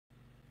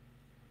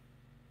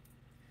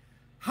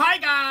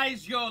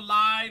guys, you're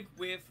live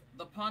with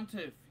the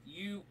Pontiff.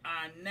 You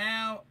are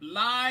now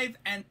live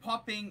and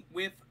popping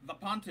with the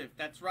Pontiff.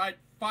 That's right,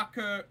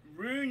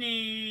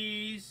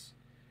 fuckeroonies.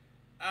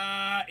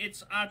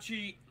 It's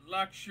Archie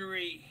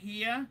Luxury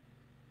here.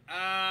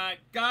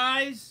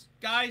 Guys,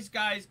 thank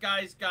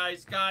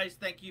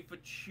you for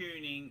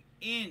tuning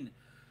in.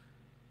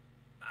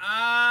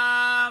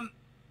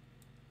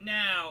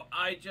 Now,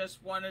 I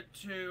just wanted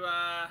to,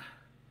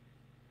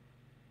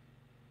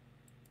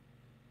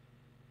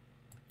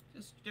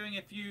 just doing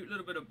a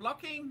little bit of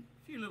blocking,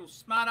 a few little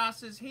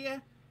smartasses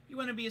here. You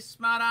want to be a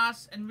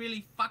smartass and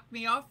really fuck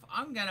me off?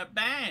 I'm gonna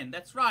ban.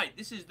 That's right.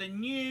 This is the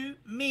new,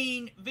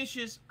 mean,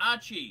 vicious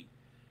Archie.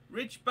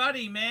 Rich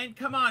Buddy, man.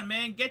 Come on,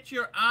 man. Get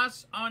your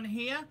ass on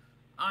here.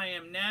 I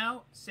am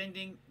now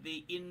sending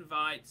the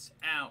invites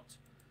out.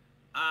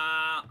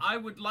 I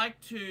would like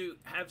to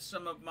have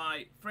some of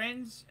my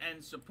friends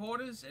and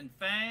supporters and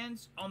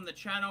fans on the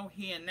channel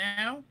here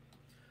now.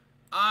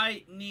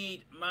 I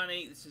need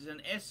money. This is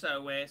an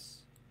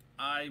SOS.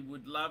 I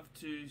would love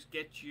to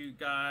get you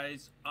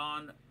guys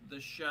on the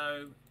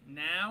show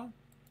now.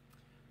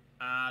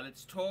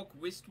 Let's talk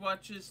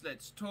wristwatches.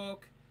 Let's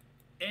talk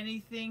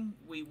anything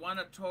we want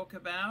to talk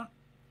about.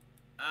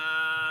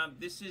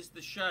 This is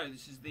the show.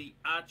 This is the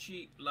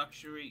Archie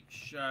Luxury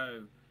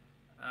Show.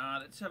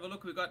 Let's have a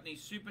look. We got any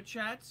super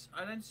chats?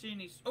 I don't see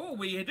any. Oh,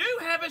 we do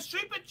have a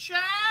super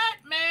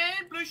chat,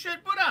 man. Blue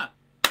Shirt Buddha.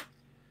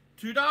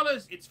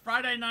 $2. It's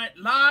Friday Night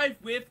Live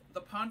with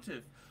the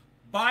Pontiff.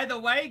 By the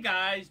way,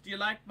 guys, do you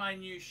like my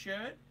new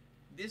shirt?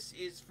 This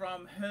is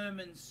from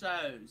Herman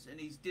Sews, and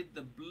he's did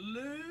the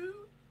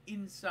blue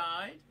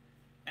inside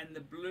and the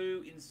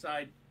blue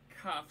inside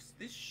cuffs.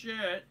 This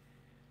shirt,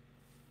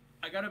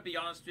 I gotta be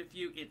honest with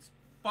you, it's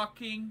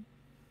fucking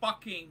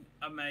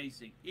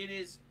amazing. It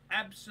is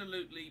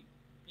absolutely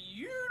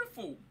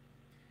beautiful.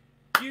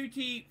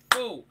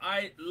 Beautiful.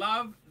 I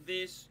love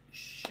this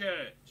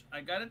shirt. I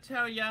gotta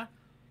tell ya,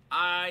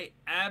 I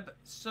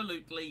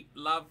absolutely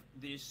love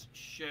this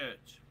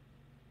shirt.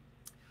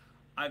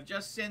 I've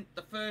just sent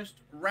the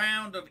first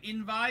round of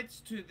invites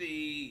to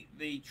the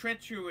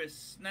treacherous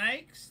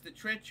snakes. The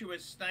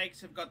treacherous snakes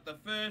have got the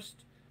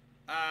first.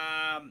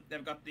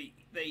 They got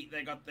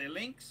their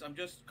links. I'm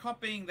just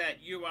copying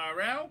that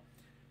URL.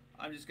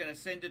 I'm just going to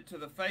send it to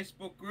the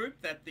Facebook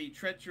group that the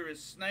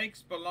treacherous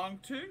snakes belong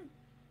to.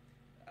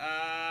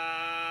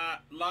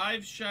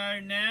 Live show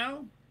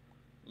now.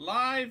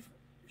 Live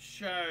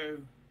show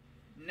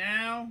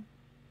now.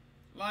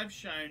 Live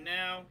show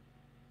now.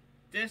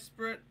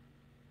 Desperate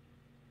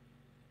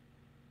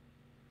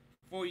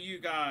for you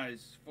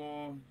guys.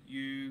 For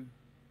you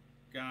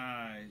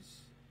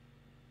guys.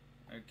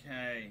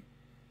 Okay.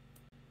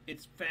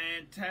 It's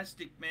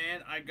fantastic,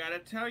 man. I gotta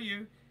tell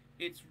you,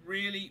 it's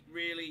really,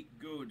 really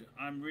good.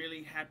 I'm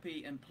really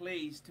happy and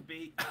pleased to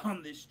be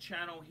on this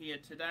channel here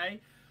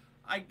today.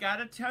 I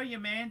gotta tell you,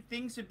 man,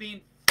 things have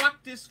been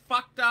fucked as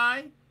fucked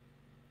eye.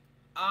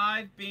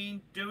 I've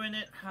been doing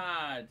it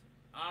hard.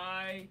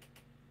 I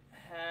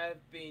have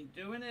been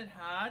doing it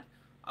hard.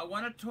 I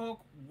want to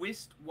talk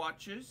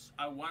wristwatches.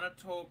 I want to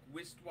talk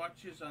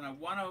wristwatches, and I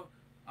want to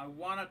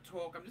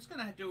talk. I'm just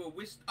going to do a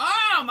wrist.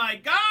 Oh my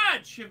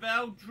God,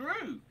 Chevelle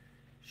Drew.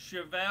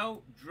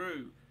 Chevelle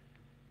Drew.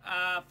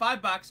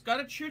 $5. Got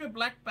a Tudor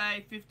Black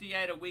Bay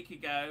 58 a week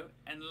ago,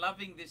 and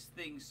loving this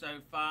thing so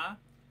far.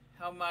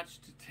 How much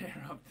to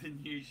tear up the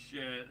new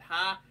shirt?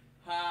 Ha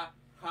ha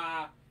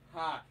ha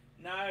ha.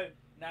 No.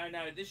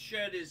 This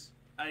shirt is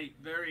a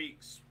very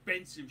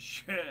expensive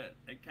shirt.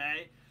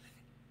 Okay,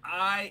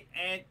 I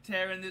ain't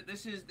tearing it.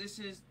 This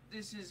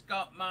has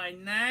got my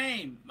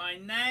name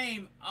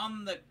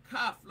on the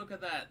cuff. Look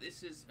at that.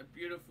 This is a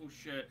beautiful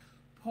shirt.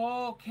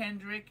 Paul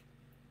Kendrick,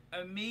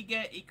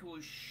 Omega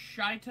equals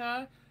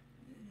shiter.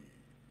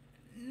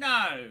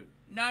 No.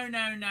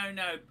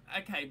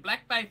 Okay,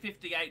 Black Bay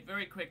 58.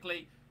 Very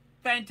quickly,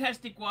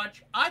 fantastic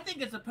watch. I think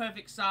it's a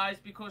perfect size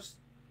because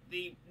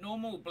the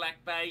normal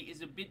Black Bay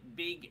is a bit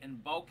big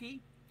and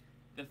bulky.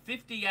 The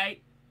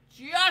 58,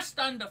 just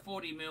under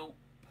 40 mil,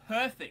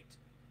 perfect.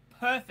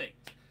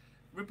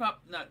 Rip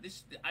up. No,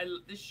 this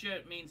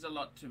shirt means a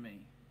lot to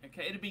me.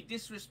 Okay, it'd be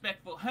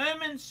disrespectful.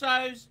 Herman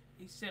Sews,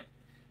 he sent.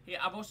 Here,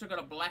 I've also got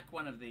a black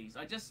one of these.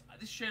 This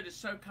shirt is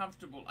so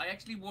comfortable. I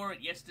actually wore it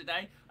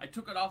yesterday. I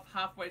took it off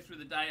halfway through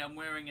the day. I'm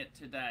wearing it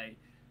today.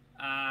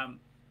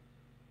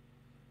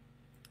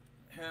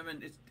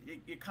 Herman,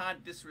 you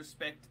can't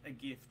disrespect a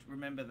gift.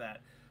 Remember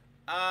that.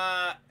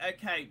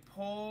 Okay,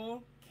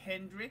 Paul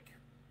Kendrick,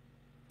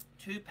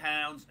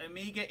 £2.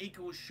 Omega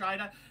equals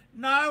shiter.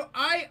 No,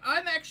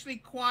 I'm actually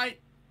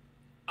quite.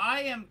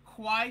 I am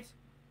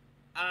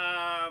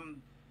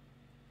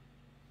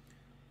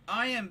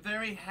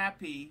very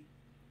happy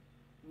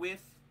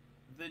with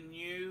the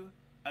new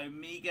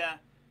Omega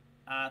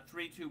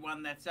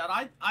 321 that's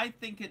out. I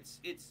think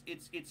it's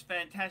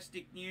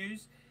fantastic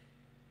news.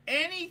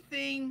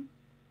 Anything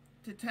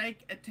to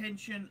take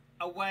attention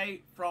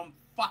away from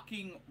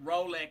fucking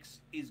Rolex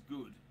is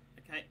good.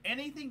 Okay,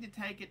 anything to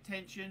take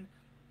attention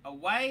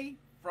away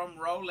from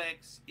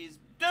Rolex is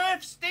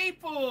Durf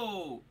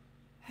Steeple.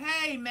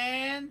 Hey,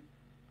 man.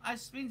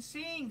 I've been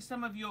seeing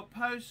some of your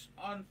posts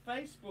on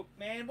Facebook,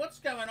 man. What's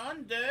going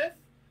on, Durf?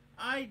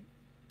 I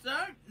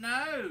don't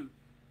know.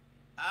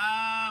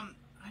 I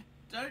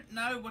don't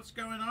know what's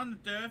going on,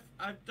 Durf.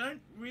 I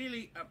don't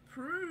really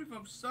approve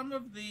of some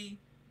of the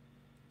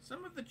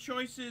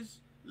choices.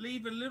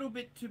 Leave a little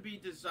bit to be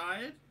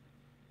desired.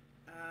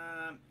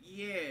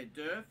 Yeah,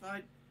 Durf.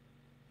 I'm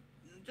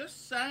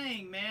just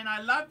saying, man. I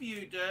love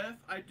you, Durf.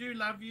 I do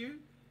love you.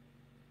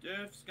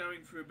 Durf's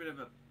going through a bit of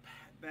a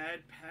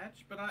bad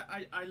patch, but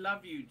I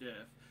love you,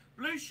 Durf.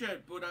 Blue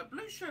Shirt Buddha.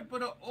 Blue Shirt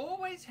Buddha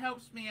always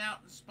helps me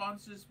out and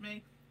sponsors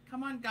me.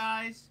 Come on,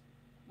 guys.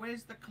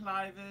 Where's the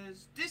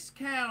Clivers?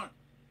 Discount.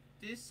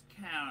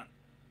 Discount.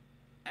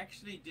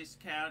 Actually,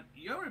 discount.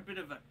 You're a bit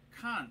of a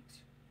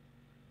cunt.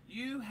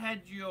 You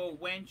had your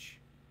wench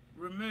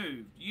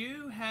removed.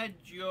 You had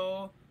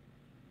your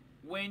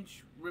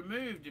wench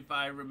removed, if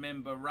I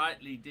remember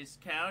rightly,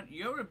 Discount.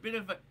 You're a bit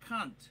of a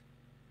cunt.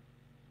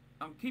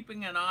 I'm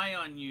keeping an eye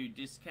on you,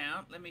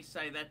 Discount. Let me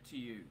say that to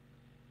you.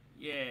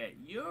 Yeah,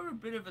 you're a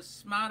bit of a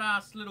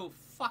smart-ass little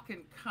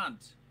fucking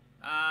cunt.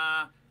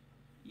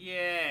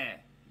 Yeah.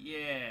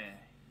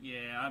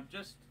 I'm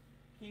just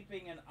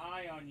keeping an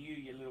eye on you,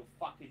 you little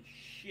fucking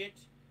shit.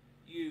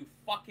 You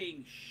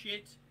fucking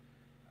shit.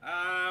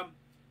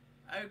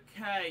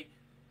 Okay.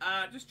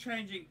 Just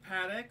changing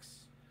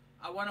paddocks.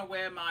 I want to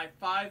wear my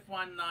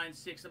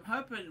 5196. I'm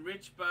hoping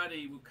Rich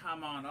Buddy will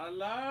come on. I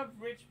love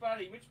Rich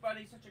Buddy. Rich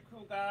Buddy's such a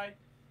cool guy.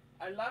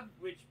 I love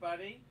Rich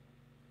Buddy.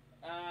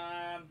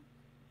 I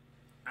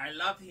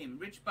love him.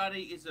 Rich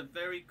Buddy is a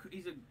very...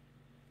 He's a...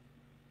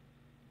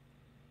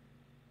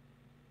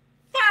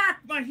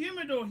 Fuck! My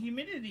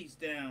humidity's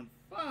down.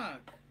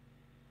 Fuck.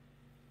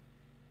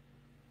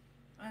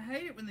 I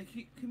hate it when the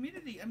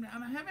humidity... I'm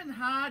having a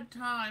hard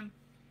time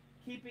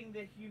keeping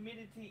the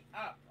humidity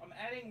up. I'm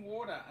adding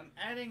water. I'm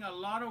adding a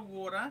lot of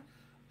water.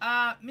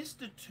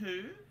 Mr.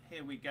 2.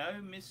 Here we go.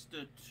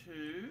 Mr.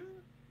 2.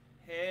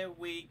 Here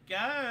we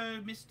go.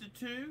 Mr.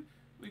 2.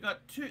 We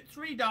got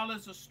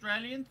 $3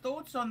 Australian.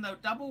 Thoughts on the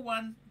double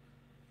one.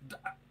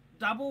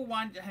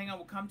 Hang on,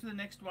 we'll come to the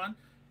next one.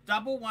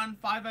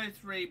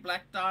 11503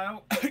 black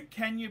dial.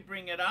 Can you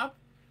bring it up?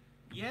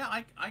 Yeah,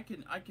 I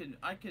can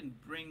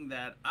bring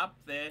that up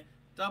there.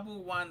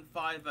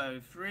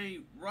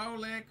 11503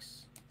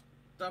 Rolex.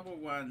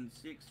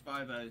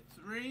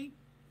 116503.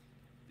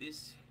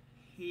 This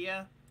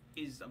here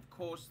is, of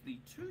course, the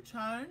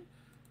two-tone.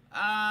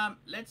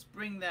 Let's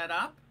bring that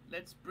up.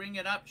 Let's bring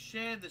it up.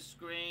 Share the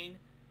screen.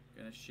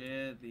 Gonna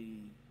share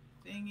the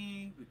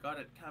thingy. We got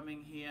it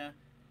coming here.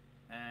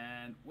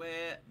 And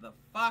where the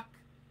fuck?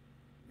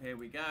 Here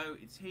we go.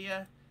 It's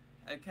here.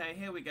 Okay,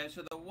 here we go.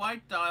 So the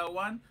white dial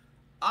one.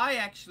 I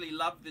actually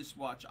love this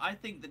watch. I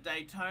think the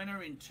Daytona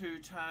in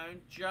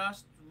two-tone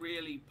just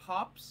really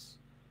pops.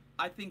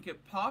 I think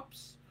it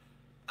pops.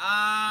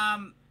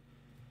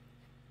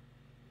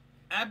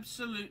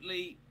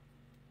 Absolutely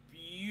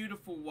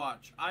beautiful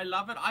watch. I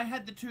love it. I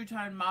had the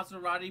two-tone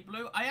Maserati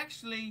blue. I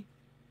actually...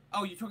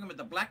 Oh, you're talking about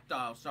the black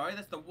dial. Sorry,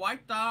 that's the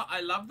white dial.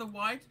 I love the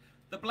white.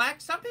 The black,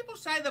 some people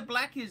say the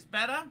black is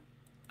better.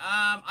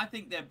 I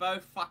think they're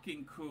both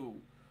fucking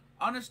cool.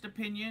 Honest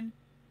opinion,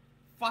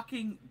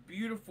 fucking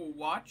beautiful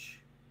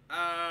watch.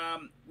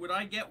 Would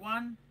I get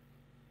one?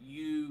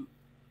 You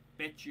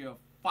bet your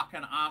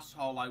fucking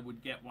asshole I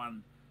would get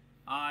one.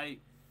 I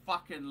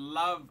fucking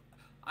love...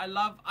 I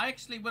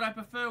actually, would I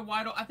prefer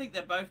white or... I think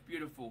they're both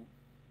beautiful.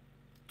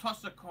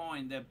 Toss a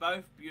coin. They're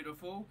both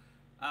beautiful.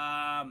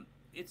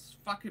 It's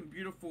fucking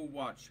beautiful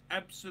watch.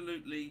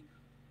 Absolutely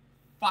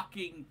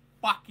fucking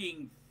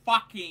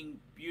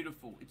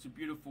beautiful. It's a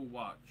beautiful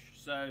watch.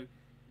 So,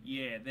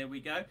 yeah, there we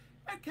go.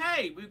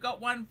 Okay, we've got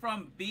one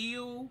from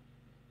Beal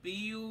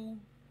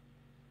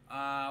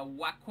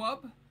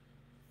Wakwab.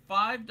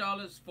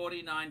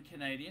 $5.49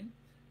 Canadian.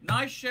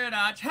 Nice shirt,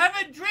 Arch. Have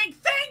a drink.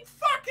 Thank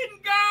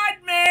fucking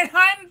God, man.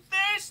 I'm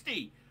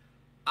thirsty.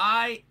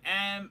 I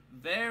am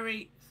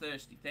very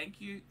thirsty. Thank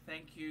you.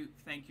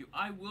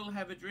 I will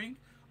have a drink.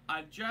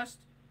 I've just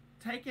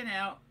taken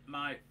out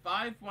my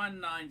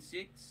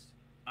 5196.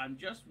 I'm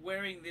just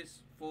wearing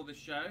this for the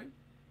show.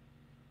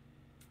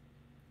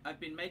 I've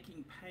been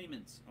making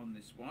payments on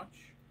this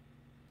watch.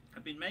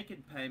 I've been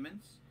making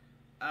payments.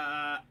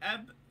 I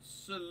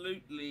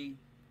absolutely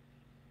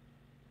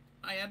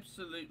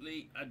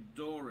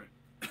adore it.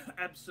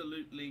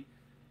 Absolutely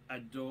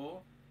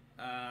adore.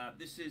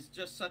 This is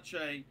just such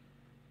a...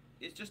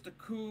 It's just a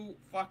cool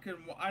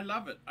fucking... I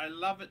love it. I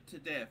love it to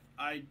death.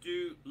 I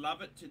do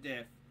love it to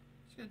death.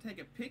 Just going to take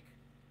a pic.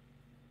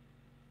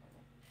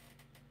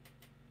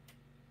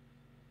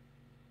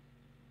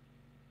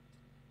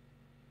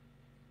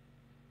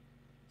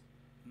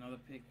 Another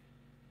pic.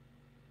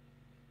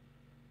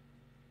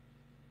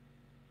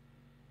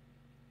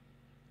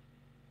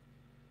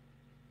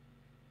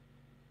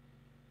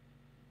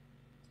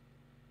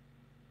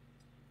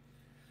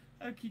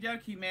 Okie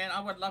dokie, man. I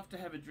would love to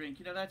have a drink.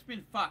 You know, that's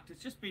been fucked.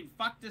 It's just been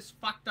fuctus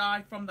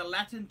fuckti from the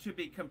Latin to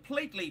be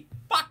completely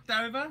fucked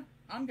over.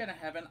 I'm going to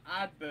have an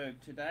Ardbeg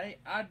today.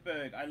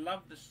 Ardbeg. I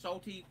love the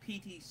salty,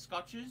 peaty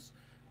scotches.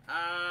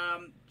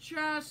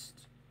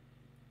 Just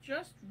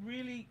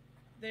really,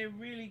 they're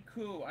really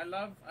cool. I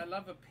love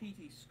a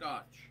peaty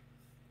scotch.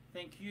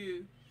 Thank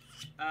you,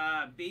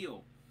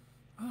 Beale.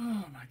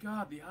 Oh my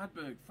God, the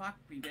Ardbeg. Fuck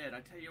me dead.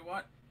 I tell you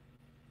what.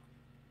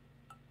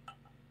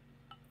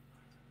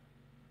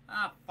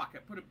 Ah, fuck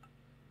it. Put a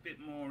bit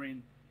more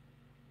in.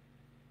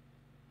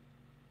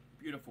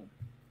 Beautiful.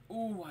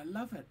 Oh, I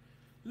love it.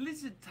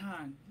 Lizard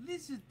tongue.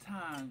 Lizard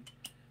tongue.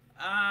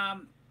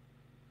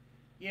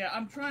 Yeah,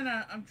 I'm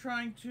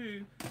trying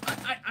to.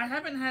 I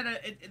haven't had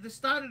the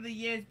start of the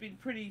year has been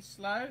pretty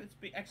slow. It's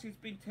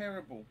been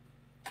terrible.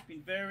 It's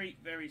been very,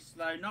 very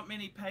slow. Not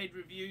many paid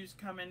reviews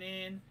coming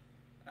in.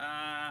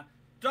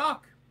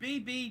 Doc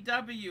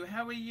BBW,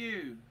 how are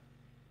you?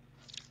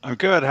 I'm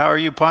good. How are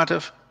you,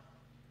 Pontiff?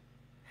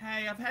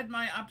 Hey, I've had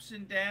my ups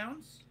and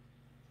downs.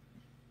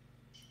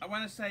 I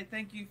want to say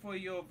thank you for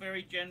your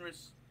very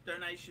generous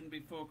donation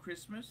before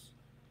Christmas.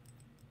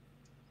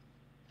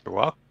 You're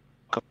welcome.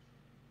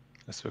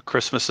 That's what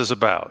Christmas is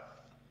about.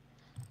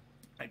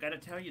 I got to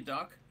tell you,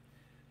 Doc,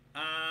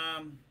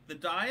 the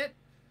diet,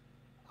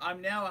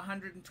 I'm now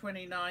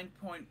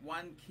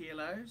 129.1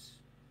 kilos.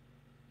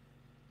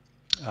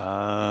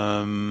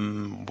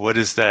 What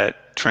does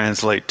that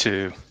translate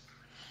to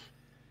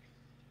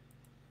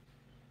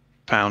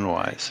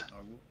pound-wise?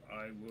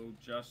 I will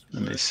just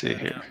Let me see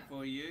here. out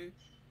for you.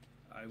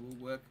 I will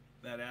work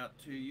that out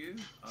to you.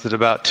 Is it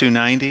about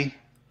 290?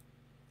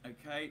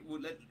 Okay, well,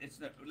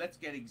 let's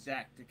get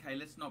exact, okay?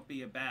 Let's not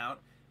be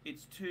about.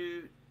 It's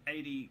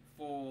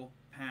 284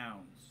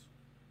 pounds.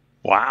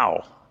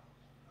 Wow.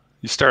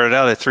 You started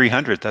out at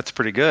 300. That's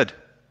pretty good.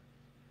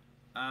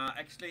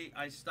 Actually,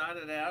 I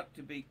started out,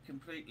 to be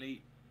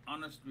completely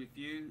honest with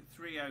you,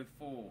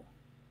 304.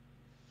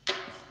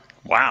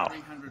 Wow.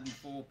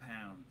 304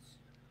 pounds.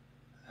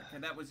 Okay,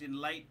 that was in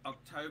late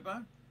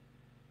October.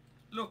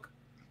 Look,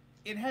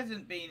 it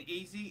hasn't been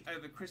easy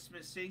over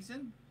Christmas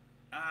season.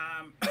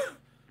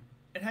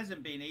 It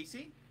hasn't been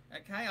easy.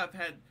 Okay,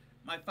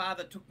 my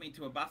father took me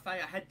to a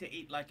buffet. I had to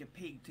eat like a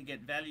pig to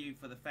get value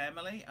for the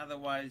family.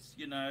 Otherwise,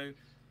 you know,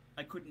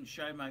 I couldn't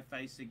show my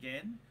face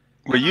again.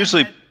 Well,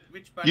 usually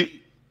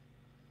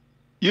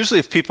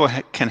if people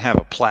can have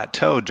a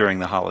plateau during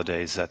the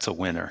holidays, that's a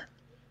winner,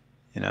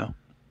 you know?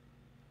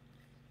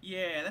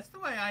 Yeah, that's the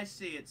way I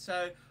see it.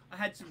 So I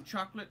had some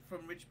chocolate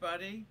from Rich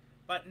Buddy,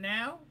 but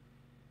now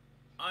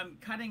I'm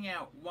cutting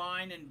out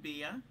wine and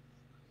beer.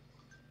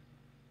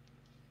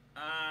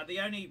 The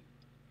only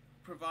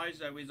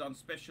proviso is on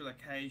special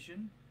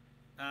occasion.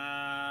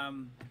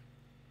 Wine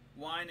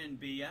and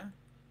beer.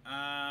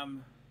 I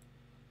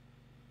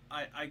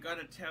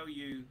gotta tell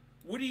you,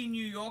 Woody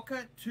New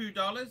Yorker,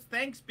 $2.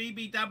 Thanks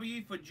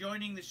BBW for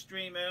joining the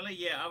stream early.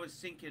 Yeah, I was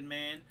sinking,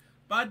 man.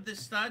 Bud the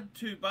Stud,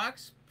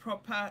 $2.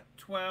 Proper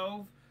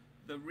 12,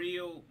 the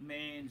real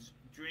man's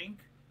drink.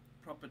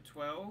 Proper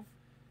 12.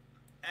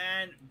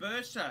 And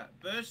Bursa,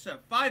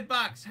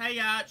 $5.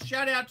 Hey,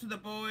 shout out to the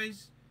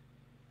boys.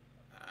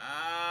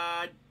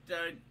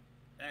 Don't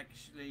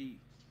actually.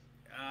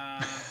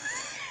 Yeah.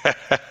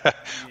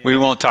 We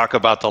won't talk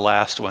about the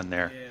last one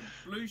there. Yeah.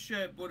 Blue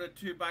Shirt Buddha,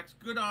 $2.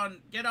 Good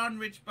on. Get on,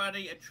 Rich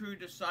Buddy, a true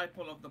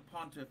disciple of the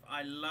Pontiff.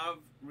 I love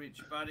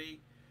Rich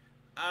Buddy.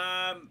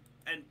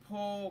 And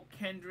Paul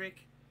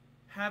Kendrick,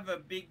 have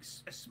a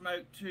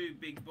smoke too,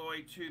 big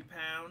boy, 2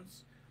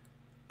 pounds.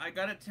 I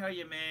gotta tell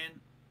you, man.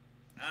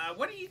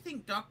 What do you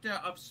think, Doctor,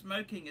 of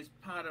smoking as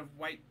part of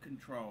weight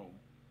control?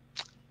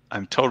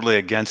 I'm totally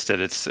against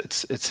it.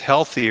 It's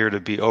healthier to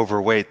be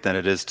overweight than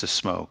it is to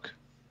smoke.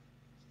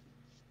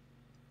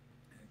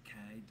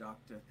 Okay,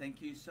 Doctor.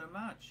 Thank you so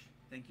much.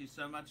 Thank you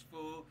so much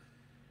for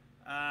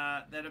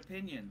that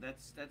opinion.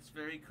 That's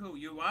very cool.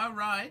 You are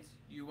right.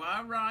 You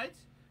are right.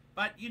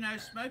 But, you know,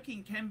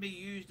 smoking can be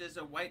used as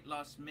a weight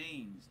loss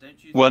means,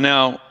 don't you think? Well,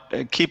 now,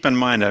 keep in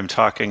mind I'm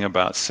talking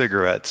about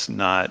cigarettes,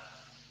 not...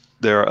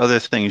 There are other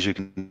things you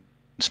can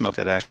smoke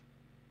that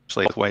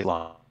actually have weight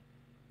loss.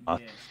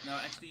 Yes. No,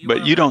 actually,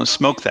 but you don't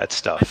smoke that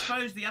stuff. I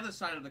suppose the other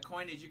side of the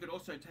coin is you could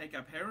also take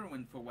up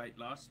heroin for weight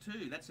loss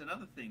too. That's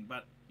another thing,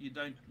 but you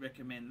don't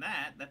recommend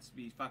that. That's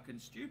be fucking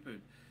stupid.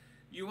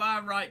 You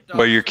are right, Doc.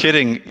 Well, you're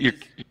kidding. You're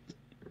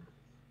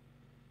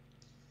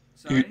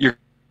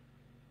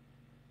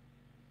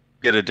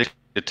get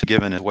addicted to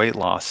giving it weight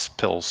loss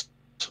pills.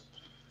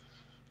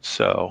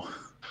 So, yes.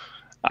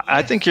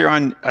 I think you're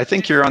on. I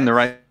think you're on the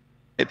right.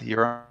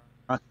 You're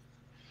on.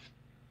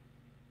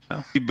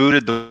 We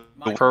booted the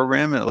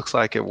program, and it looks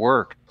like it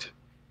worked.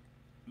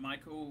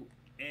 Michael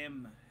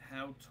M.,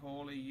 how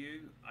tall are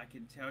you? I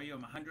can tell you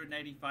I'm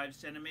 185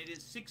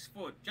 centimeters, 6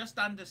 foot, just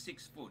under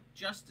 6 foot,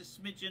 just a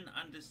smidgen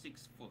under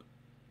 6 foot.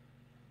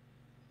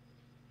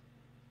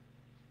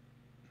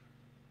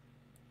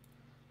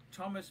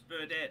 Thomas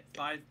Burdett,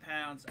 5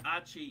 pounds.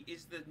 Archie,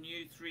 is the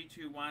new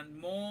 321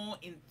 more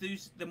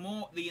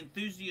the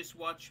enthusiast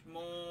watch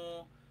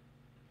more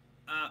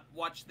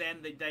watch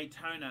than the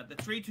Daytona. The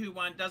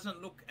 321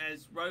 doesn't look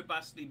as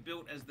robustly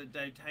built as the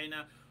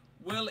Daytona.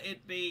 Will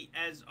it be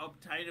as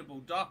obtainable?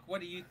 Doc,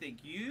 what do you think?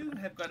 You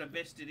have got a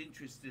vested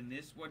interest in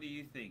this. What do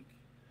you think?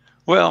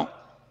 Well,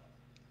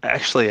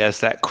 actually, as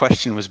that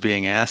question was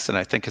being asked, and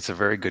I think it's a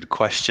very good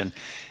question,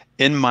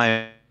 in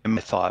my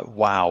thought,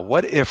 wow,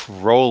 what if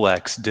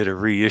Rolex did a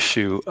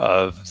reissue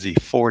of the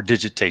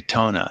 4-digit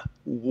Daytona?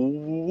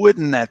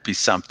 Wouldn't that be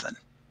something?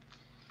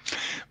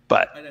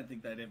 But I don't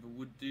think they'd ever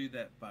would do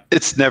that. But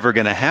it's never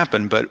going to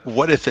happen. But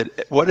what if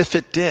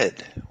it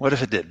did? What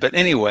if it did? But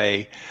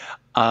anyway,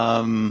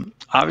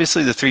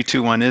 obviously the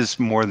 321 is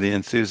more the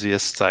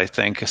enthusiasts, I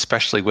think,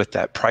 especially with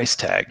that price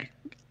tag.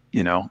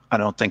 You know, I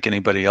don't think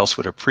anybody else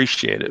would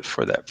appreciate it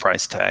for that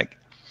price tag.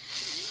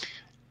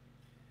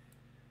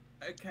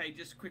 Okay,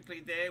 just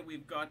quickly there,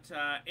 we've got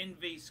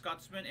NV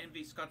Scotsman.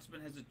 NV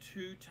Scotsman has a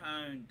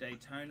two-tone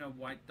Daytona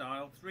white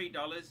dial,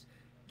 $3.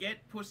 Get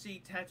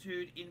pussy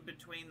tattooed in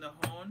between the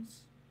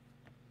horns.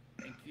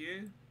 Thank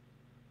you.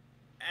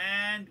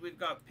 And we've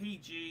got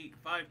PG,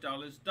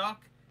 $5.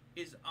 Doc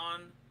is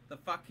on the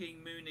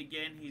fucking moon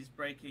again. He's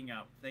breaking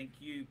up. Thank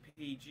you,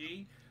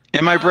 PG.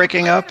 Am I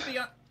breaking up?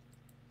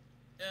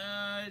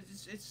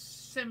 It's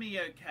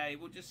semi-okay.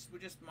 We'll just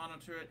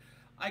monitor it.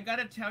 I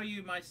gotta tell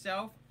you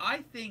myself,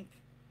 I think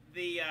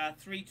the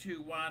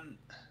 321,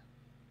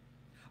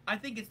 I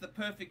think it's the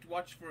perfect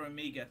watch for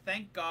Omega.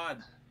 Thank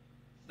God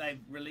they've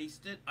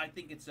released it. I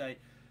think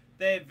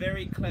they're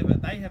very clever.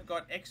 They have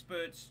got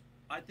experts.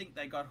 I think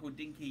they got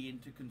Houdinki in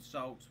to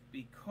consult,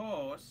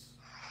 because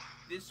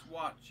this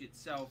watch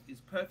itself is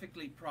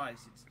perfectly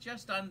priced. It's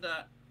just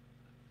under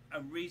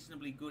a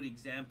reasonably good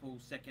example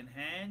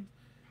secondhand.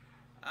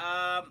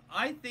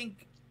 I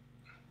think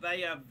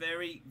they are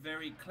very,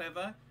 very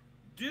clever.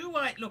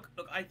 Look,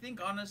 I think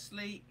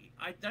honestly,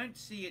 I don't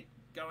see it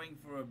going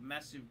for a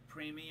massive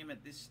premium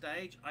at this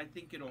stage. I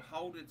think it'll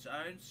hold its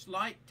own.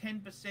 Slight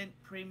 10%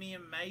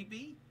 premium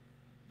maybe,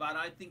 but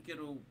I think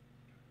it'll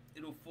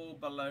fall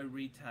below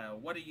retail.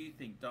 What do you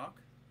think,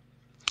 Doc?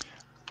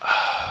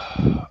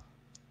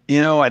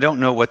 You know, I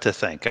don't know what to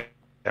think.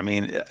 I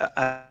mean,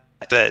 I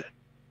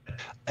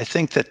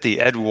think that the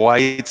Ed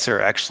Whites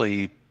are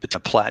actually a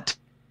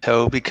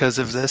plateau because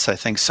of this. I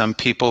think some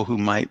people who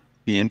might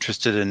be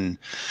interested in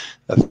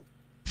a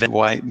Ed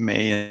White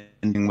may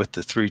end with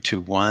the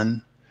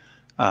 321.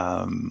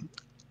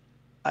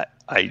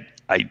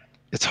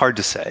 It's hard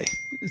to say.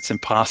 It's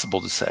impossible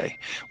to say.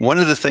 One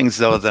of the things,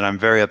 though, that I'm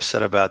very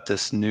upset about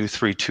this new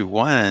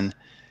 321, it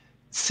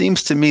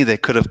seems to me they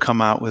could have come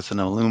out with an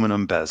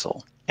aluminum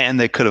bezel, and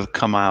they could have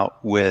come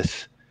out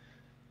with,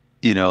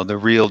 you know, the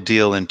real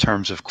deal in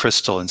terms of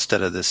crystal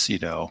instead of this, you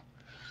know,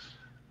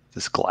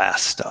 this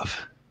glass stuff.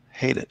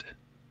 Hate it.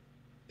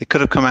 They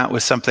could have come out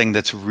with something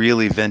that's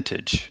really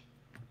vintage.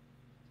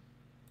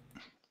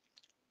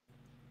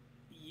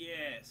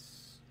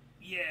 Yes.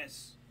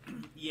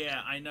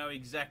 Yeah, I know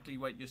exactly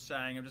what you're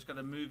saying. I'm just going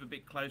to move a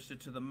bit closer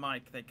to the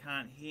mic. They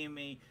can't hear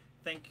me.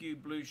 Thank you,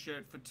 Blue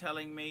Shirt, for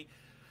telling me.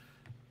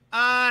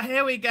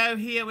 Here we go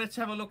here. Let's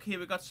have a look here.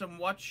 We've got some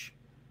watch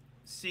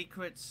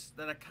secrets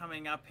that are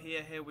coming up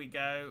here. Here we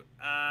go.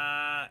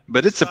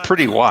 But it's a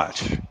pretty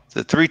watch.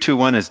 The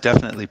 321 is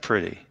definitely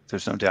pretty.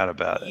 There's no doubt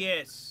about it.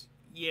 Yes.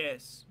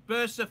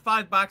 Bursa,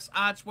 $5.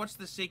 Arch, what's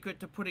the secret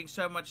to putting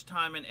so much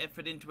time and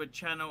effort into a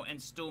channel and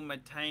still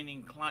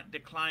maintaining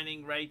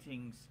declining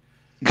ratings?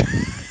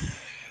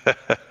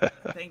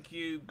 Thank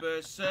you,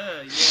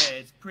 Bursa. Yeah,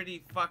 it's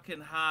pretty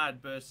fucking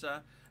hard,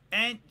 Bursa.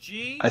 Aunt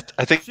G, I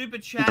think Super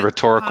it's Chat, a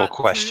rhetorical part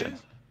question. 2.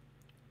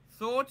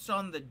 Thoughts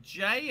on the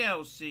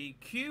JLC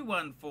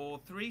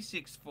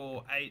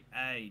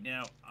Q14364-8A?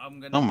 Now, I'm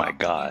going to... Oh my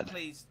God.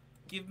 Please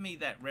give me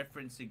that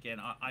reference again.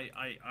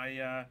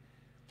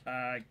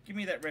 Give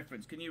me that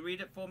reference. Can you read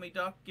it for me,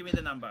 Doc? Give me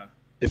the number.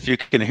 If you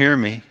can hear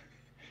me,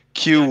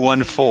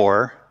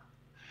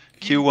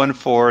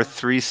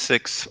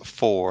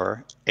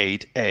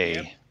 Q14364-8A.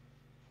 Yep.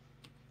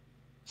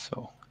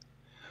 So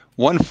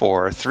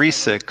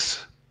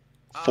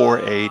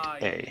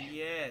 14364-8A.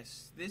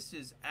 Yes, this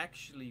is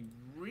actually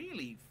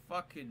really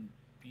fucking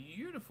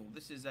beautiful.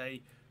 This is a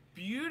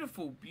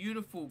beautiful,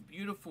 beautiful,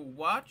 beautiful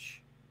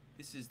watch.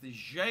 This is the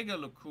Jaeger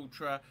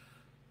LeCoultre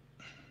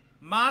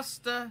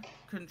Master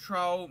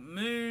Control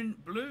Moon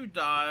Blue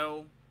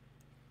Dial.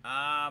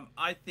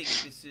 I think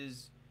this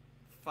is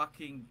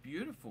fucking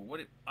beautiful.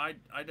 I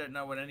don't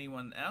know what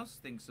anyone else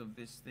thinks of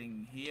this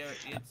thing here.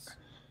 It's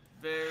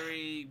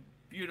very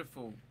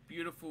beautiful,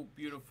 beautiful,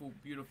 beautiful,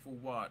 beautiful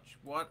watch.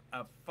 What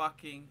a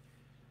fucking...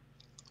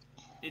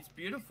 It's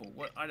beautiful.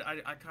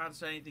 I can't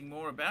say anything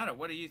more about it.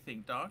 What do you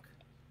think, Doc?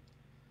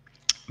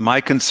 My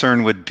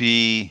concern would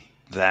be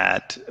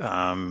that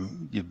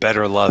you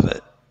better love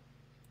it,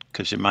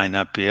 because you might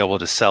not be able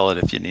to sell it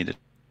if you need it.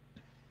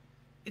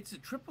 It's a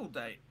triple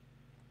date.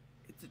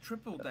 It's a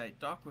triple date,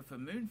 Doc, with a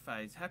moon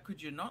phase. How could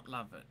you not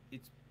love it?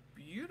 It's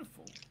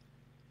beautiful.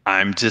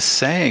 I'm just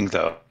saying,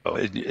 though,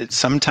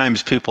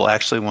 sometimes people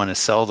actually want to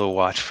sell the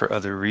watch for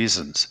other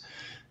reasons.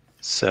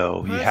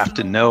 So you have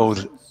to know.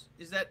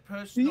 Is that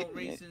personal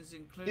reasons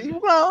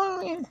included?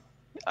 Well,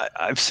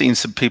 I've seen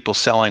some people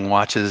selling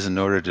watches in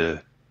order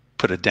to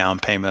put a down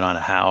payment on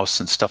a house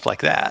and stuff like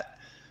that.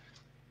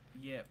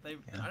 Yeah, I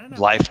don't know.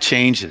 Life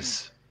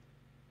changes.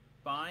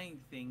 Buying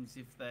things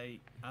if they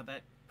are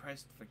that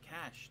pressed for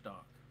cash,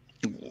 Doc.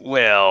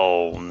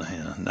 Well,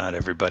 not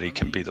everybody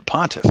can be the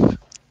pontiff.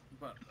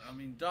 But I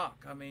mean,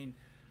 Doc. I mean,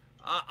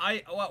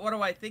 what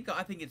do I think?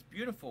 I think it's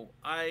beautiful.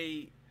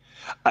 I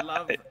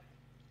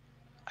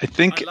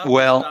think the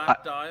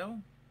dark dial.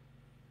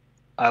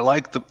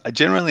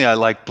 Generally I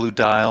like blue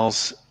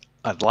dials.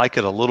 I'd like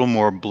it a little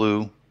more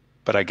blue,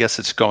 but I guess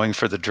it's going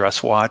for the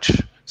dress watch,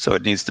 so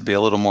it needs to be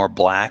a little more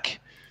black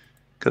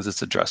because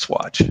it's a dress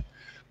watch.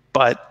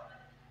 But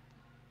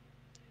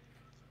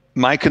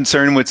my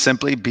concern would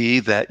simply be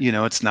that,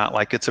 it's not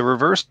like it's a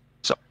reverse.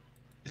 So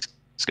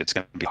it's going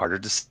to be harder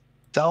to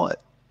sell it.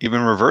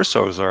 Even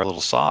reversos are a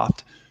little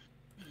soft.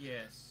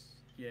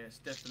 Yes,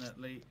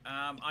 definitely.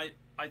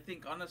 I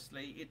think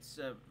honestly, it's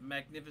a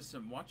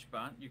magnificent watch,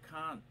 but you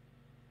can't.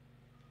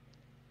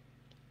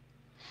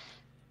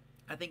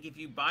 I think if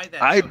you buy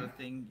that sort of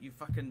thing, you've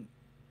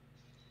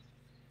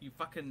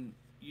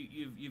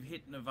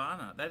hit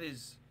nirvana. That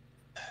is,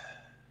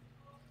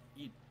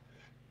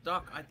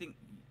 Doc. I think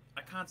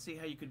I can't see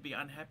how you could be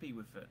unhappy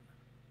with it.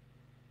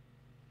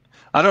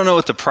 I don't know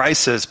what the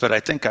price is, but I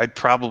think I'd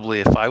probably,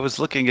 if I was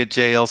looking at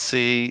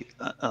JLC,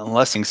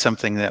 unless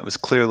something that was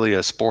clearly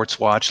a sports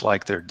watch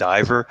like their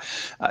diver,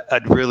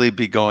 I'd really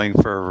be going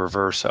for a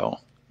reverso.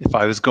 If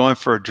I was going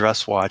for a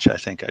dress watch, I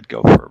think I'd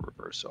go for a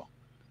reverso.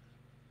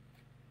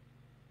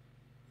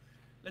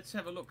 Let's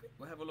have a look.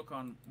 We'll have a look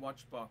on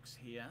Watchbox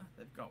here.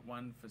 They've got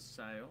one for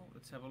sale.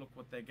 Let's have a look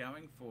what they're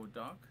going for,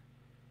 Doc.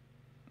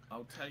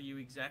 I'll tell you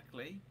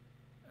exactly.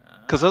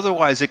 Because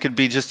otherwise, it could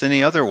be just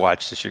any other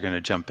watch that you're going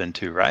to jump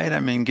into, right? I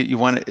mean,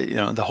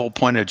 the whole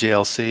point of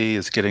JLC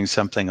is getting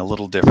something a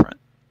little different.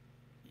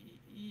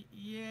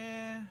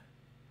 Yeah.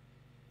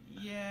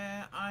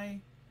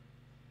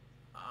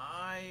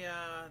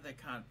 They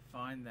can't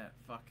find that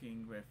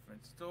fucking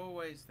reference. It's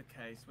always the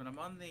case when I'm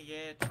on the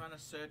air trying to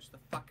search the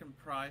fucking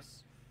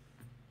price.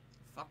 The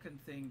fucking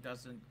thing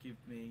doesn't give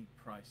me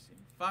pricing.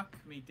 Fuck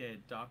me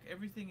dead, Doc.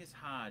 Everything is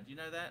hard. You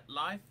know that?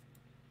 Life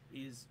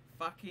is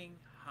fucking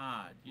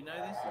hard. You know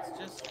this? It's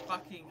just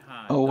fucking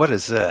hard. Oh, what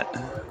is that?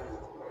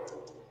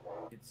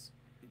 It's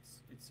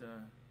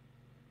a.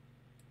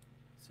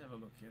 Let's have a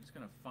look here. I'm just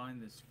gonna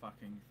find this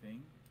fucking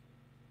thing.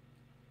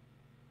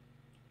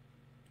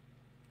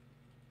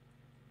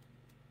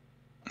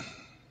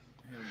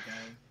 Here we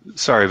go.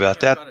 Sorry about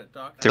that. Got it,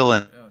 Doc. Still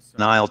in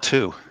aisle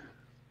 2.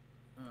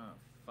 Oh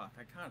fuck!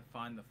 I can't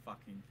find the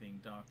fucking thing,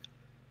 Doc.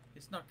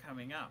 It's not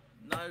coming up.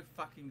 No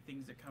fucking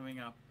things are coming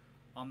up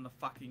on the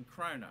fucking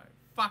chrono.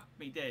 Fuck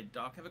me dead,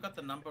 Doc. Have I got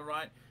the number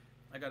right?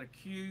 I got a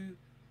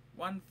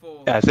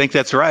Q14. Yeah, I think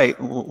that's right.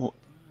 Oh,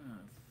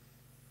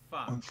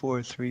 fuck.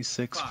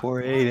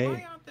 1436488.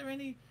 Why aren't there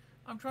any?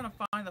 I'm trying to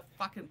find the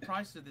fucking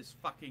price of this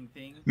fucking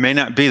thing. May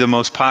not be the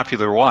most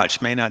popular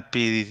watch. May not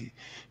be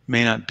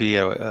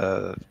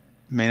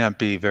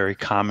very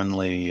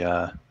commonly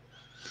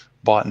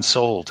bought and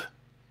sold.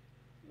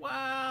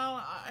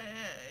 Well,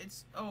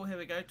 it's here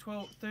we go.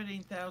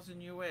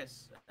 13,000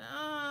 US.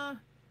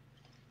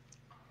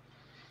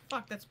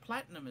 Fuck, that's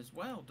platinum as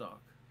well,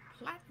 Doc.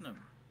 Platinum.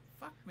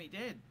 Fuck me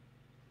dead.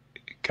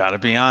 Gotta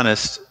be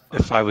honest.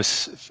 If I was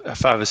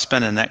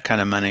spending that kind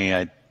of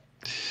money,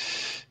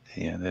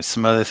 there's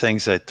some other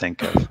things I'd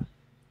think of.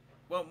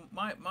 Well,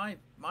 my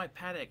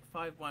Patek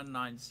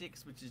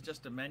 5196, which is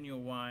just a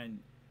manual wind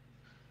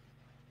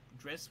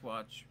dress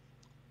watch,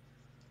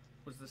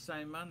 was the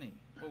same money.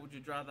 What would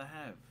you rather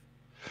have?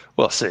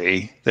 Well,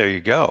 see, there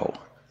you go.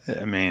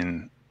 I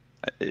mean,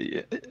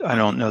 I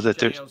don't know that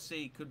there's.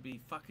 JLC could be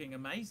fucking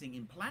amazing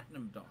in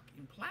platinum, Doc.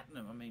 In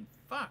platinum, I mean,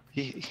 fuck.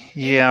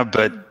 Yeah,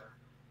 but.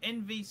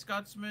 NV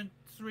Scotsman,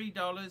 $3.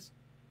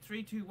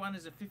 321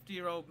 is a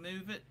 50-year-old.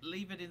 Move it,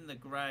 leave it in the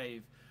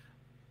grave.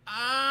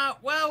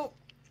 Well,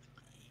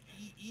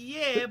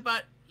 yeah,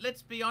 but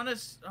let's be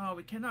honest. Oh,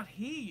 we cannot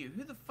hear you.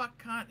 Who the fuck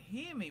can't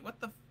hear me?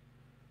 What the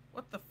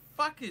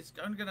fuck is?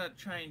 I'm gonna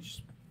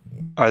change.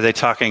 Are they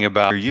talking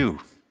about you?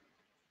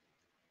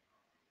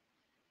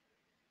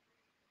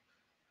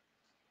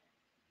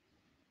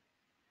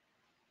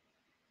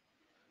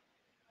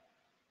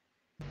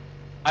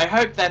 I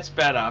hope that's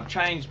better. I've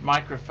changed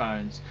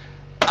microphones.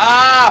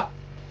 Fuck!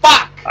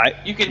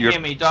 You can hear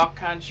me, Doc,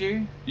 can't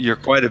you? You're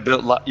quite a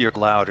bit you're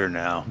louder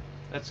now.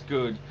 That's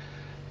good.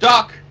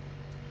 Doc,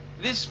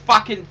 this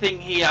fucking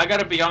thing here, I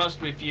gotta be honest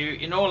with you,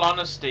 in all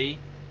honesty,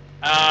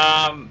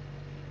 I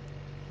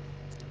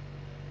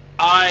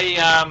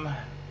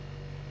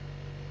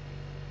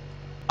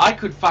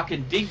could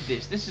fucking dig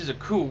this. This is a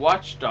cool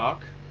watch,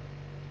 Doc.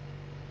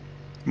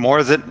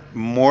 More than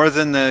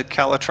the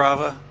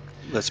Calatrava?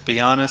 Let's be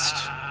honest.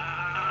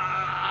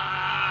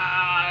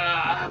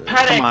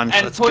 Patek Come on,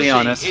 and let's Pussy, be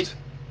honest.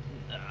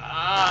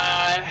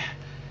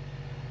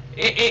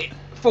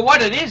 For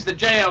what it is, the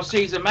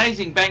JLC's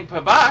amazing bang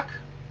per buck.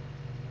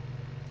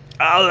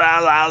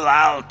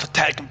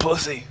 attacking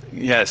pussy.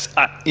 Yes,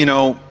 you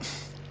know,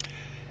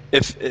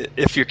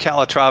 if your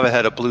Calatrava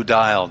had a blue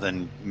dial,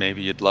 then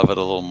maybe you'd love it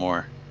a little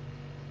more.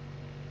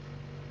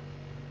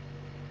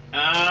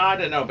 I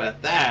don't know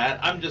about that.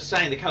 I'm just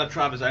saying the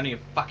Calatrava is only a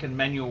fucking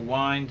manual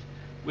wind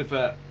with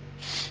a...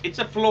 It's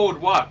a flawed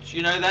watch.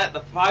 You know that? The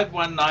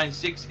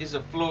 5196 is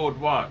a flawed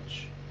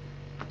watch.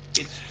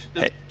 It's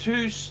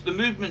the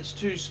movement's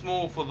too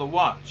small for the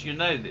watch. You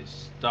know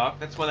this, Doc.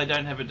 That's why they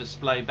don't have a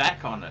display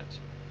back on it.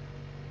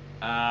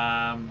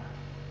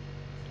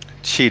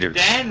 Cheaters.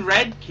 Dan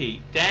Radke.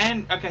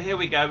 Dan, okay, here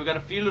we go. We've got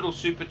a few little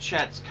super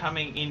chats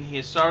coming in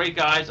here. Sorry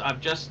guys, I've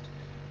just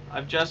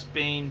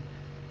been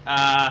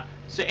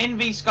so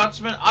NV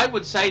Scotsman, I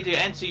would say, to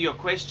answer your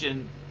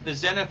question, the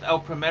Zenith El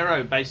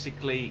Primero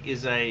basically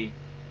is a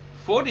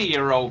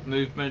 40-year-old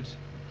movement.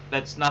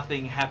 That's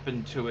nothing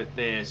happened to it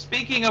there.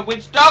 Speaking of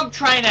which, Dog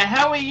Trainer,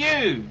 how are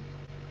you?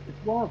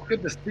 Well, it's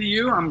good to see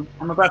you. I'm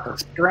about to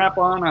strap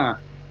on a...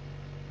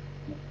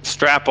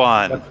 Strap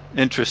on.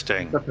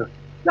 Interesting.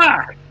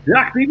 Doc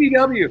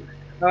BBW.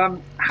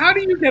 How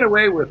do you get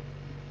away with,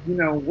 you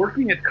know,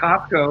 working at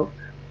Costco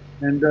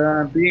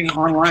and being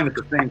online at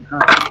the same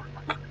time?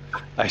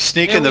 I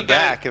sneak in the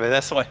back. I mean,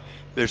 that's why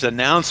there's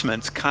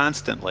announcements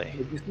constantly.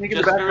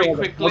 Just very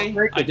quickly,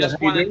 I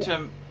just wanted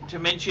to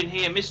mention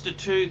here, Mr.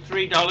 2,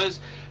 $3,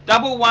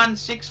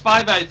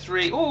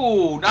 116503.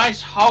 Ooh,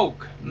 nice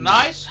Hulk.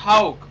 Nice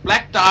Hulk.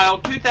 Black dial,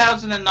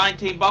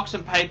 2019 box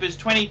and papers,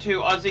 22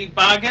 Aussie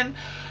bargain.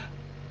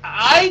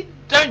 I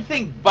don't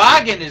think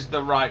bargain is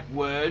the right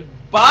word.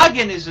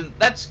 Bargain isn't.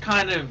 That's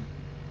kind of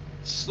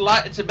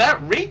slight. It's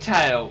about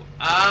retail.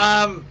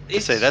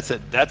 It's, say that's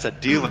a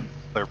dealer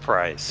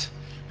price.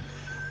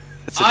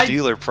 It's a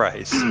dealer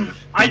price.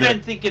 I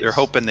don't think it's... They're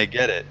hoping they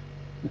get it.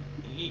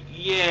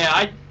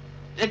 Yeah,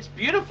 it's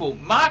beautiful.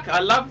 Mark, I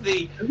love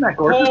the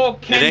Paul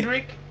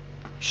Kendrick.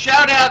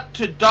 Shout out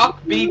to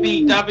Doc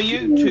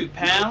BBW,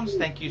 £2.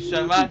 Thank you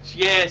so much.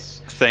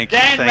 Yes. Thank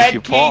Dan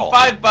you, Paul.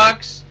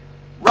 $5.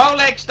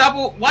 Rolex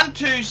double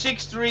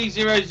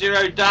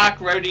 126300 dark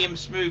rhodium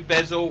smooth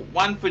bezel.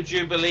 1 for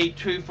Jubilee,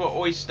 2 for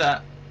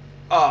Oyster.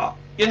 Oh,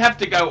 you'd have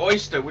to go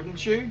Oyster,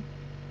 wouldn't you?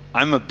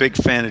 I'm a big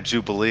fan of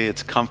Jubilee.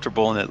 It's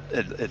comfortable and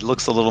it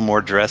looks a little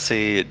more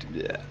dressy.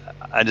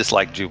 I just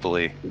like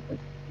Jubilee.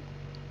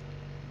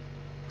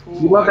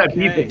 You love that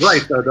beads of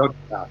rice, though, don't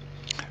you?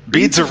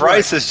 Beads of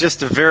rice is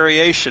just a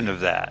variation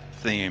of that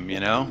theme, you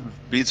know?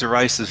 Beads of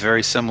rice is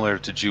very similar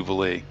to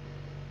Jubilee.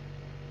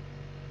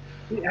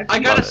 I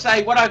gotta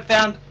say, what I've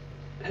found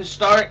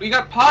historic, you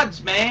got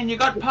pods, man. You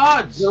got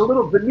pods.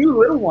 The new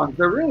little ones.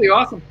 They're really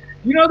awesome.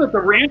 You know that the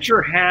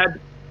rancher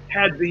had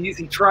these.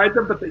 He tried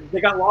them, but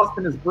they got lost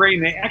in his brain.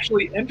 They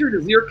actually entered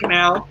his ear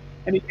canal,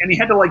 and he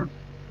had to like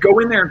go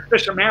in there and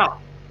fish them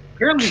out.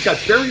 Apparently, he's got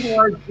very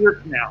large ear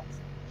canals.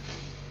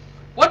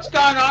 What's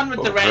going on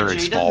with the rancher?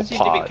 He doesn't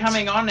seem to be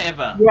coming on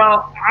ever.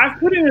 Well, I've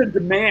put in a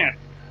demand.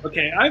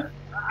 Okay, I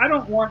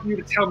don't want you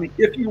to tell me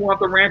if you want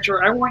the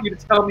rancher. I want you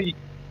to tell me,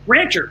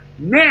 rancher,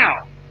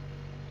 now.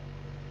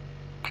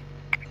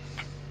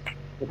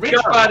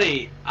 Rich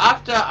Buddy,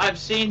 after I've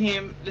seen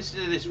him,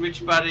 listen to this,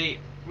 Rich Buddy,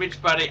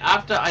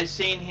 after I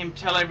seen him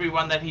tell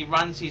everyone that he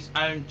runs his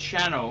own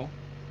channel,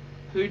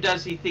 who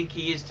does he think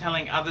he is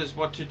telling others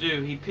what to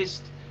do? He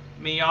pissed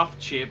me off,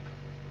 Chip.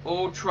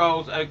 All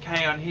trolls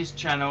okay on his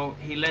channel,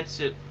 he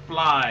lets it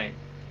fly.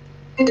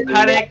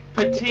 Paddock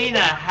Patina,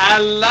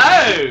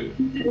 hello!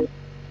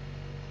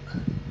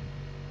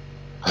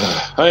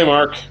 Hi,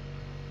 Mark.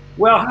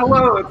 Well,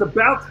 hello. It's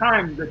about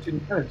time that you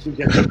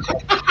get it.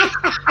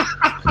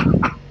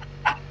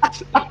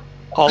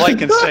 All I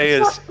can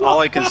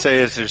say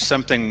is there's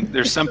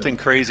something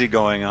crazy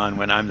going on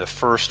when I'm the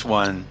first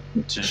one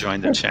to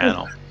join the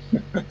channel.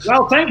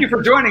 Well, thank you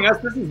for joining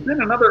us. This has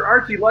been another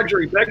Archie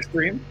Luxury Beg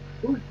Stream.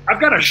 I've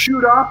got to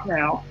shoot off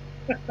now.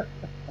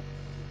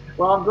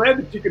 Well, I'm glad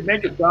that you could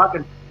make it, Doc.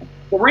 And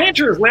the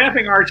rancher is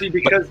laughing, Archie,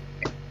 because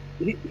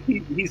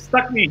he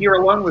stuck me here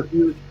alone with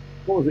you.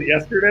 What was it,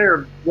 yesterday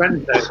or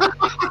Wednesday?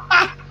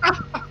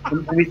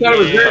 and he thought it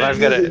was very. But I've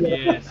got it.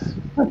 Yes.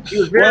 He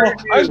was very. Well,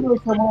 I was going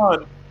to come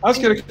on. I was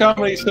going to come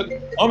and he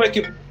said, "I'll make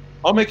him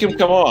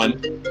come on."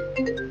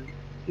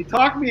 He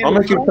talked me. I'll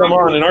make him come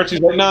on, and Archie's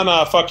like,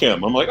 "No, fuck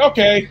him." I'm like,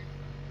 "Okay,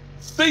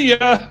 see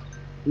ya."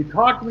 He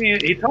talked me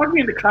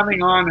into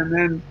coming on, and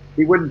then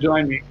he wouldn't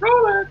join me.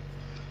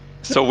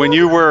 So when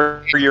you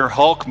wear your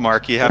Hulk,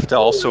 Mark, you have to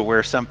also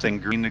wear something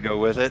green to go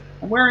with it?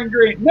 I'm wearing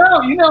green.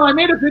 No, you know, I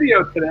made a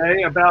video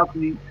today about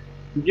the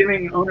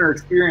beginning owner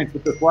experience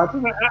with this watch.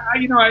 And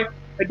I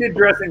did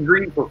dress in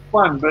green for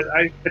fun, but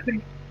I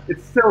think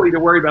it's silly to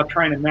worry about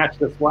trying to match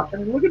this watch. I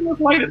mean, look at this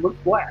light. It looks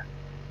black.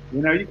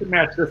 You know, you can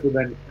match this with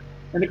anything.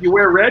 And if you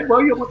wear red,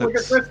 well, you'll look like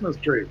a Christmas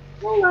tree.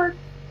 Well,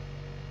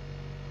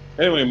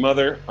 anyway,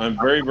 Mother, I'm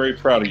very, very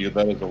proud of you.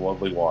 That is a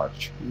lovely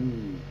watch.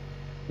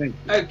 Thank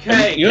you.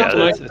 Okay,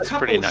 it's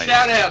pretty nice.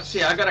 Shout outs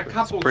here. I got a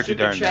couple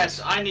super chats.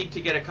 Nice. I need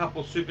to get a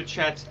couple super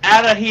chats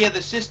out of here.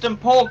 The system.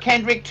 Paul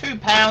Kendrick,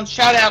 £2.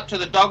 Shout out to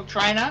the dog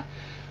trainer.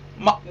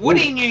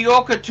 Woody New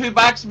Yorker,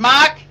 $2.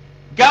 Mark,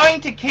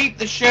 Going to keep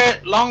the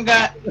shirt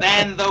longer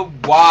than the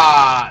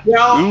watch.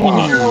 Well,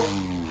 Ooh.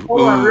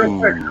 hold on real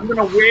quick. I'm going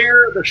to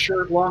wear the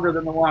shirt longer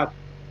than the watch.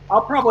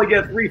 I'll probably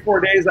get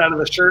 3-4 days out of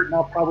the shirt, and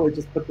I'll probably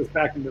just put this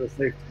back into the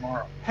safe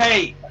tomorrow.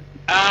 Hey,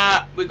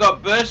 we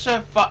got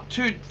Bursa,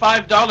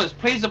 $5.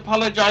 Please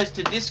apologize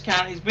to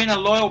Discount. He's been a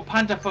loyal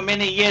punter for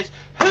many years.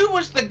 Who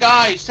was the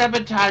guy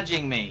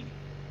sabotaging me?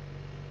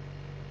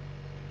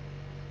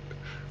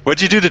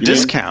 What'd you do to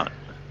Discount?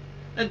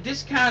 A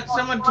Discount,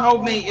 someone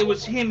told me it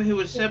was him who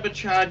was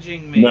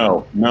sabotaging me.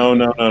 No.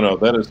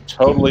 That is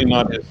totally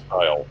not his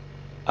style.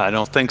 I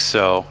don't think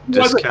so.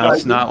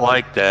 Discount's not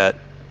like that.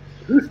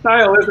 Whose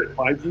style is it,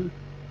 Mikey?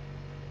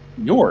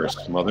 Yours,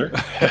 mother.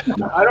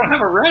 I don't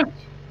have a wrench.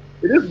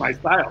 It is my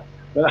style,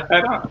 but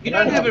I don't. You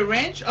don't have a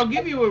wrench? I'll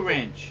give you a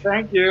wrench.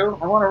 Thank you.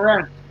 I want a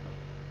wrench.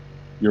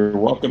 You're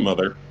welcome,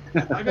 mother.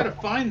 I gotta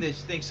find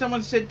this thing.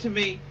 Someone said to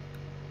me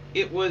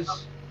it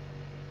was...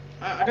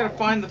 I gotta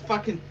find the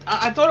fucking...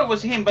 I thought it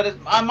was him, but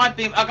I might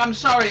be... I'm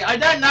sorry, I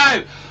don't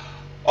know.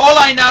 All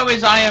I know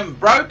is I am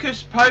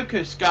Brocus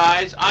Pocus,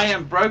 guys. I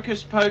am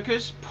Brocus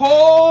Pocus.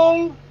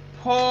 Paul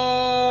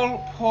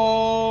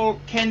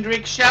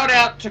Kendrick. Shout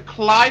out to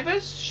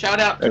Clivers.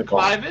 Shout out to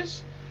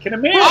Clivers. Can a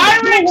man...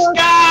 Irix,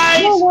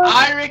 guys!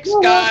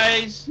 Irix,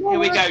 guys! Here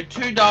we go.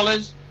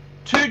 $2.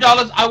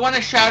 $2. I want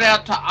to shout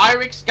out to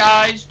Irix,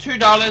 guys.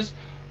 $2.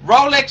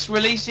 Rolex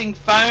releasing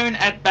phone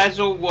at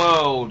Basel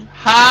World.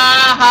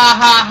 Ha ha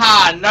ha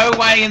ha. No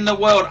way in the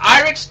world.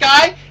 Irix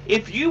Guy,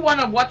 if you want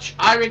to watch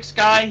Irix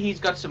Guy, he's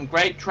got some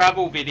great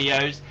travel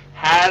videos.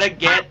 How to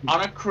get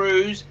on a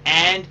cruise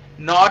and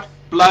not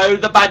blow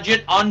the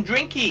budget on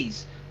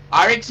drinkies.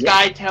 Irix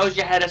Guy tells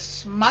you how to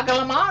smuggle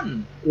them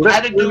on. How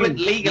to do it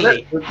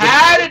legally.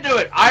 How to do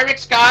it.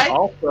 Irix Guy.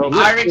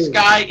 Irix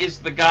Guy is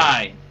the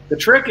guy. The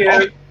trick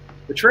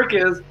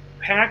is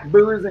pack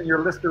booze in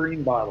your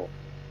Listerine bottle.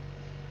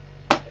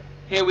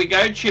 Here we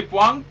go, Chip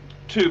Wong,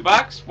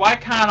 $2. Why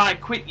can't I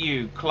quit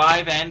you,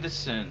 Clive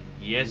Anderson?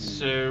 Yes,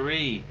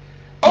 sirree.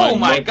 Oh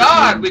my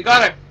God, we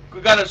got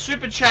a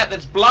super chat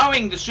that's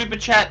blowing the super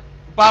chat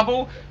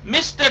bubble.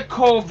 Mr.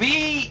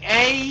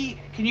 Corvier,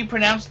 can you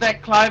pronounce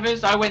that,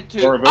 Clivers? I went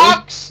to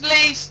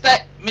Oxley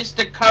State,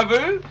 Mr.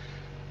 Kovu.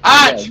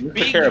 Arch,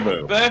 big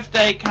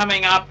birthday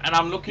coming up, and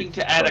I'm looking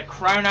to add a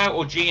chrono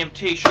or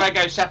GMT. Should I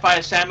go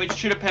Sapphire Sandwich,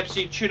 Tudor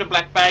Pepsi, Tudor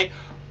Black Bay,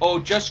 or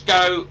just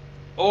go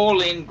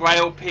all in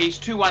Grail Piece?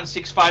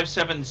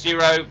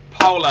 216570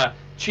 Polar.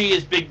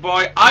 Cheers, big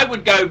boy. I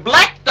would go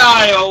Black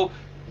Dial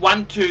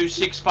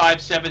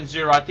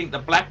 126570. I think the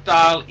Black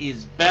Dial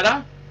is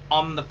better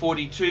on the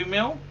 42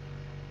 mil.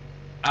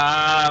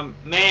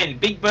 Man,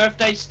 big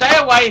birthday. Stay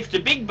away if the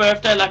big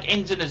birthday like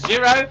ends in a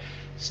 0.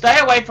 Stay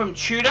away from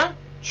Tudor.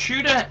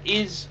 Tudor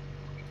is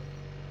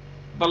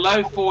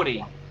below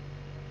 40.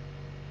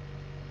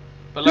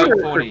 Below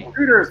 40.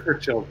 Tudor is for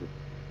children.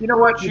 You know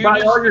what? You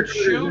buy all your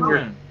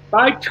children.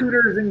 Buy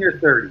Tudors in your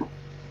 30s.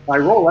 Buy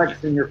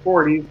Rolex in your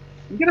 40s.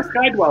 You get a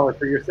Sky Dweller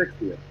for your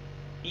 60th.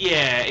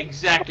 Yeah,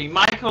 exactly.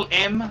 Michael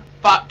M.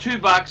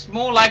 $2.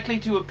 More likely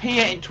to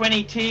appear in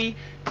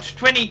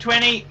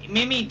 2020,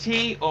 Mimi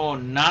T or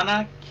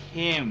Nana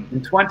Kim.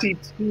 In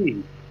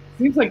 20T.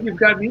 Seems like you've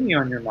got Mimi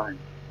on your mind.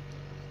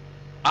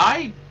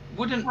 I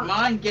wouldn't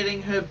mind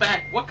getting her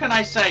back. What can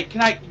I say?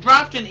 Can I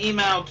draft an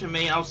email to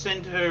me? I'll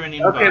send her an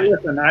invite. Okay,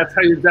 listen. I'll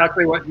tell you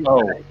exactly what you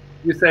say.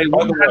 You say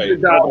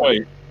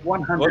 $100.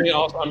 100.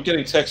 I'm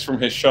getting text from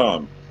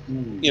Hisham.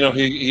 You know,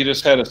 he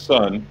just had a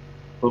son,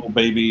 little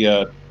baby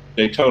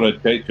Daytona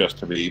date just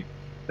to be.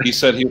 He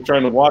said he was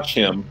trying to watch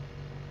him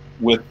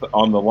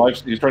on the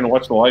live. He's trying to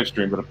watch the live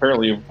stream, but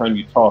apparently every time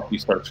you talk, he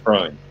starts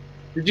crying.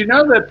 Did you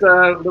know that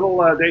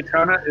little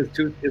Daytona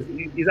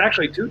he's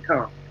actually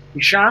two-tone?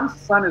 Hisham's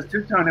son is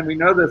two-tone, and we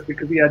know this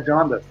because he had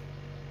jaundice.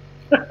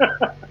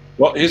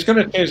 Well, he's going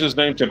to change his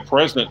name to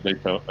President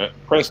Daytona,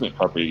 President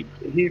Puppy.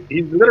 He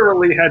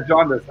literally had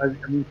jaundice. I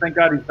mean, thank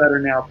God he's better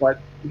now, but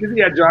because he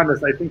had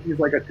jaundice, I think he's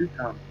like a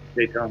two-tone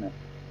Daytona.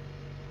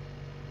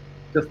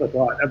 Just a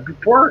thought.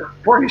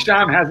 Poor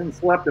Hisham hasn't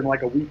slept in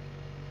like a week.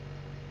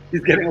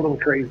 He's getting a little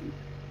crazy.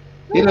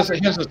 He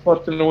hasn't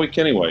slept in a week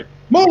anyway.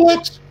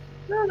 Mullet!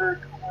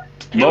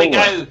 Here we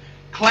go.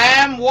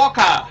 Clam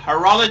Walker,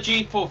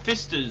 Horology for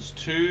Fisters,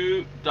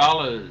 $2.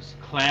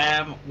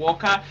 Clam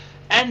Walker.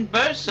 And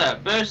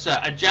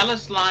Bursa, a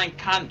jealous lying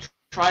cunt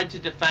tried to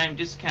defame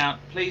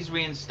Discount. Please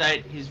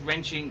reinstate his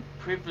wrenching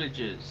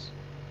privileges.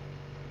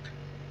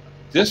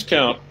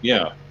 Discount,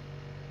 yeah.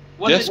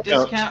 What is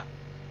Discount?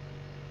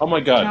 Oh my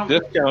God,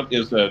 Discount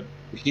is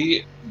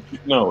he's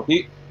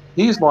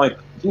like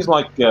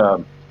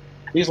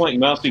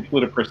Mousy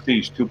Pluto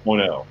Prestige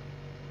 2.0.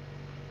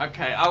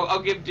 Okay,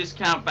 I'll give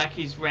Discount back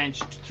his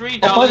wrench. $3.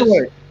 Oh, by the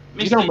way,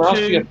 Mr.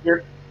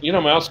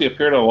 Mousy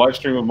appeared on a live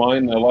stream of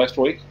mine last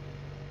week.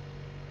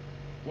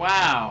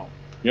 Wow.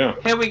 Yeah.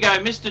 Here we go,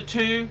 Mr.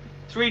 2,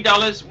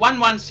 $3,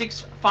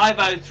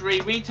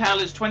 116,503. Retail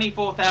is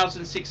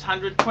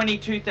 24,600,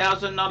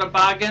 22,000. Not a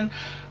bargain.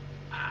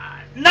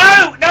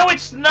 No,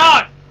 it's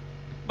not.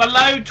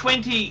 Below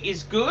 20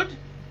 is good.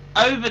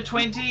 Over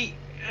 20,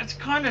 it's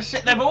kind of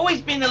they've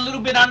always been a little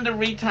bit under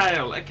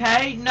retail,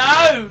 okay? No,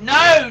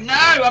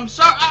 I'm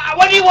sorry.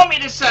 What do you want me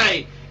to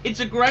say? It's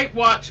a great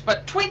watch,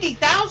 but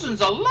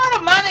 20,000's a lot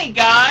of money,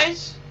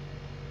 guys.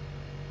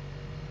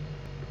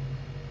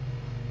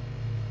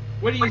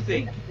 What do you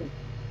think?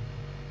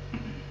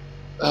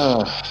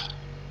 Well,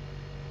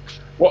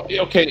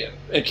 okay,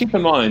 and keep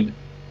in mind,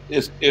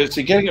 is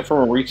he getting it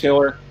from a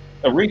retailer?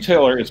 A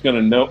retailer is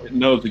going to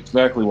knows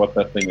exactly what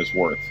that thing is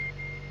worth.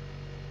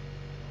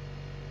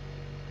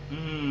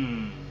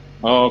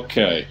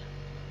 Okay.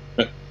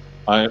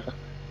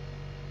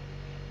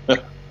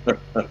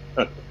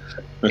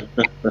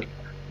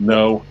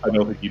 No, I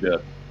don't think he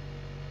did.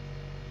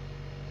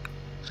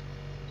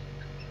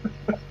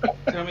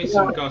 Tell me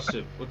some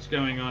gossip. What's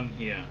going on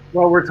here?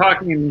 Well, we're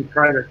talking in the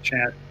private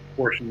chat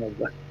portion of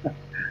the.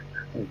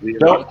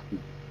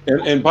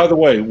 And by the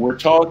way, we're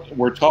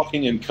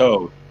talking in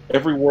code.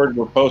 Every word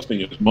we're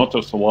posting is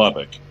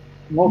multisyllabic.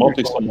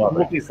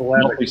 Multisyllabic.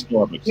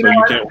 So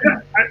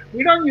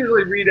we don't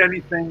usually read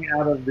anything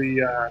out of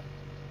the, out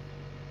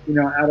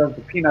of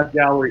the peanut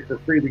gallery for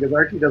free because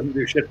Archie doesn't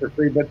do shit for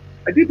free. But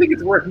I do think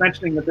it's worth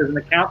mentioning that there's an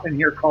account in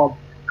here called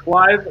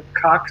Clive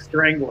Cock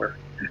Strangler.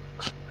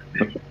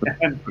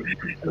 and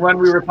when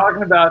we were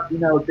talking about,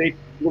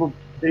 little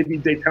baby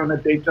Daytona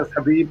date just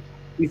Habib,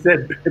 he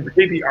said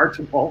baby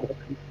Archibald.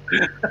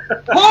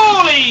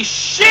 Holy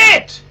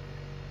shit!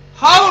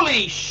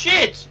 Holy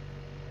shit!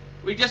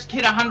 We just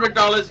hit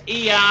 $100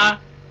 ER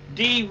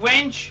D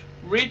Wrench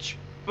Rich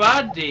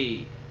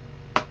Buddy.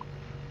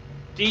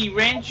 D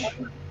Wrench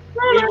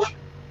Rich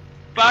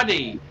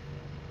Buddy.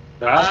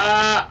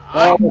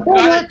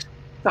 $100.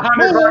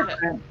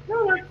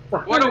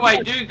 What do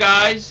I do,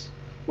 guys?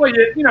 Well,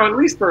 at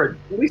least for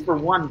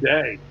one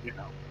day,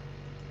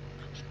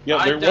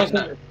 Yeah,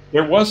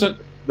 there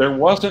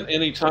wasn't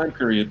any time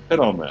period put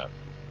on that.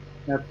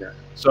 Okay.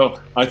 So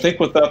I think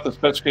without the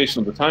specification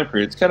of the time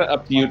period, it's kind of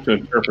up to you to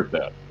interpret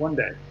that. One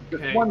day.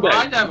 Just Okay. one day. Well,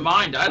 I don't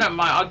mind.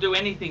 I'll do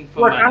anything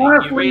for Look, money.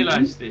 honestly, You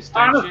realize this,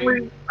 don't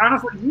you?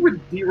 Honestly, you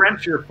would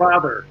de-wrench your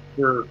father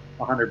for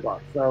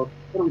 $100. So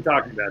what are we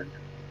talking about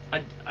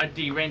here? I'd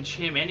de-wrench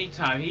him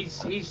anytime.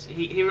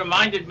 He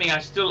reminded me I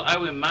still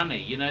owe him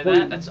money. You know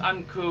that? That's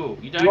uncool.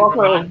 You don't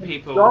remind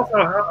people. You also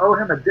owe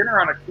him a dinner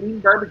on a clean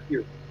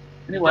barbecue.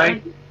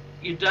 Anyway.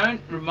 You don't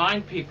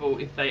remind people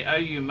if they owe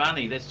you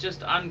money. That's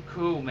just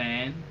uncool,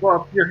 man.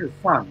 Well, you're his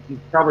son. He's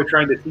probably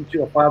trying to teach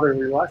you a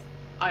fatherly lesson.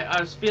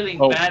 I was feeling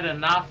bad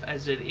enough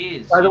as it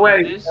is. By the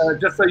way,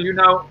 just so you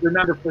know,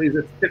 remember, please,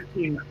 it's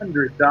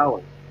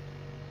 $1,500.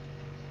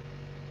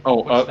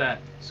 What's that?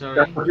 Sorry.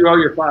 That's what you owe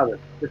your father,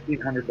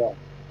 $1,500.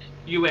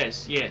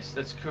 US, yes,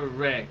 that's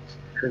correct.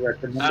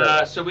 Correct.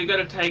 So we got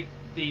to take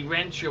the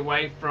wrench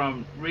away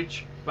from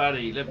Rich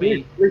Buddy. Let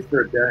me. At least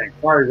for a day.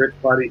 Sorry, Rich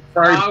Buddy.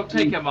 Sorry. I'll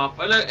take him off.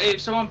 Look,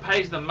 if someone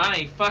pays the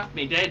money, fuck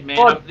me dead, man.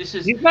 Well, This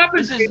is. I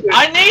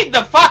I need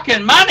the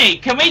fucking money.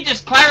 Can we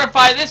just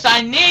clarify this?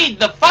 I need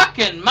the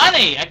fucking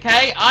money.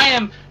 Okay, I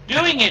am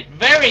doing it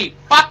very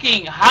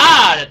fucking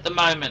hard at the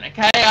moment.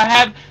 Okay, I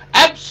have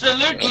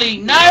absolutely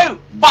no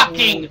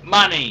fucking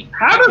money.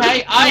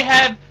 Okay, I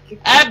have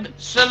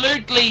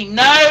absolutely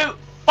no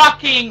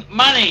fucking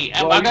money,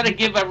 and I got to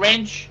give a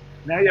wrench.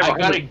 Now you have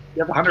 $100.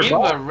 Give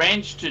a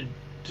wrench to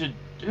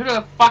who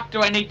the fuck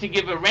do I need to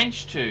give a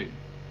wrench to?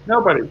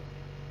 Nobody.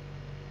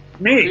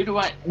 Me. Who do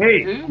I?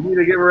 Me. Who? You need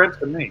to give a wrench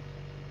to me.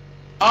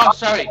 Oh,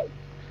 sorry.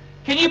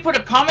 Can you put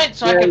a comment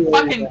so I can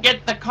fucking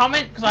get the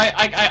comment? Because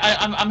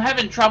I'm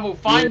having trouble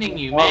finding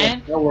you,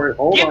 man. Don't worry.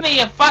 Hold on. Give me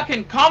a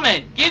fucking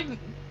comment. Give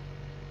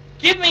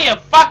me a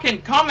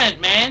fucking comment,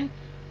 man.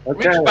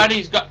 Okay.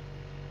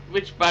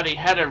 Rich Buddy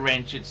had a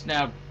wrench. It's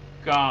now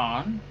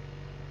gone.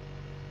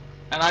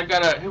 And I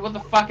got what the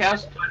fuck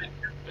else?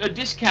 A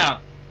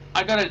discount.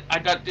 I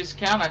got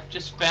discount. I've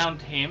just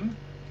found him.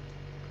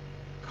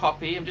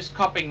 Copy. I'm just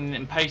copying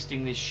and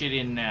pasting this shit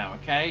in now.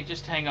 Okay,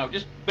 just hang on.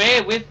 Just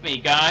bear with me,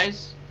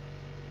 guys.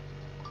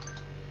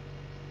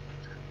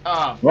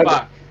 Oh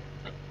fuck.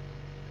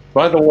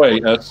 By the way,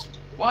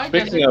 why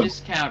does a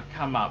discount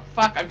come up?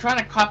 Fuck. I'm trying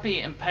to copy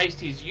and paste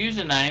his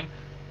username.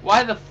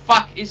 Why the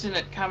fuck isn't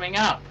it coming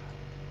up?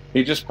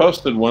 He just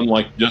posted one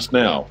like just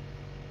now.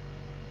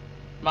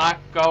 Mark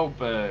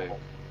Goldberg.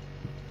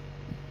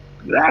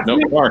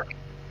 No,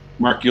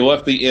 Mark, you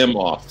left the M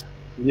off.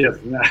 Yes.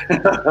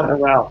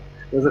 Wow.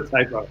 There's a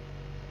typo.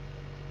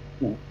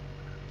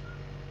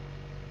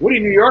 Woody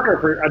New Yorker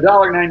for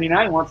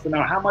 $1.99 wants to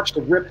know how much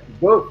to rip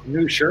both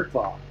new shirts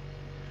off.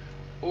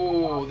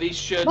 Oh, these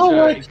shirts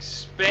are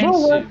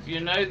expensive.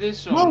 You know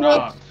this or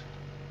not?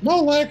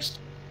 Molex.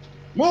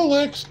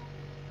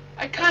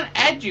 I can't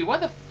add you. Why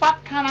the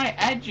fuck can't I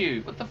add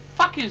you? What the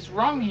fuck is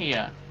wrong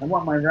here? I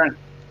want my rent.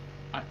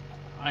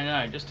 I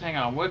know. Just hang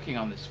on. I'm working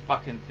on this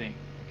fucking thing.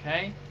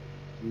 Okay.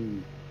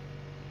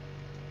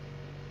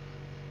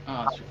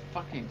 Oh, it's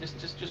fucking.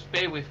 Just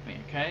bear with me,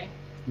 okay?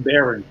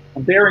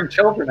 I'm bearing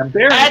children. I'm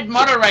bearing. Add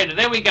moderator.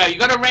 There we go. You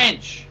got a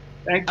wrench.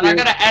 Thank and you. I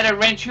got to add a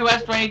wrench. Who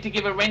else do I need to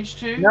give a wrench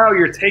to? No,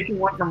 you're taking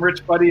one from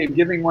Rich Buddy and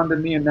giving one to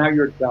me, and now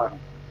you're done.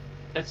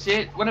 That's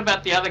it. What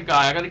about the other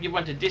guy? I got to give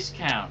one to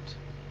Discount.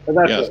 Oh,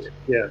 that's Yes. it.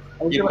 Yes.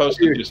 You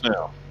posted just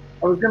now.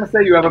 I was going to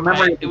say you have a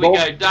memory. Here we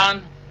go.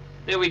 Done.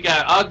 There we go.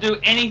 I'll do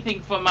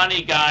anything for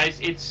money, guys.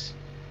 It's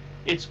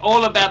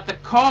all about the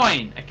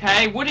coin,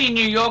 okay? Woody,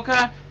 New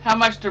Yorker, how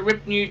much to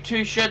rip new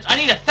 2 shirts? I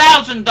need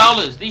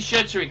 $1,000. These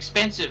shirts are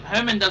expensive.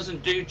 Herman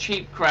doesn't do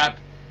cheap crap.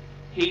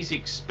 He's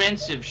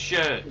expensive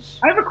shirts.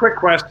 I have a quick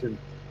question.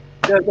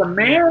 Does a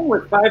man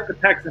with 5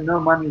 protects and no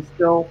money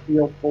still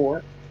feel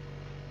poor?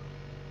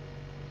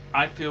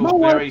 I feel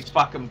very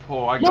fucking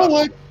poor.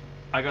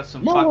 I got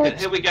some fucking...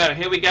 Here we go.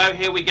 Here we go.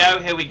 Here we go.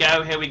 Here we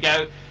go. Here we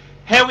go.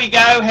 Here we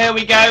go, here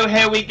we go,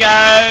 here we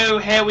go,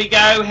 here we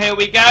go, here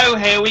we go,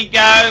 here we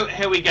go,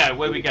 here we go,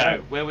 where we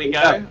go, where we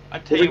go, I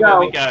tell you where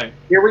we go.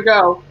 Here we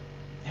go.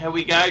 Here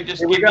we go,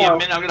 just give me a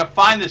minute, I'm gonna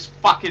find this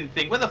fucking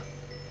thing, where the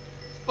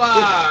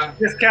fuck?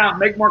 Discount,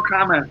 make more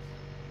comments.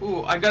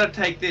 Ooh, I gotta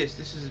take this,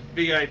 this is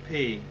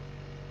VIP.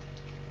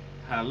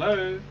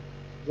 Hello?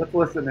 Let's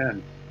listen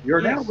in.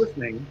 You're now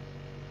listening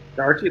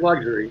to Archie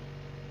Luxury.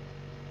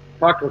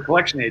 Talk to a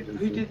collection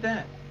agency. Who did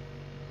that?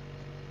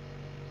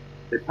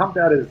 They pumped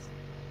out his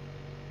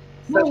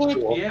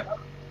sexual,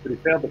 but he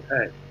failed to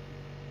pay.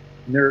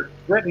 And they're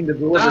threatening to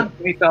deliver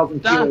 20,000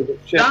 kilos of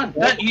shit. Done.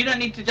 You don't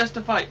need to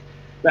justify.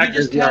 You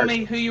just tell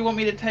me who you want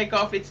me to take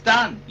off. It's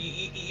done.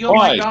 You're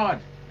my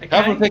god. Okay?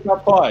 Have him take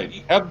off Clyde.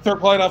 Have him throw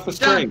Clyde off the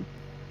string.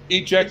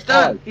 Eject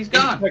Clyde. He's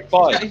gone. Eject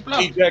Clyde. He's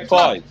blocked. Eject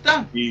Clyde. It's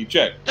done.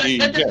 Eject.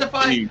 Don't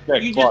justify.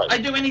 Eject Clyde. I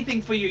do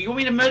anything for you. You want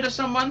me to murder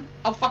someone?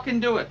 I'll fucking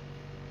do it.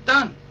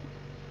 Done.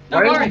 No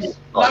worries.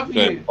 Love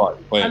you.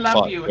 I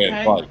love you,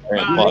 okay?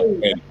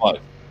 Bye.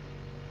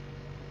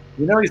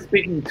 You know he's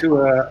speaking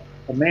to a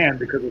man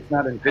because it's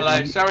not in Pigeon.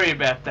 Hello, sorry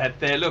about that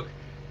there. Look,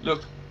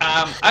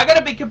 I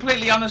gotta be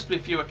completely honest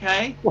with you,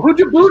 okay? Well, who'd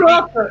you boot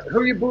off?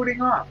 Who are you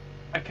booting off?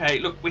 Okay,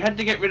 look, we had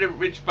to get rid of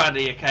Rich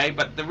Buddy, okay?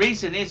 But the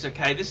reason is,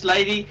 okay, this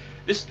lady,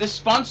 this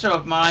sponsor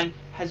of mine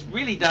has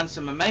really done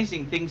some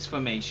amazing things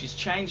for me. She's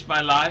changed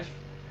my life.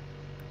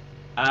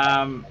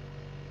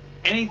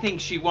 Anything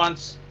she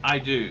wants, I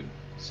do.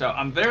 So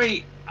I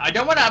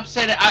don't want to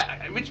upset it.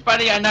 Rich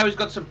Buddy, I know, has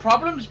got some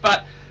problems,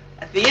 but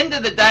at the end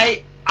of the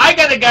day, I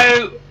got to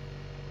go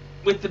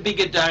with the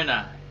bigger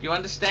donor. Do you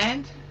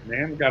understand?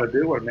 Man's got to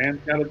do what a man's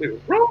got to do.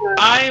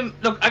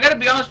 Look, I got to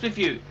be honest with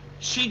you.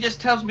 She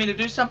just tells me to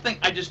do something,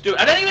 I just do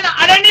it. I don't even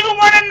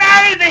want to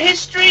know the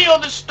history or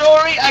the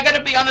story. I got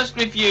to be honest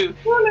with you.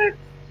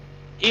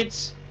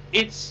 It's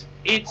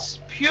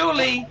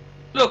purely...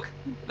 Look,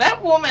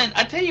 that woman,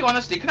 I tell you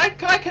honestly, can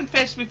I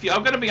confess with you?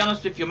 I've got to be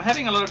honest with you. I'm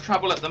having a lot of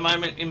trouble at the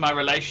moment in my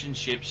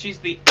relationship. She's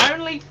the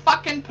only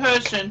fucking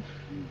person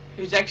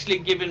who's actually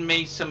given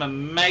me some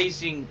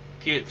amazing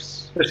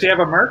gifts. Does she have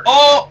a Merc?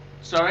 Oh,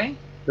 sorry?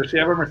 Does she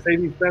have a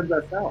Mercedes-Benz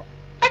herself?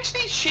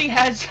 Actually, she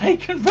has a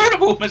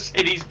convertible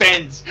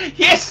Mercedes-Benz.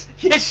 Yes,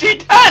 she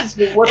does.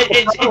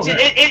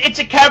 It's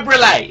a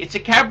cabriolet. It's a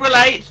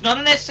cabriolet. It's not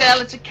an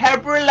SL. It's a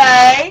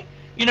cabriolet.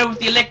 You know, with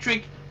the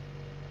electric...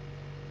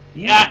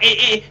 Yeah,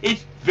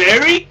 it's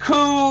very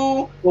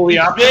cool.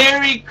 It's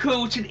very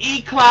cool. It's an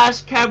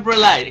E-Class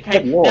cabriolet.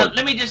 Okay, now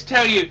let me just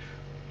tell you,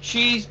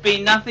 she's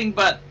been nothing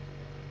but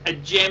a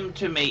gem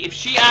to me. If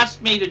she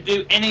asked me to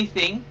do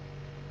anything,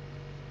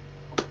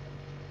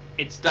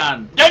 it's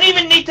done. Don't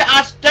even need to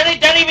ask. Don't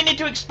even need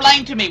to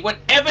explain to me.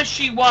 Whatever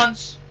she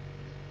wants,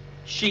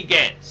 she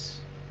gets.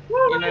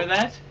 You know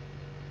that?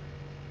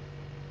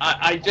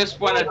 I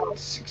just want to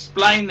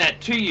explain that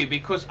to you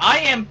because I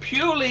am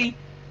purely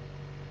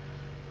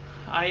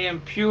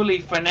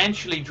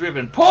financially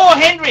driven. Paul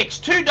Hendricks,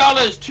 $2,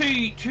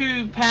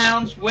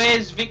 £2.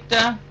 Where's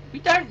Victor? We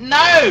don't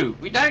know.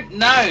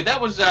 That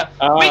was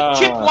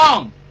Chip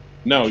Wong.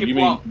 No, Chip you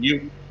Wong.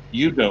 mean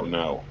you don't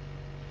know.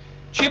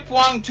 Chip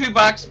Wong,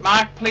 $2.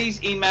 Mark,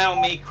 please email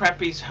me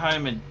Crappy's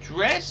home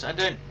address. I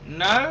don't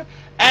know.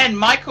 And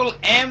Michael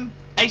M,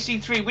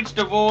 AC3, which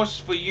divorce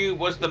for you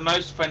was the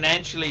most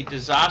financially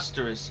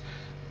disastrous?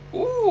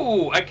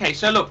 Ooh, okay.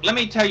 So look, let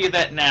me tell you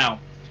that now.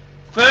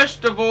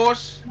 First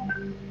divorce,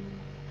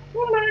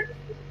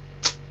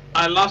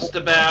 I lost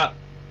about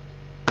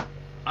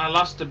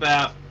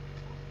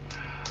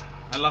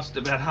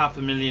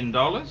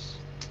 $500,000.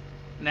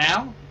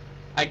 Now,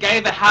 I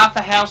gave half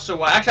a house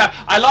away. Actually,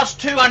 I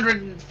lost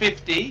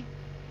 250.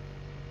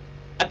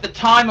 At the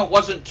time, it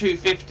wasn't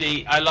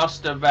 250. I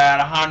lost about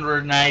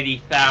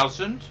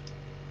 180,000.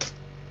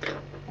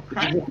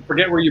 Did you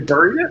forget where you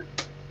buried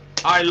it?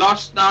 I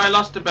lost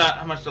about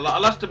how much? I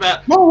lost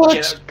about.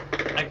 Okay.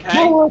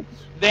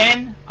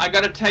 Then I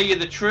got to tell you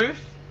the truth.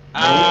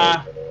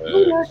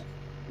 Rolex.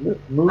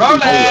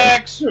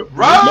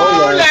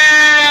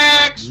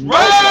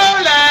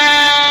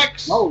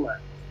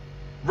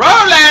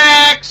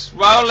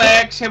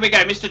 Here we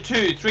go, Mr.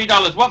 2,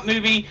 $3. What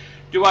movie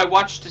do I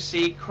watch to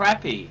see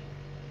crappy?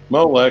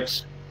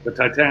 Molex. The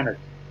Titanic.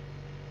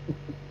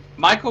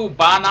 Michael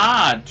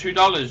Barnard,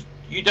 $2.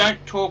 You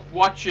don't talk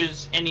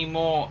watches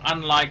anymore,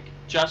 unlike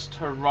just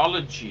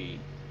horology.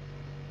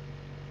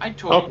 I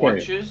talk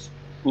watches.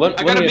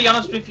 I got to be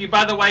honest with you.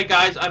 By the way,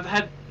 guys, I've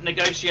had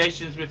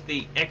negotiations with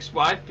the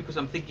ex-wife, because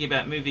I'm thinking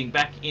about moving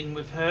back in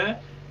with her,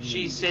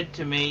 she said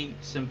to me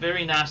some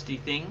very nasty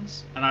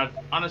things, and I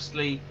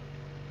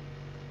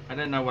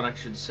don't know what I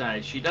should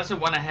say. She doesn't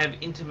want to have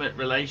intimate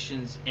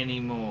relations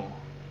anymore.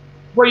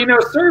 Well, you know,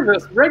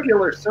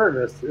 regular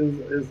service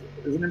is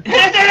an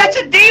important. That's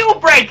a deal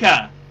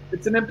breaker.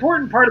 It's an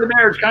important part of the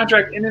marriage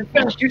contract, and in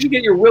fact, you should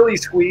get your willy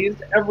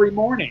squeezed every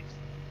morning.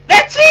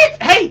 That's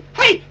it. Hey,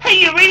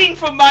 you're reading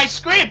from my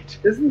script.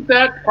 Isn't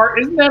that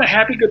a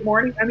happy good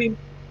morning? I mean,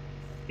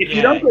 if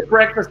you don't get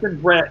breakfast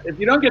in bed,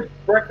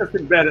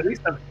 at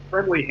least a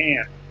friendly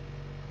hand.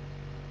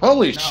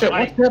 Holy shit!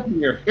 What's happened to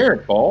your hair,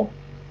 Paul?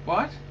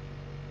 What?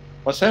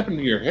 What's happened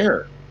to your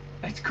hair?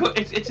 It's cool.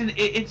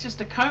 It's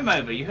just a comb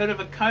over. You heard of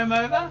a comb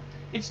over?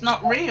 It's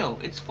not real.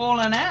 It's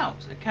fallen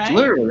out. Okay.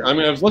 Literally, I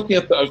mean, I was looking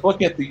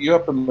at you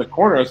up in the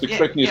corner. I was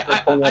expecting you to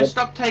start pulling I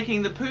stopped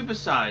taking the poop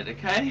aside.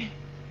 Okay.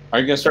 Are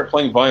you gonna start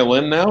playing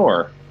violin now,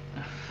 or?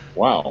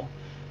 Wow.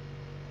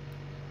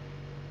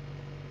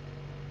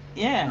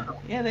 Yeah.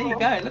 There you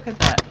go. Look at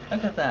that.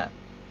 Look at that.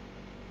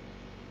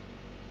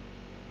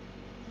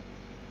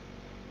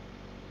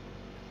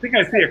 I think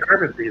I see a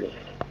carpet beetle.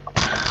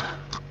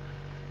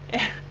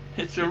 Yeah,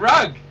 it's a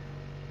rug.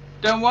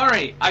 Don't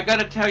worry. I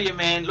gotta tell you,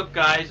 man. Look,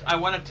 guys. I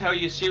want to tell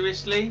you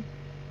seriously.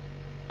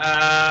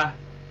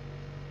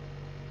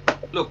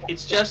 Look,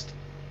 it's just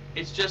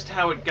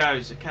how it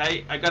goes.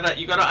 Okay.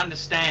 You gotta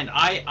understand.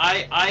 I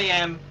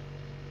am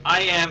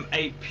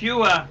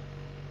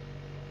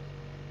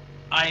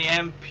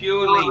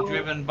purely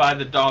driven by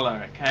the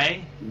dollar.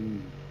 Okay.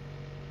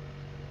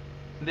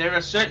 There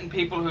are certain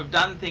people who've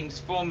done things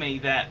for me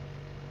that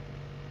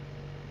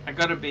I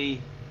gotta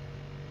be.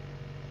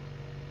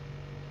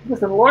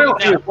 Listen,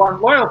 loyalty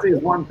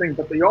is one thing,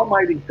 but the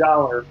almighty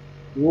dollar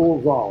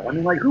rules all. I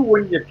mean, like, who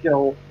wouldn't you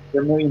kill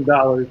for $1 million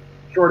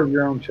short of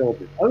your own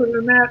children? Other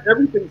than that,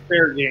 everything's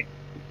fair game.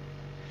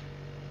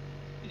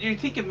 Do you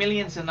think $1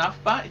 million's enough,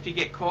 but if you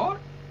get caught?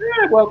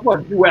 Yeah,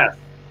 well, U.S.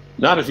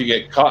 Not if you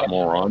get caught,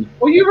 moron.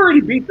 Well, you've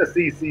already beat the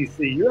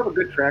CCC. You have a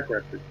good track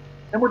record.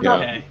 And we're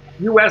talking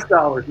U.S.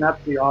 dollars,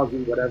 not the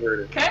Aussie, whatever it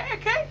is. Okay.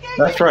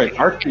 That's right.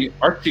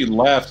 Archie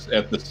laughs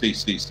at the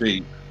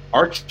CCC.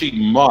 Archie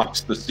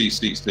mocks the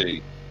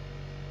CCC.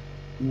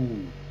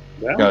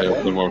 Well, Guy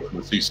open one from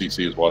the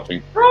CCC is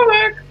watching.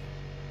 Rolex.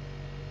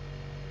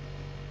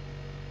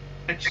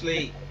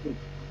 Actually,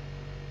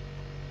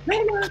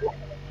 Rolex.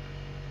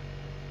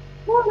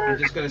 I'm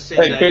just going to say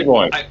Hey, that. big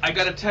boy. I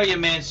got to tell you,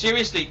 man,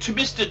 seriously, to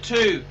Mr.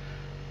 2,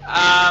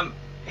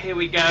 here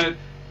we go.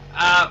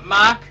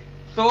 Mark,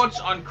 thoughts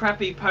on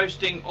crappy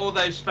posting all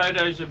those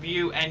photos of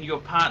you and your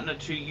partner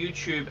to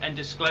YouTube and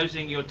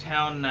disclosing your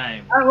town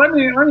name? Let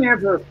me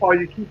answer this, Paul.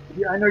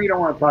 I know you don't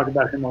want to talk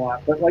about him a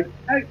lot, but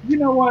you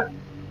know what?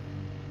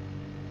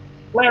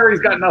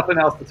 Larry's got nothing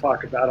else to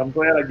talk about. I'm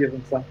glad I give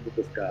him something to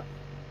discuss.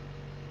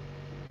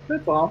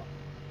 That's all.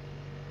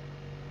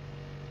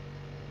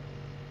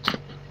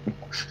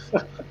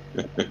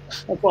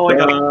 That's all I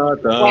got.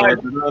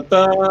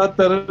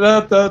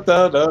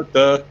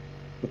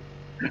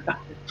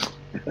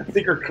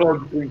 Secret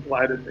code between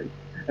Clyde and me.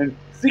 And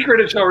secret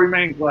it shall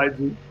remain,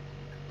 Clyde.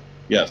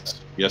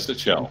 Yes, it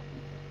shall.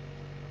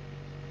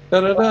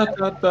 Ed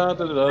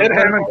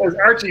Hammond says,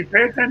 Archie,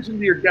 pay attention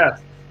to your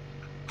guests.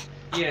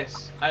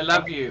 Yes, I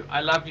love you.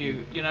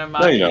 You know,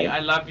 Marky, I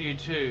love you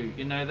too.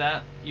 You know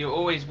that? You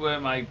always were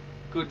my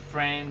good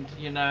friend.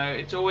 You know,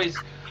 it's always...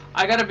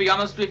 I got to be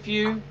honest with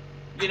you.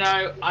 You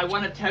know, I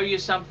want to tell you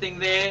something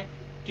there.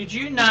 Did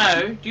you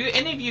know... Do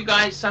any of you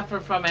guys suffer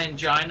from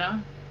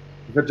angina?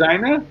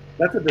 Vagina?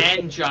 That's a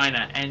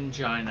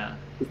Angina.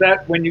 Is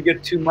that when you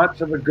get too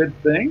much of a good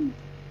thing?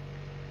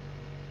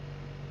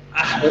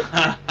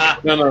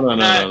 No.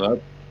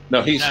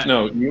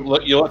 You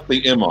left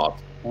the M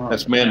off.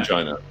 That's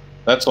mangina.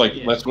 That's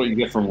that's what you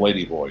get from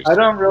ladyboys. I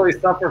don't really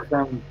suffer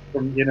from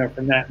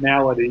that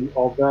malady,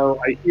 although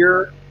I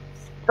hear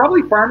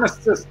probably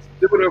pharmacists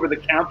do it over the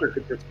counter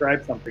could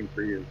prescribe something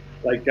for you,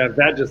 like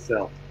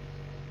Vagisil.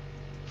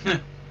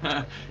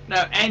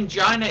 No,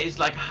 angina is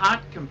like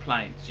heart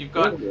complaints. You've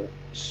got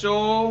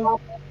sore,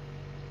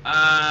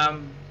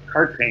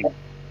 heart pain.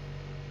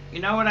 You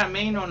know what I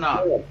mean or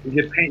not? Yeah, you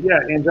get pain.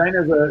 Yeah,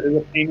 angina is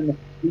a pain in the.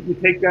 You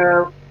take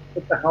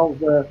what the hell's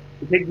you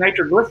take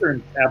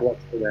nitroglycerin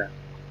tablets for that.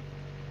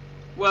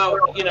 Well,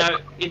 you know,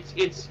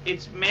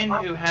 it's men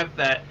who have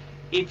that.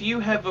 If you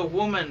have a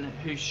woman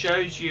who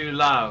shows you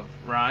love,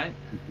 right?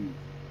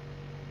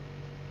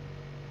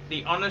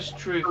 The honest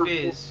truth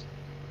is,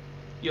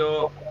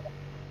 your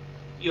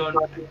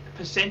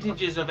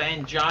percentages of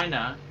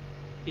angina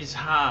is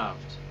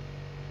halved.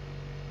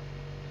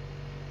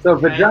 So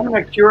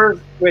vagina cures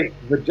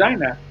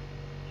angina.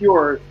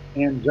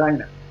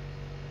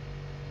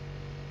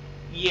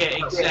 Yeah,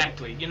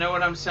 exactly. You know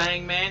what I'm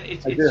saying, man?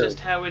 It's just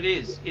how it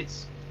is.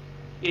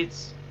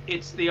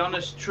 It's the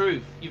honest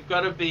truth. You've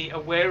got to be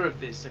aware of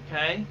this,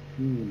 okay?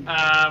 You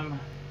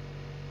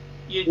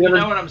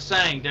know what I'm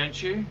saying,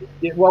 don't you?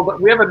 Yeah, well, but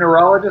we have a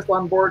neurologist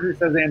on board who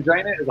says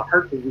angina is a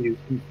heart disease,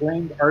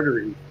 inflamed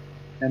arteries,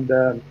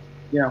 and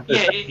Yeah,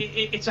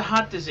 it's a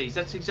heart disease.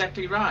 That's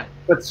exactly right.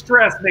 But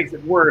stress makes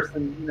it worse,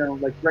 and you know,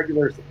 like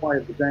regular supply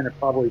of vagina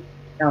probably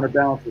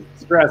counterbalances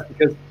stress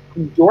because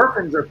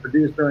endorphins are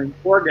produced during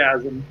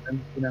orgasm, and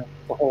you know,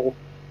 the whole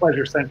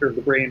pleasure center of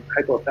the brain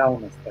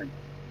hypothalamus thing.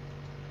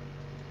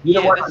 You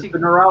know what? The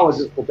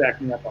neurologist will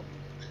back me up on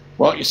that.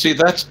 Well, you see,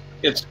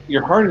 it's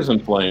your heart is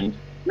inflamed.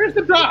 Where's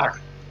the doc?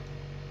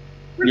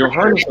 Your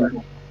heart is.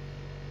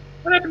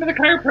 What happened to the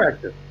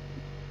chiropractor?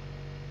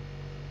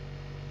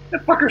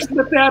 That fucker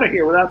slipped out of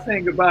here without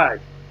saying goodbye.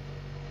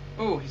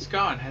 Oh, he's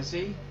gone, has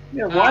he?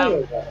 Yeah, why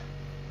was that?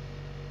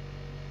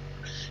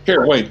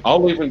 Here, wait.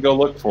 I'll leave and go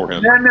look for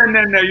him.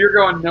 No. You're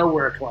going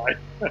nowhere, Clyde.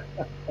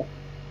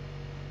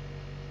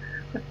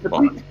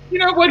 You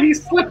know what? He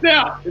slipped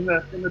out in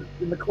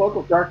the cloak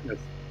of darkness.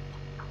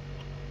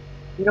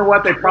 You know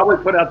what? They probably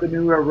put out the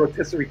new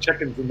rotisserie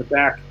chickens in the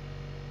back.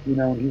 You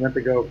know, and he went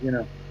to go, you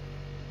know,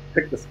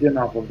 pick the skin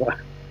off of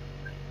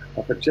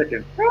a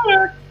chicken.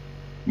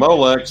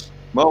 Molex.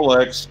 Molex.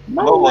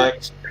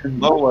 Molex.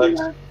 Molex.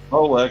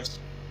 Molex.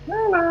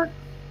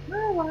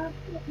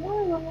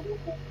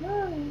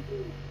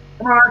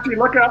 Come on, Archie,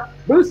 look up.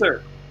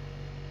 Booster.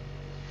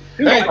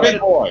 Hey, big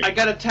boy. I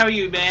gotta tell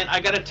you, man. I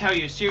gotta tell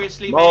you,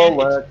 seriously,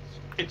 man.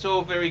 It's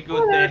all very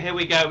good there. Here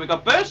we go. We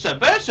got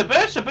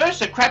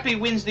Bursa. Crappy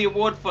wins the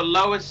award for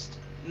lowest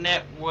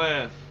net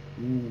worth.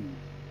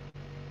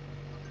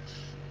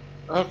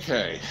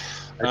 Okay.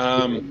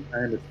 I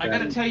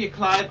gotta tell you,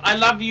 Clive, I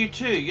love you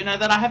too. You know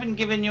that I haven't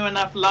given you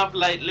enough love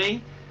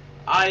lately.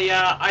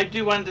 I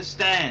do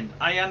understand.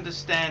 I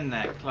understand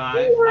that,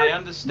 Clive. I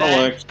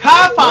understand.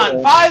 Car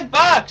fund,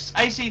 $5.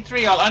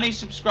 AC3. I'll only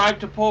subscribe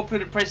to Paul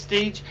Puda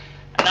Prestige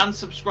and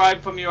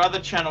unsubscribe from your other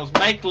channels.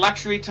 Make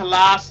luxury to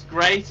last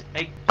great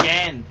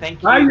again.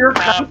 Thank you. Buy your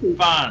Car copy.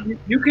 fund.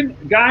 You can,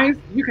 guys.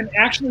 You can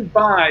actually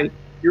buy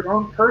your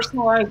own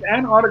personalized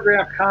and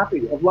autographed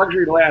copy of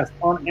Luxury to Last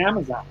on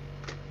Amazon.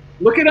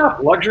 Look it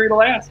up, Luxury to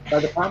Last by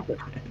the Compton.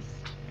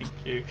 Thank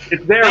you.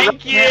 It's there.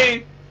 Thank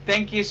you.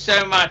 Thank you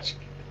so much.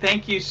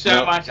 Thank you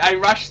so much. I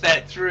rushed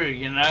that through,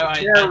 you know.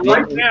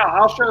 Right now.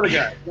 I'll show the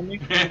guy.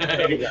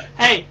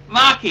 Hey,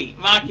 Marky,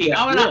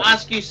 I want to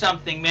ask you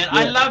something, man.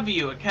 I love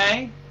you,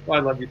 okay? Well,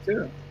 I love you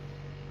too.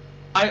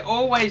 I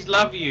always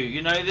love you.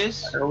 You know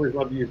this? I always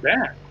love you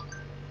back.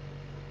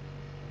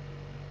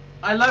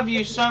 I love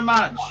you so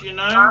much, you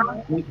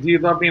know? Do you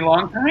love me a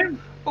long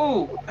time?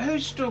 Oh,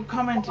 who's still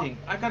commenting?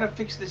 I gotta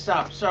fix this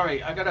up.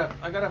 Sorry, I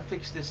gotta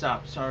fix this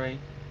up. Sorry.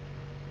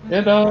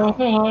 And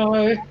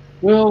I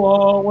will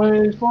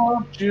always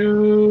love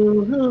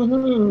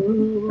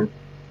you.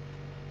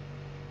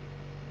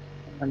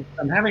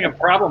 I'm having a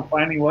problem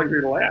finding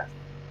Luxury to Last.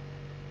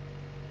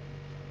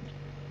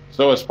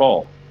 So is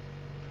Paul.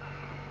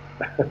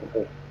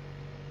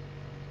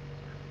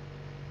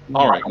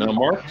 All right, now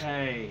Mark.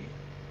 Okay.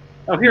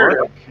 Oh, here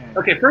it is.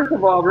 Okay, first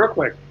of all, real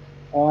quick,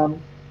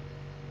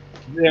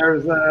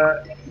 there's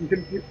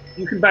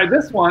you can buy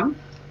this one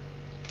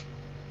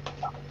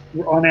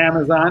on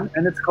Amazon,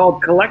 and it's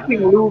called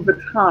Collecting Louis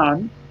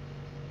Vuitton.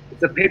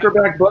 It's a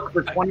paperback book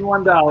for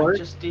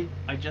 $21.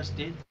 I just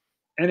did.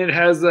 And it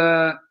has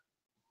a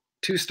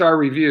 2-star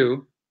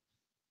review.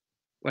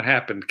 What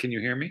happened? Can you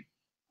hear me?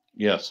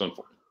 Yes,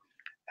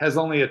 has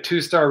only a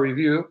 2-star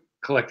review.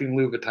 Collecting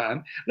Louis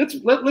Vuitton.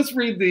 Let's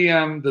read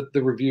the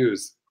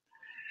reviews.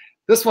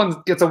 This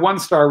one gets a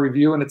 1-star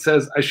review, and it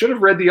says, "I should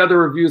have read the other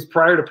reviews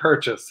prior to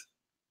purchase.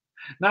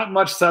 Not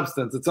much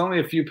substance. It's only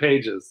a few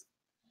pages.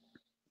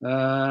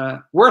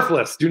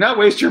 Worthless. Do not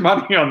waste your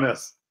money on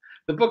this.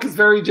 The book is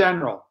very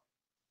general."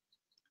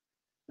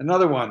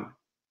 Another one.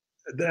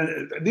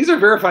 These are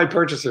verified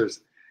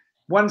purchasers.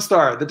 1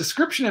 star. The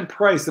description and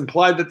price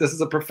implied that this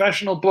is a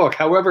professional book.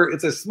 However,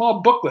 it's a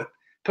small booklet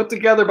put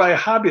together by a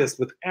hobbyist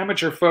with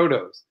amateur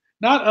photos.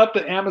 Not up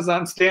to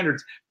Amazon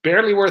standards.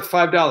 Barely worth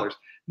 $5.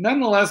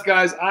 Nonetheless,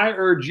 guys, I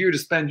urge you to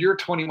spend your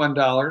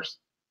 $21.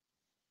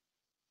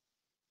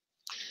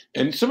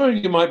 And some of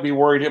you might be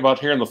worried about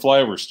here in the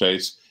flyover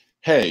states.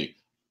 Hey,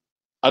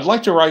 I'd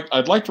like to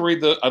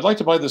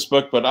buy this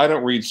book, but I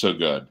don't read so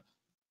good.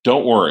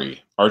 Don't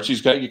worry,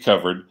 Archie's got you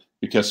covered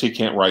because he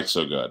can't write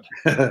so good.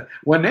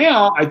 Well,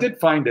 now I did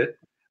find it.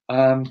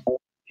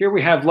 Here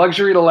we have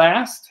Luxury to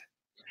Last.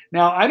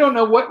 Now I don't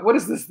know what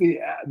is this, the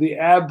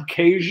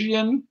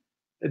Abkhasian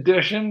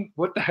edition?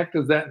 What the heck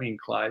does that mean,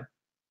 Clyde?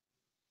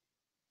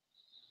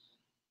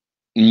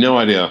 No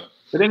idea.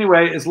 But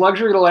anyway, it's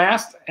Luxury to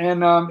Last,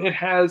 and it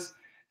has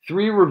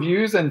 3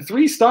 reviews and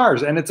 3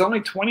 stars, and it's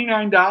only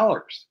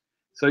 $29.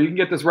 So you can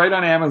get this right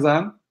on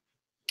Amazon.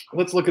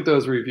 Let's look at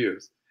those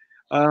reviews.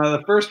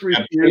 The first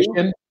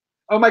review.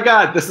 Oh my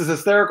God, this is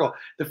hysterical.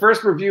 The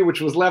first review,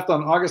 which was left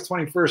on August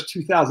 21st,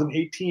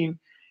 2018,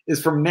 is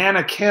from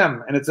Nana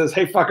Kim, and it says,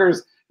 "Hey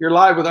fuckers, you're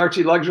live with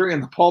Archie Luxury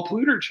and the Paul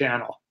Pluter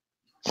channel."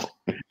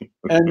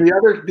 And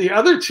the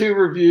other 2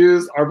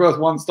 reviews are both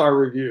 1-star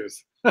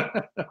reviews.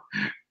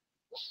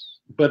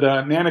 But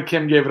Nana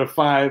Kim gave it a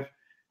 5,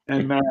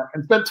 and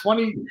spent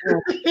 20.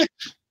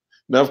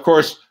 Now, of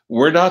course,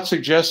 We're not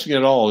suggesting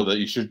at all that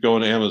you should go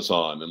on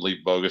Amazon and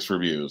leave bogus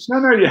reviews. No,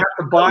 you have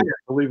to buy it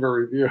to leave a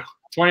review.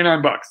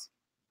 $29.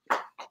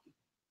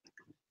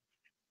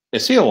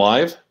 Is he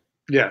alive?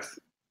 Yes.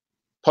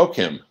 Poke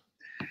him.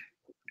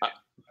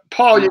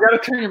 Paul, you got to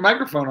turn your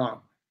microphone on.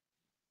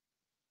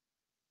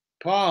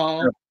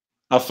 Paul.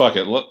 Oh, fuck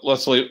it.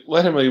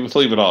 Let him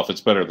leave it off.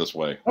 It's better this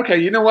way. Okay,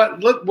 you know what?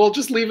 We'll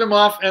just leave him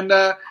off. And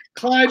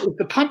Clyde, if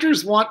the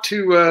punters want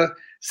to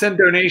send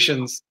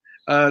donations,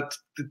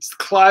 it's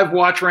Clive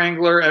Watch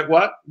Wrangler at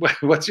what?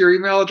 What's your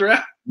email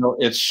address? No,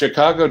 it's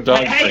Chicago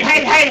Dog. Hey!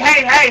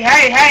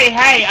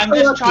 I'm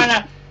just trying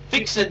to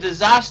fix a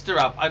disaster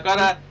up. I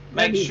gotta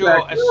make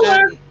sure a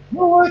certain.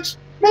 Molex.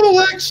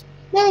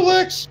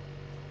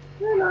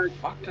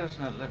 Fuck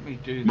doesn't it let me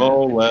do that?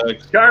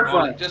 Molex.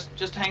 Right,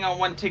 just hang on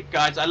one tick,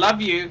 guys. I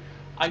love you.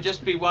 I'll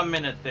just be 1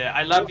 minute there.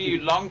 I love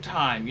you long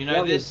time. You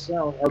know this?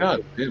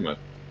 God damn it.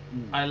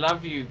 I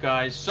love you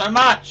guys so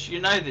much. You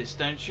know this,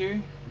 don't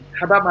you?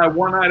 How about my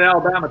one-eyed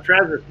Alabama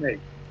treasure snake?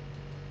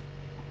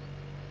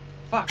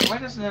 Fuck, why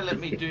doesn't it let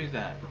me do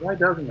that? Why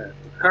doesn't it?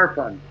 Car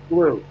fund,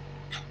 blue.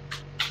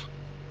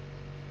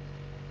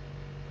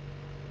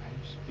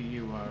 Paste the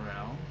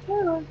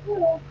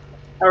URL.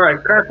 All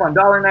right, car fund,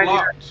 $1.99.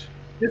 Blocked.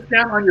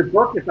 Discount on your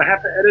book if I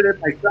have to edit it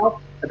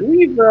myself. I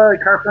believe,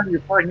 car fund,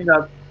 you're talking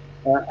about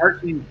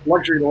Archie's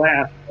Luxury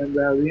Laugh, and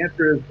the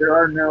answer is there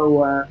are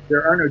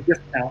no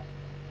discounts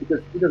because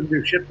he doesn't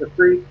do shit for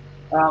free.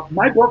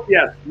 My book,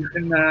 yes, you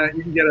can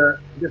get a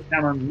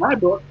discount on my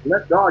book.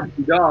 Let Dogs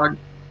Be Dogs.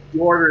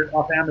 You order it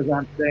off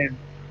Amazon today,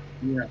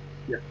 and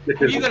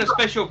Have you got a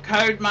special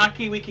code,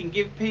 Marky, we can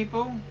give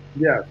people?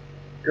 Yes,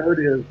 code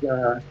is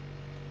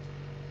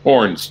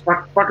horns.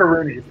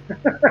 Fuckaroonies.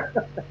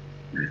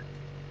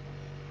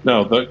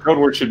 No, the code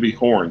word should be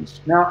horns.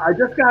 Now I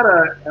just got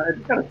a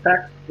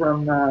text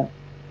from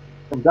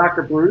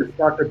Dr. Bruce,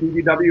 Dr.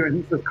 BBW, and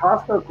he says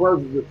Costco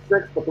closes at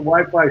 6, but the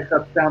Wi-Fi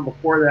shuts down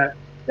before that.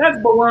 That's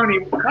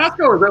baloney.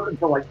 Costco is open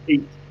until like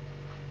 8,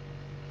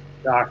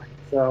 Doc.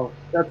 So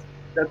that's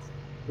just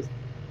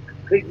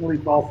patently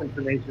false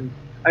information.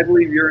 I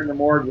believe you're in the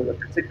morgue with a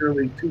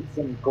particularly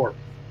toothsome corpse.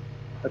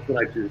 That's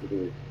what I choose to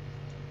believe.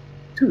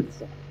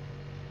 Toothsome.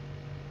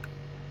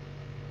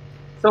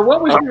 So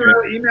what was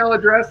your email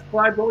address,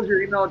 Clyde? What was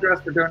your email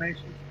address for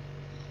donations?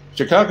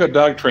 Chicago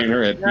Dog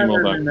Trainer at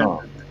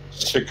gmail.com.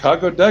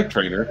 Chicago Dog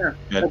Trainer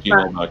at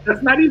gmail.com.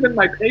 That's not even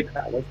my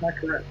PayPal. That's not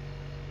correct.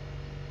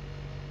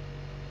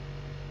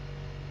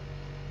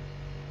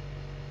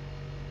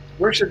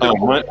 Where should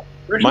mine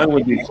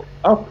would be,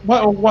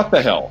 what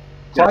the hell?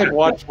 Clyde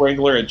Watch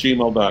Wrangler at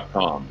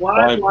gmail.com.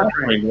 Clyde Watch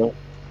Wrangler.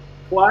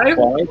 Clyde?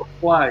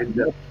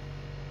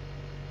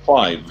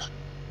 Clive.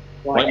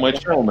 Like my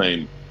channel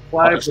name.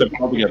 Clive. Except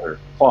all together.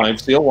 Clive,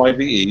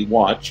 C-L-Y-V-E,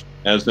 watch,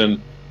 as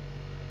in,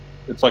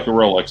 it's like a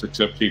Rolex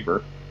except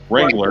cheaper.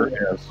 Wrangler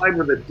as... Clive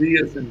with a D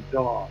as in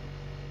dog.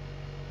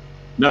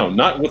 No,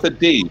 not with a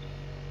D.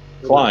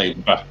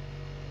 Clive. Oh,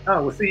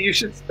 well, see, you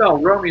should spell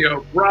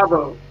Romeo,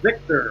 Bravo,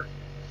 Victor.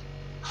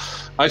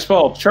 I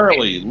spelled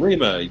Charlie,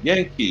 Lima,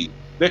 Yankee,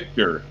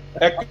 Victor,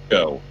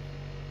 Echo,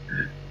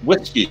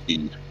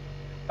 Whiskey,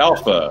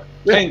 Alpha,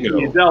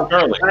 Tango,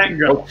 Charlie,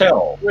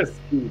 Hotel,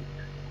 Whiskey.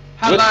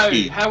 Hello,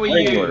 Whiskey, how are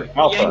Wrangler, you?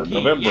 Alpha, Yankee,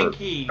 November,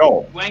 Yankee,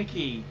 Golf,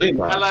 Wanky.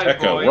 Lima, Hello,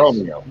 Echo, boys.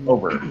 Romeo,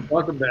 over.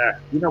 Welcome back.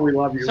 You know we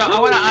love you. So I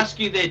want to ask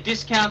you, there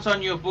discounts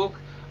on your book.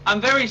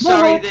 I'm very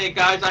sorry there,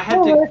 guys. I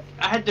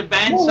had to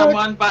ban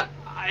someone, but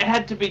it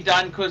had to be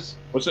done because...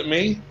 Was it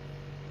me?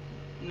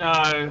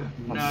 No,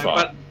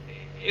 but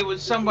it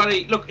was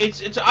somebody. Look,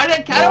 it's. I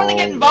don't want to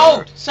get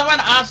involved. Someone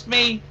asked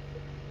me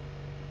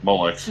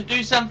to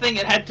do something.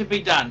 It had to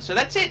be done. So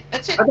that's it.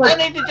 That's it. I don't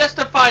need to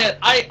justify it.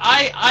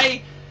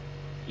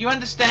 You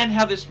understand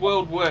how this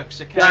world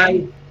works,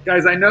 okay?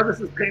 Guys, I know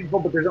this is painful,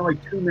 but there's only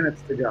 2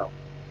 minutes to go.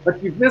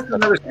 But you've missed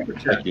another super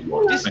chat.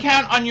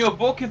 Discount on your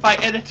book if I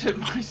edit it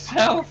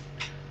myself.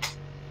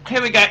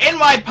 Here we go.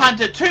 NY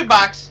Punter,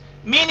 $2.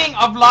 Meaning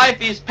of life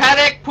is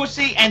paddock,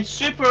 pussy, and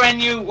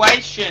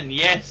superannuation.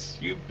 Yes,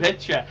 you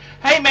betcha.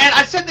 Hey, man,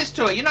 I said this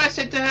to her. You know, I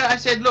said to her, I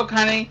said, look,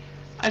 honey,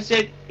 I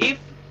said, if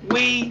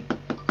we,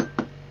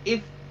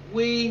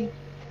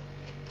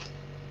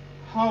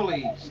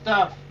 holy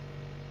stuff.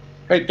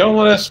 Hey, don't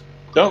let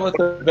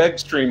the beg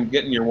stream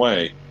get in your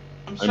way.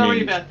 I'm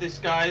sorry about this,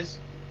 guys.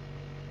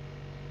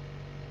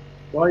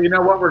 Well, you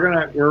know what?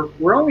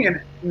 We're only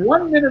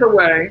 1 minute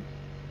away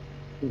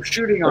from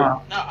shooting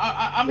off. No,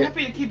 I'm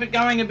happy to keep it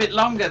going a bit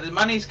longer. The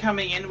money's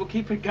coming in. We'll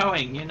keep it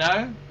going. You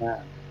know.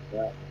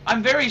 Yeah.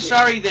 I'm very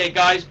sorry there,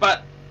 guys,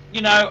 but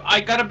you know,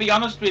 I got to be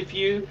honest with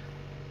you.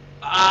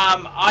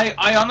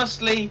 I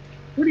honestly.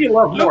 Who do you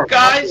love more,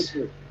 guys?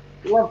 You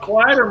love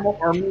Clyde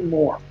or me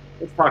more?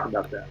 Let's talk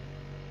about that.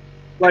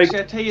 Actually,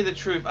 I'll tell you the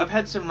truth. I've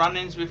had some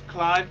run-ins with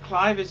Clive.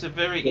 Clive is a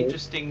very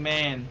interesting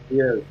man. He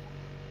is.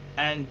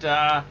 And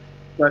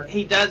but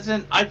he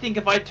doesn't. I think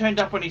if I turned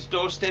up on his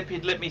doorstep,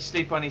 he'd let me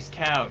sleep on his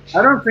couch.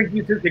 I don't think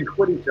you two can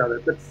quit each other,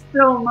 but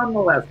still,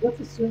 nonetheless, let's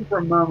assume for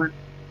a moment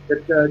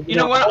But, you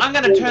know what? I'm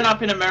going to turn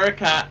up in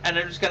America, and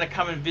I'm just going to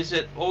come and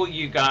visit all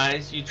you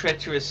guys, you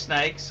treacherous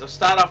snakes. I'll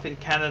start off in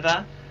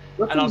Canada,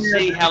 and I'll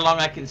see how long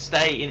I can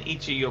stay in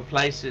each of your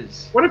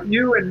places. What if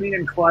you and me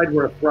and Clyde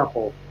were a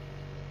throuple?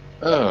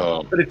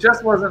 Oh. But it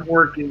just wasn't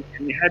working,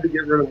 and you had to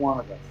get rid of one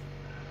of us.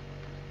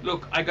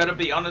 Look, I got to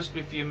be honest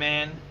with you,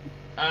 man.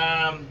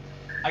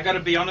 I got to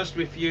be honest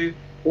with you.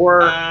 Or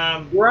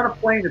we're on a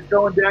plane, it's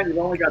going down, you've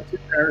only got 2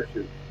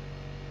 parachutes.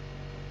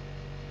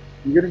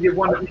 You're going to give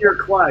one to me or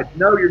Clyde.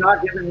 No, you're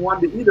not giving one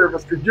to either of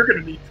us because you're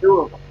going to need 2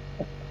 of them.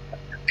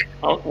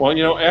 Oh, well,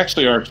 you know,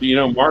 actually, Archie, you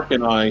know, Mark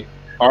and I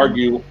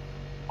argue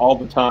all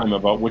the time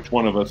about which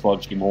one of us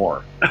loves you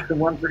more.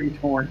 One for each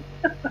horn.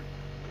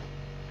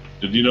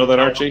 Did you know that,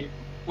 Archie?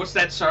 What's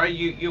that? Sorry,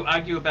 you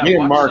argue about me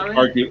and what? Mark Sorry?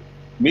 argue.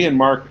 Me and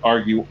Mark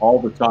argue all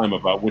the time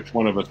about which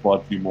one of us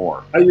loves you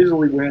more. I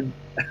usually win.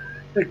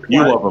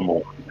 You love him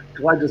more.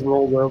 Clyde just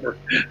rolls over.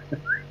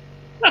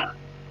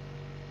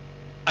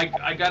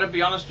 I got to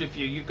be honest with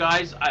you. You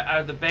guys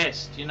are the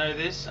best. You know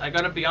this? I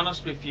got to be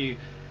honest with you.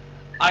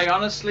 I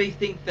honestly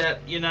think that,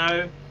 you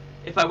know,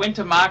 if I went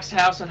to Mark's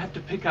house, I'd have to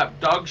pick up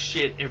dog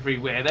shit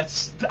everywhere.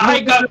 I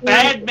got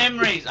bad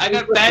memories. I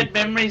got bad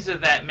memories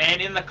of that,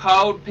 man. In the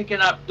cold, picking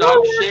up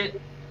dog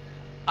shit.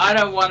 I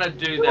don't want to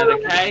do that,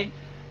 okay?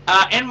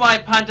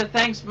 NY Punter,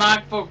 thanks,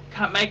 Mark, for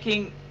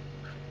making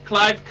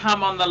Clive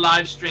come on the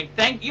live stream.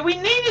 Thank you. We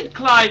needed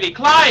Clivey.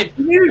 Clive,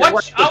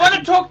 I want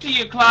to talk to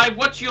you, Clive.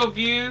 What's your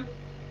view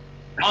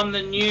on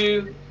the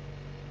new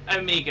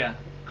Amiga?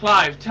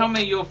 Clive, tell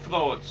me your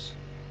thoughts.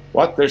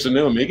 What? There's a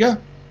new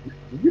Amiga?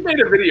 You made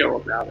a video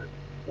about it.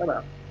 Shut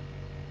up.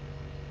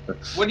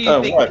 What do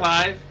you think, what?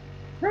 Clive?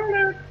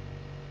 Here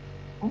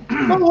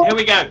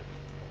we go.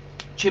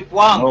 Chip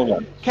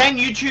Wong. Can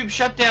YouTube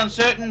shut down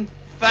certain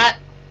fat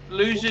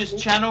losers'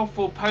 channel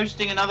for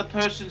posting another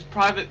person's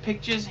private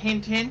pictures?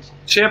 Hint, hint.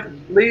 Chip,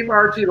 leave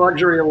Archie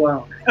Luxury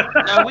alone.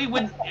 No, we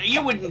wouldn't.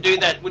 You wouldn't do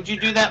that. Would you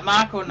do that,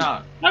 Mark, or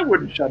not? I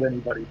wouldn't shut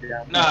anybody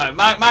down. No,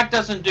 Mark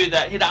doesn't do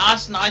that. He'd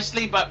ask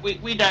nicely, but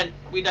we don't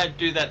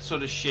do that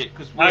sort of shit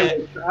because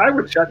I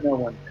would shut no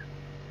one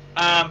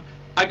down.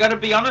 I got to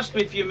be honest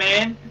with you,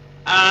 man.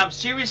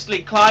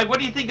 Seriously, Clive, what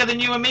do you think of the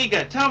new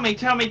Amiga? Tell me.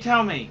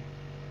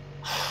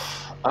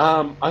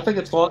 I think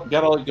it's got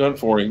a lot going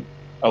for it.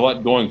 A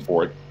lot going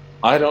for it.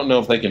 I don't know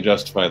if they can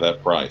justify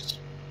that price.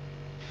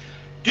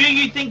 Do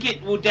you think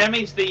it will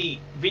damage the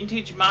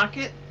vintage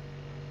market?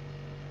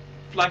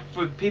 Like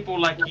for people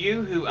like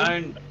you who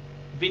own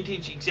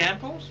vintage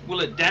examples?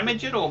 Will it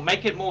damage it or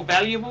make it more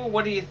valuable?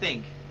 What do you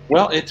think?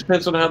 Well, it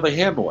depends on how they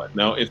handle it.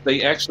 Now, if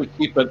they actually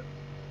keep the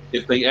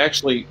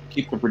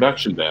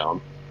production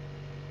down,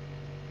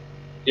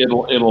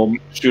 it'll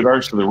shoot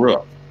ours to the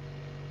roof.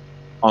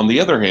 On the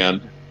other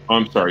hand,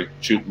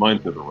 shoot mine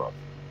to the roof.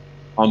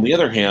 On the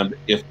other hand,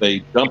 if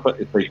they pump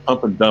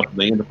and dump and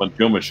they end up on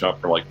Joma's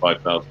shop for like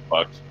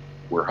 $5,000,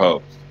 we're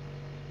hosed.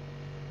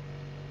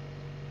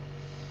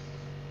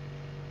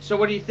 So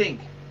what do you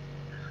think?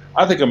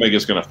 I think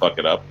Omega's going to fuck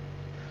it up.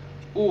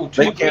 Ooh,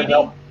 too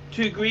greedy?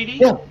 Too greedy?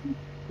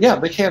 Yeah,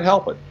 they can't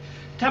help it.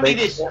 Tell me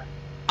this.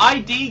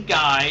 ID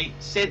guy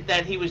said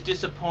that he was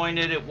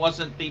disappointed it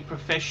wasn't the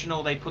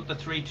professional. They put the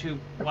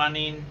 321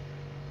 in.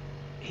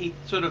 He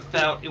sort of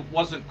felt it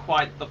wasn't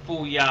quite the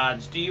full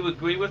yards. Do you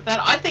agree with that?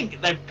 I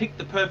think they've picked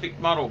the perfect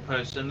model,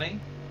 personally.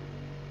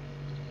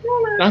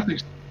 I think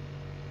so.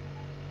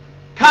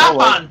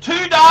 Carpon,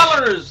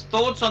 $2.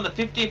 Thoughts on the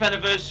 50th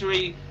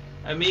anniversary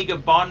Amiga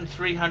Bond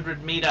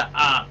 300-meter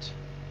art?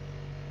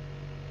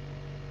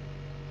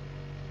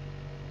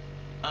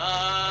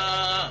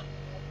 I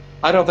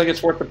don't think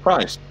it's worth the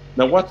price.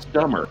 Now, what's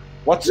dumber?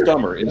 What's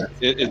dumber? Is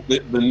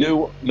the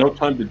new No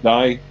Time to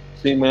Die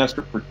Scene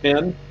Master for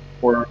 10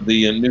 or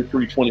the new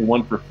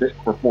 321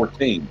 for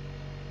 14?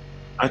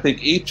 I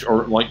think each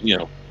are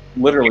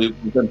literally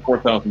within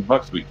 $4,000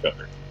 of each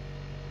other.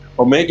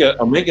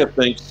 Omega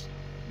thinks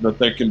that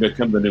they can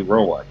become the new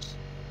Rolex,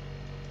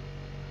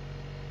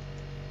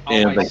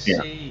 and they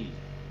can't.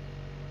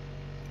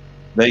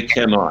 They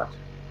cannot.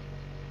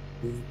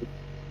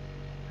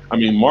 I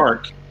mean,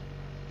 Mark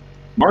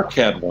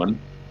had one.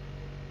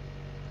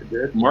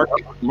 Mark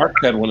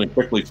had one and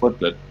quickly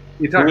flipped it.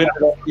 You talking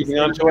about keeping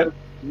onto it?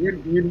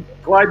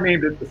 Clyde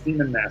named it the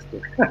Seaman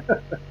Master.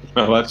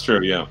 Oh, that's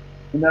true. Yeah.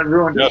 And that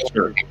ruined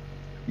it.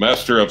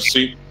 Master of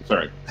Sea.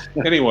 Sorry.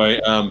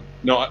 Anyway,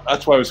 no,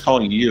 that's why I was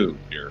calling you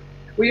here.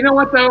 Well, you know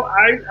what though?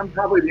 I'm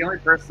probably the only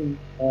person,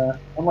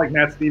 unlike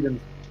Matt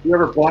Stevens, who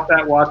ever bought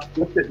that watch,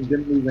 flipped it, and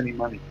didn't lose any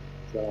money.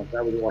 So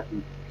that was a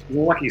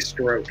lucky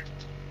stroke,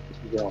 if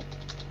you will.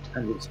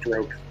 Kind of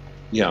stroke.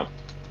 Yeah.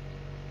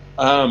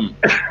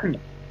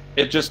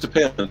 It just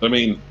depends. I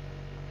mean,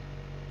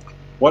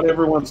 what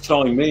everyone's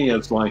telling me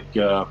is like,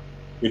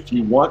 if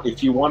you wanted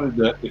to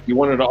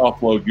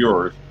offload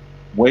yours,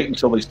 wait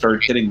until they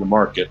start hitting the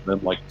market, and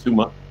then like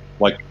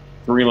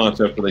 3 months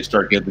after they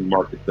start hitting the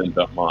market, then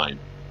dump mine.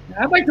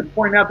 I'd like to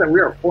point out that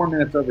we are 4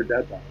 minutes over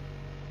deadline.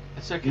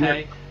 It's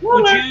okay.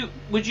 Yeah.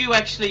 Would you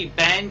actually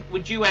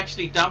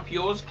dump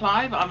yours,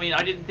 Clive? I mean,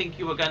 I didn't think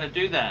you were going to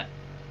do that.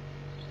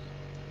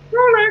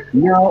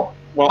 No.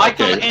 Well,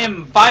 Michael okay.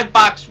 M,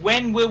 $5.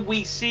 When will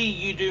we see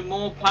you do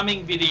more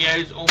plumbing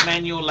videos or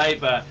manual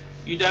labor?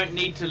 You don't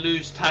need to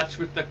lose touch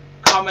with the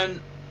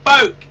common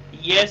folk.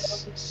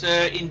 Yes,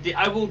 sir. Indeed,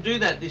 I will do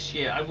that this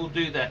year. I will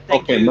do that.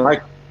 Thank Okay,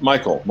 you.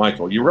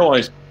 Michael, you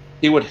realize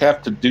he would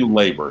have to do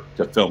labor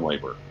to film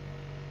labor.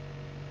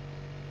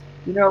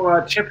 You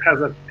know, Chip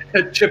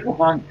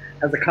Wong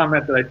has a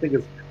comment that I think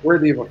is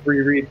worthy of a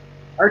free read.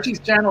 Archie's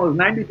channel is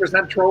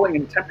 90% trolling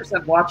and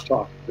 10% watch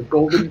talk. The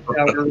golden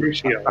shower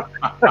ratio.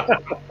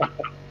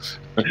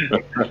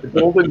 The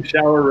golden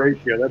shower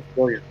ratio. That's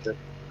brilliant, Chip.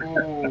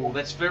 Oh,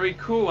 that's very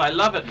cool. I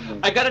love it.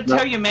 I got to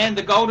tell you, man,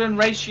 the golden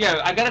ratio.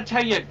 I got to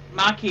tell you,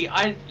 Marky,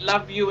 I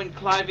love you and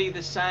Clivey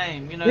the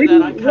same. You know Maybe,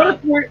 that I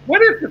can't.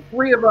 what if the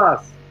three of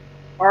us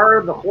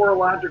are the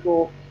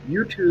horological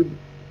YouTube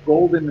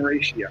golden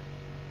ratio?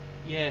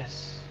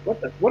 Yes.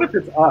 What if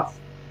it's us?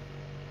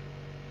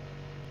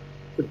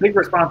 It's a big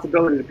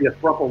responsibility to be a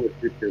throuple with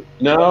YouTube.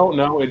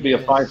 No, it'd be a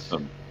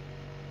fivesome.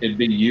 It'd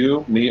be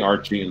you, me,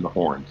 Archie, and the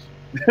horns.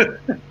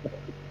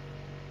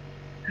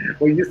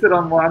 Well, you sit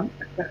on one,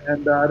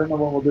 and I don't know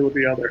what we'll do with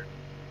the other.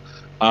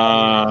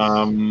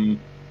 How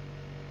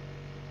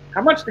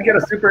much to get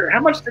a super? How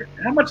much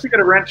to get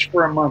a wrench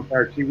for a month,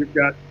 Archie? We've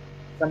got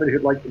somebody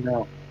who'd like to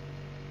know.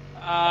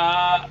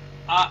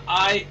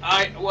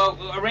 Well,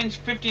 arrange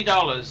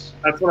 $50.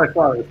 That's what I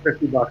thought. It was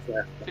 $50 last.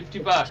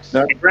 $50.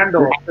 Now,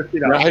 Grendel,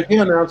 $50. now,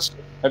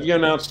 have you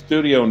announced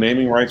studio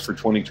naming rights for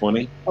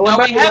 2020? Oh, No, and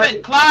by we the way-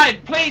 haven't.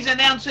 Clive, please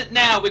announce it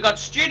now. We got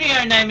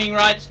studio naming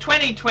rights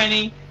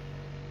 2020.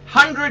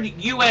 $100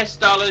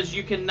 US.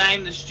 You can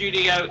name the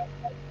studio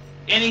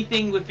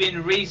anything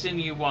within reason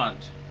you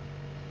want.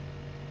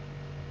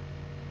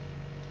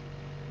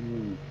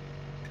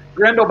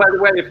 Grendel, by the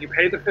way, if you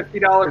pay the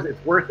 $50,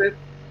 it's worth it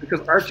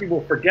because Archie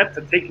will forget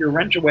to take your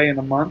wrench away in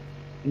a month,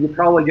 and you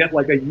probably get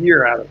like a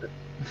year out of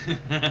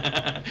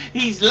it.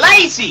 He's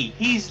lazy.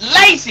 He's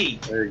lazy.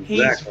 Exactly.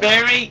 He's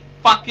very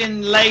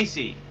fucking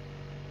lazy.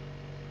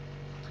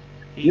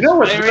 He's You know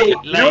what's very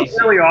what's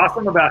really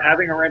awesome about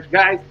having a wrench?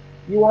 Guys,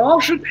 you all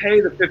should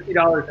pay the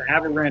 $50 to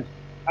have a wrench.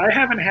 I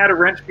haven't had a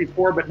wrench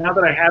before, but now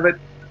that I have it,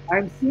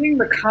 I'm seeing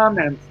the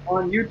comments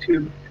on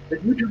YouTube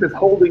that YouTube is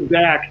holding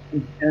back,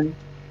 and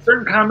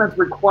certain comments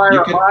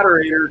require a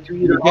moderator to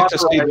either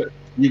authorize.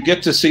 You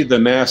get to see the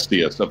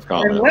nastiest of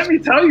comments. And let me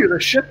tell you, the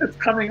shit that's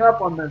coming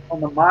up on the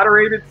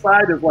moderated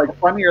side is like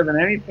funnier than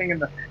anything in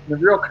the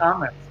real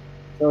comments.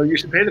 So you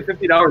should pay the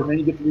 $50, and then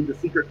you get to read the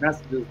secret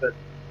messages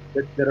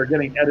that are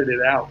getting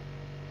edited out.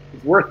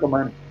 It's worth the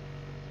money.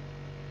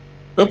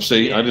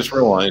 Oopsie! I just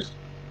realized.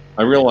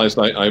 I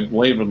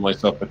labeled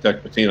myself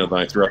Patek Patina, then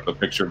I threw up a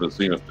picture of the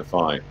Zenith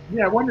Defy.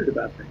 Yeah, I wondered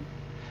about that.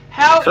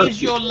 How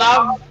is your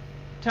love?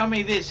 Tell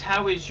me this.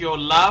 How is your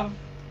love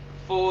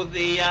for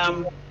the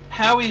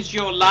How is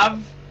your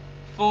love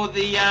for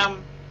the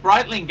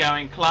Breitling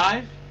going,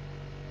 Clive?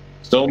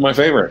 Still my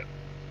favorite.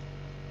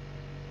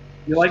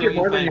 You like Still it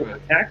more your than your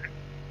favorite. Patek?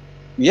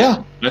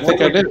 Yeah, I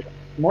think I did.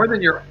 More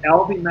than your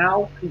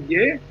Albimal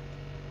Piguet?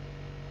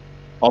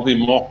 I'll be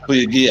more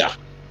clear.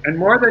 And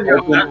more than your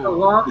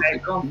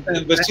Oh.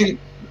 But see,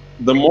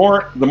 the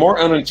more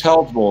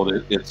unintelligible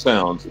it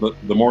sounds,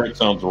 the more it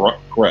sounds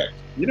correct.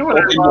 You know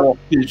what I love?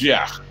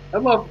 Yeah. I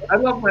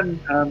love when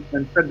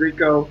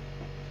Federico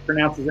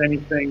pronounces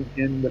anything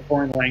in the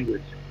foreign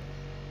language.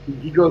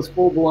 He goes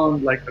full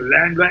blown like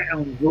lingua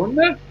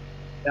anguna,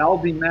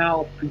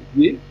 Albimal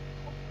Piguet.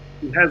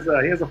 He has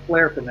a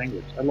flair for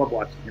language. I love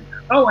watching him.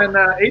 Oh, and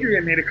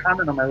Adrian made a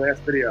comment on my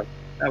last video.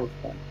 That was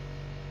fun.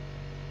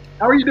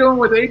 How are you doing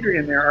with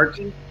Adrian there,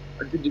 Archie?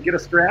 Or did you get a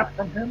strap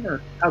from him,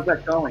 or how's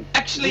that going?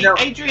 Actually, You know-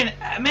 Adrian,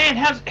 man,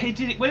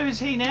 where is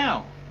he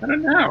now? I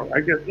don't know. I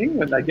guess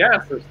England, I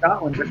guess, or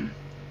Scotland. But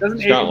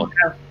doesn't Scotland.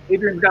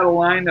 Adrian's got a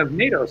line of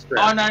NATO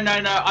straps? Oh no!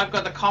 I've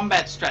got the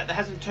combat strap that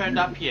hasn't turned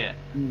up yet.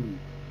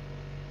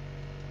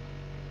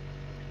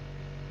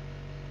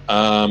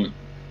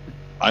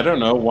 I don't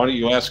know. Why don't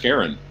you ask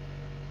Aaron?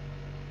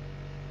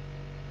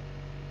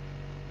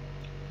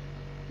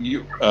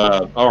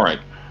 All right.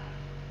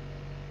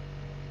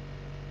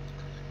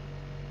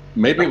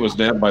 Maybe it was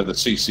down by the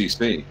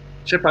CCC.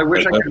 Chip, I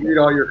wish I could read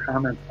all your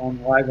comments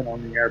on live and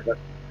on the air, but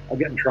I'll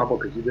get in trouble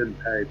because you didn't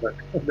pay. But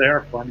they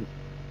are funny.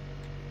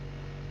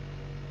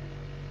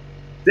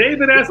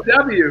 David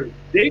SW.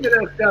 David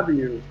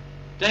SW.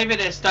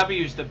 David SW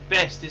is the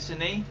best,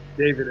 isn't he?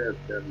 David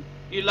SW.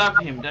 You love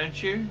him,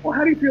 don't you? Well,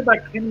 how do you feel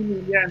about Kenny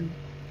Nguyen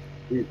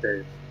these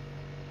days?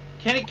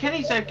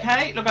 Kenny's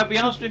okay. Look, I'll be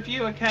honest with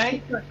you,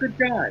 okay? He's a good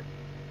guy.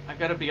 I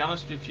gotta be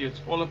honest with you,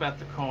 it's all about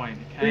the coin,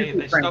 okay? Please,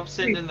 They Frank, stop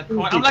sending the please,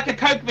 coin. please. I'm like a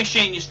Coke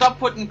machine. You stop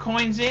putting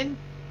coins in,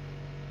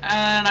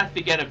 and I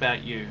forget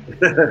about you,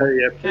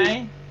 Yeah,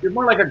 okay? you're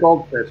more like a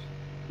goldfish.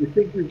 You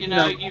think You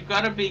know, you've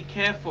got to be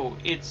careful.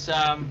 It's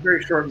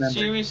very short memory.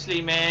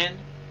 seriously, man.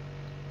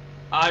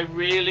 I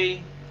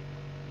really,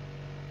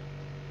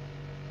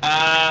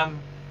 I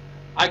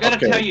gotta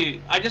Okay. tell you,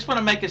 I just want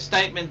to make a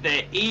statement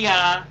there.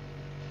 ER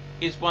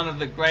is one of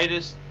the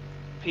greatest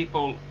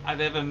people I've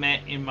ever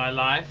met in my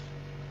life.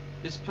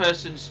 This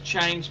person's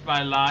changed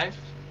my life.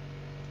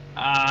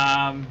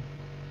 I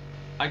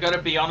got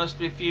to be honest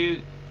with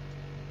you.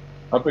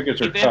 How big is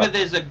your If ever cup?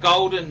 there's a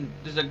golden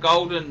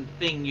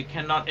thing you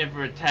cannot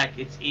ever attack,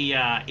 it's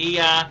ER.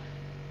 ER,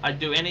 I'd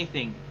do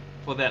anything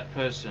for that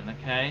person,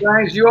 okay?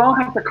 Guys, you all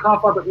have to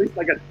cough up at least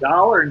like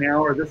 $1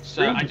 now, or this.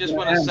 So I just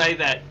want to say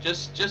that,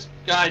 just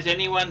guys,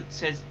 anyone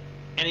says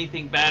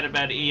anything bad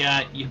about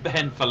ER, you're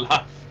banned for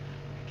life,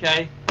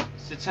 okay?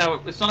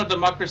 So it's not a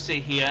democracy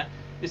here.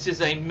 This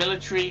is a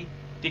military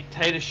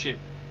dictatorship.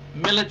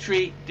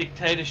 Military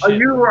dictatorship.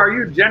 Are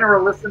you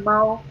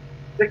Generalissimo,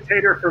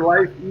 dictator for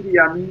life, Idi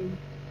Amin?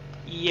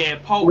 Yeah,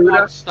 Pol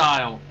Pot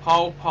style.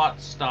 Pol Pot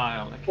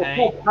style, okay?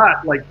 Well,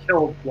 Pol Pot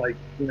killed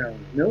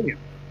millions.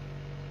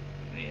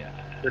 Yeah.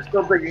 They're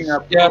still digging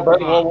up. Yeah, but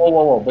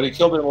whoa. But he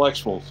killed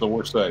intellectuals, so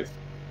we're safe.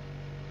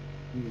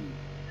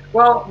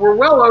 Well, we're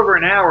well over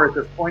an hour at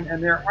this point,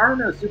 and there are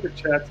no super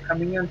chats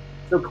coming in.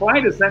 So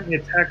Clyde has sent me a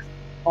text,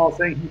 Paul,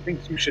 saying he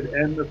thinks you should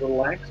end the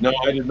live. No,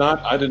 I did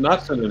not. I did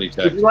not send any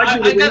text. Would you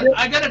like me to read it?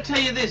 I gotta tell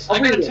you this. I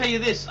gotta tell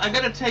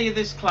you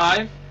this,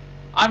 Clive.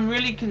 I'm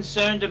really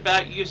concerned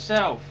about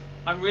yourself.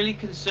 I'm really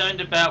concerned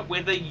about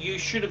whether you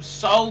should have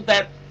sold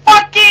that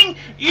fucking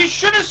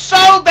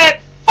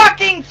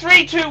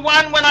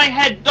 321 when I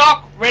had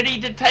Doc ready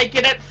to take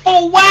it at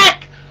full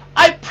whack.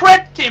 I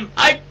prepped him.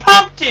 I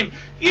pumped him.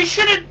 You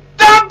should have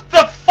dumped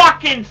the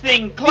fucking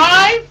thing,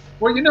 Clive.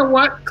 Well, you know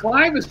what?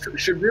 Clive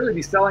should really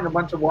be selling a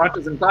bunch of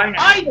watches and buying.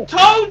 I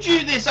told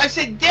you this. I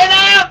said, get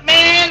out,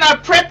 man. I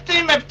prepped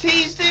him. I've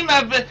teased him.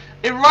 I've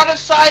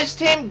eroticized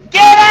him.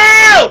 Get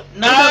out!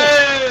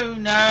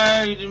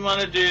 No, you didn't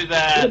want to do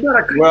that.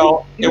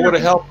 Well, it would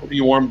have helped if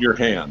you warmed your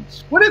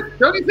hands.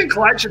 Don't you think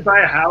Clyde should buy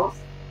a house?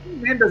 This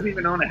man doesn't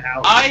even own a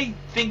house. I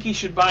think he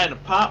should buy an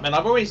apartment.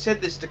 I've already said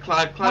this to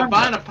Clive. Clive,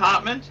 buy an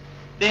apartment.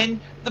 Then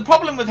the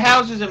problem with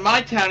houses in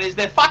my town is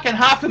they're fucking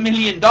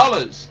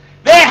 $500,000.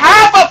 They're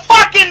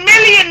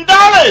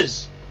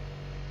 $500,000.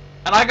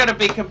 And I got to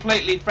be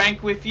completely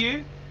frank with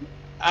you.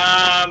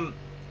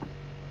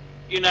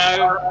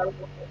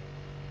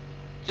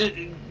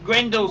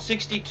 Grendel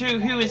 62,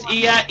 who is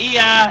ER?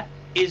 ER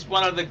is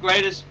one of the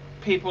greatest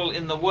people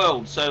in the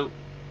world. So,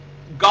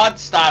 God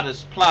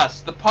status plus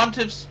the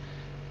pontiffs.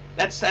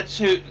 That's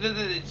who.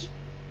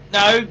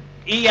 No,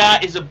 ER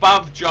is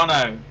above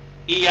Jono.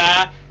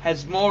 ER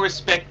has more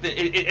respect than,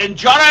 and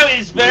Jono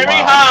is very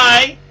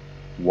high.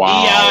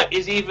 Wow. ER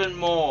is even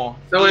more.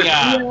 So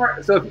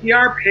if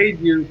ER paid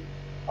you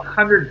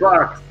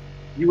 $100,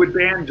 you would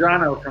ban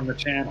Jono from the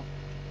channel.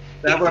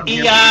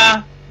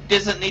 ER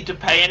doesn't need to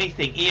pay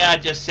anything. ER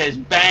just says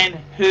ban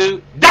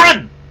who.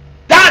 Done.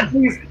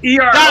 Please,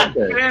 ER. Done.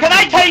 Okay. Can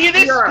I tell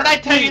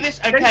you this?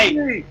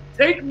 Okay.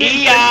 Take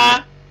me.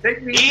 ER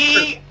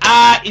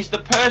is the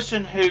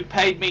person who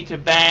paid me to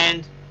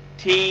ban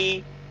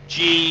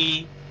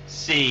TGC.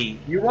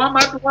 You want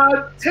my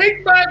blood?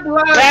 Take my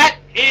blood. That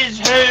is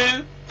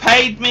who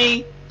paid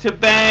me to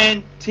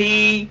ban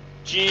TGC.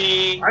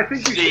 I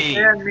think you should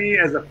ban me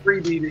as a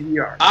freebie to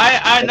ER.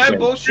 I know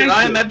bullshit.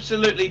 I am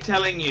absolutely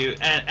telling you.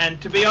 And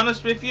to be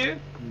honest with you,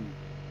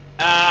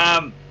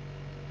 I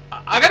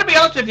got to be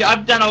honest with you.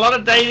 I've done a lot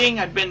of dating.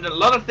 I've been to a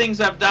lot of things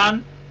I've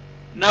done.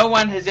 No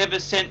one has ever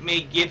sent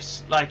me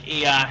gifts like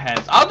ER has.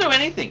 I'll do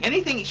anything.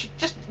 Anything.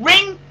 Just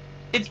ring.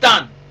 It's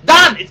done.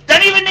 Done.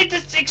 Don't even need to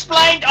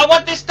explain. I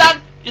want this done.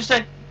 Just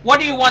say,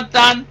 what do you want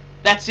done?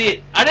 That's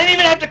it. I don't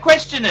even have to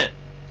question it.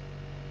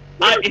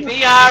 If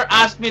ER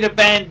asked me to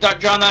ban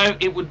Jono,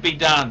 it would be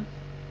done.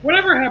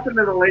 Whatever happened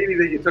to the lady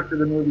that you took to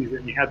the movies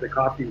and you had the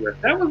coffee with?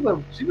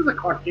 She was a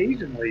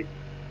Caucasian lady.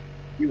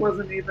 She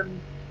wasn't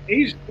even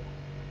Asian.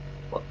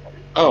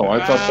 Oh, I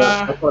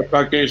thought the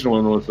Caucasian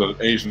one was an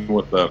Asian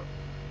with the.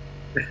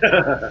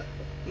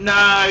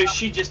 No,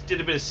 she just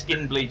did a bit of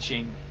skin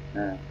bleaching.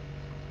 Skin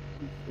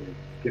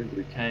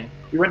bleaching. Okay.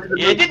 You went to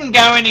the it didn't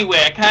go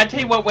anywhere. Can I tell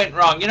you what went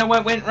wrong? You know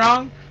what went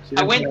wrong?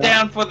 I went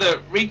down for the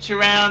reach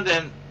around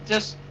and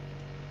just.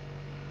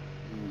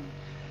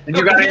 And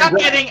Look, if you're not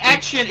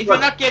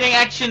getting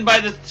action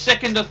by the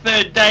second or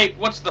third date,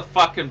 what's the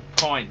fucking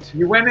point?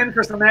 You went in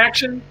for some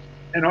action,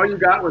 and all you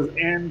got was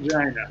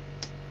angina.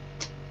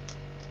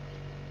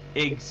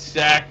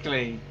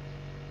 Exactly.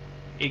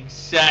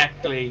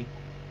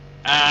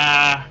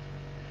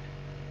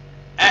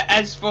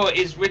 As for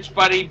is Rich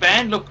Buddy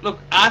banned, look,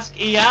 ask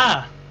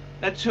ER.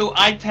 That's who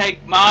I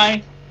take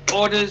my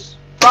orders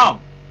from.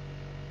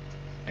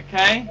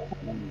 Okay?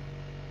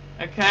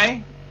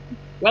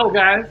 Well,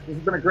 guys, this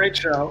has been a great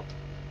show.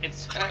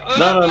 It's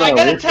No, I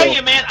gotta tell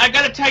you, man. I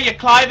gotta tell you,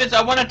 Clivers.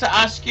 I wanted to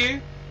ask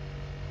you,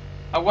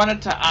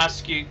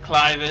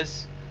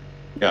 Clivers.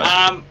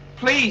 Yeah.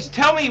 Please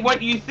tell me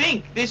what you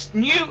think. This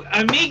new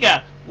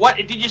Omega. What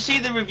did you see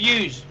the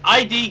reviews?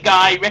 ID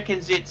guy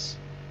reckons he's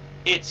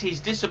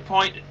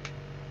disappointed.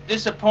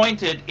 It's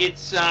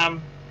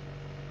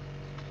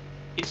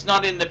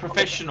not in the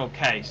professional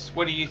case.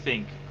 What do you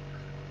think?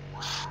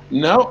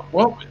 No,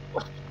 well,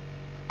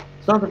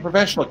 it's not the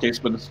professional case,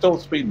 but it's still a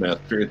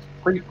Speedmaster. It's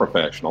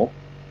pre-professional,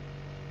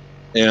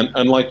 and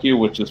unlike you,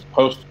 which is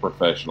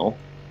post-professional.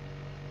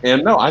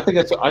 And no, I think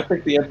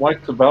the Ed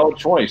White's a valid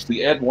choice.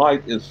 The Ed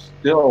White is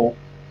still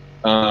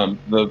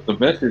the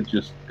vintage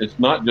is, it's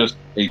not just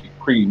a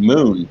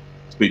pre-moon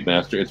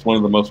Speedmaster, it's one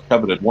of the most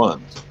coveted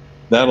ones.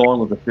 That along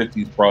with the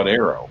 50s Broad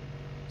Arrow.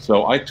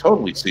 So I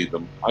totally see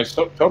them.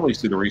 Totally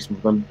see the reason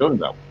for them doing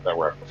that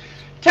reference.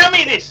 Tell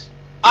me this.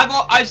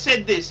 I've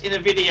said this in a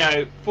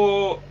video.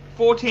 For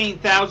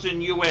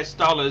 $14,000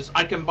 US,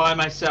 I can buy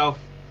myself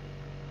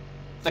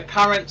the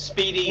current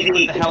Speedy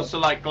with the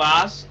Halcyon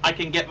glass. I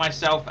can get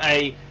myself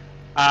a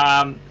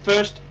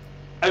first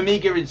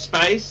Omega in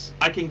space.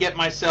 I can get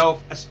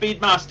myself a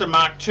Speedmaster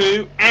Mark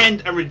II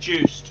and a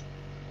reduced.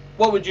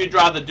 What would you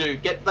rather do?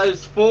 Get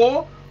those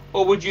four,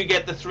 or would you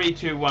get the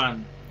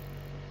 321?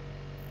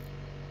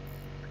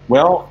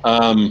 Well,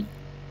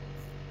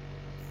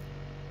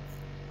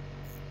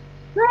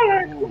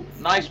 ooh,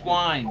 nice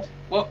wind.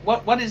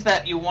 What is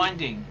that you're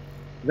winding?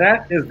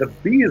 That is the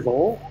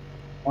bezel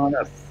on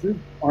a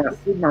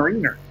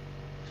submariner.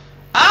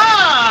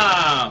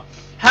 Ah!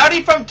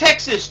 Howdy from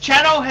Texas.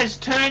 Channel has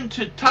turned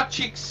to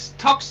toxic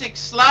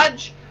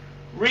sludge.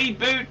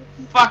 Reboot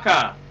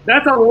fucker.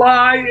 That's a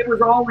lie. It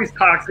was always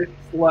toxic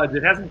sludge.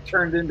 It hasn't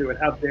turned into it.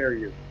 How dare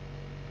you?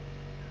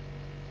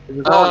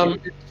 It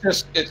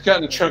was it's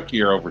gotten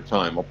chunkier over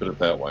time. I'll put it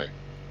that way.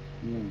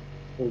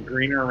 A little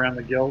greener around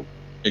the gills.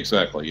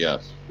 Exactly.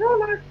 Yes. Here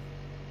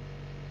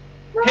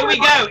we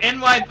go.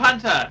 NY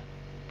Punter.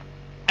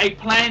 A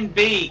plan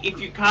B. If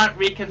you can't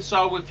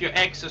reconcile with your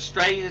ex,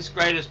 Australia's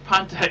greatest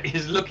punter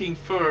is looking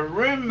for a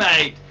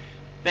roommate.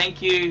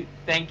 Thank you.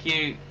 Thank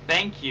you.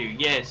 Thank you.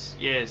 Yes.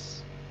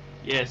 Yes.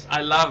 Yes,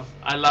 I love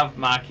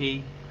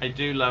Marky. I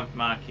do love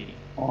Marky.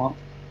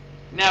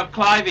 Now,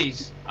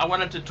 Cliveys, I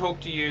wanted to talk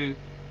to you.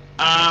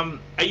 Are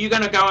you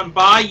going to go and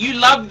buy? You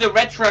love the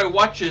retro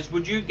watches.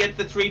 Would you get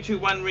the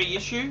 321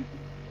 reissue?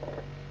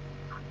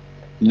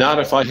 Not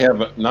if I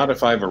have a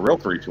real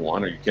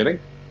 321. Are you kidding?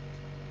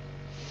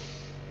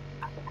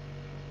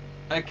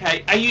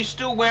 Okay. Are you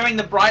still wearing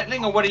the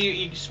Breitling, or what are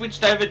you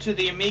switched over to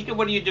the Omega?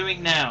 What are you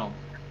doing now?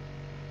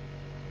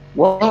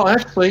 Well,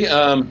 actually,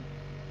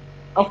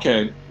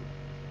 okay.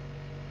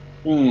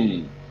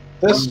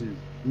 This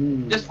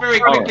just very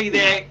quickly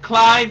there,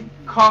 Clive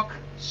Cock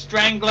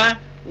Strangler.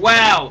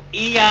 Wow,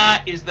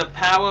 ER is the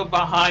power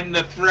behind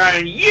the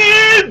throne.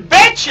 You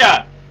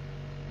betcha!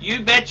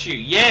 You bet you.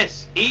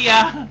 Yes,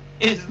 ER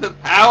is the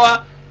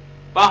power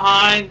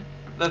behind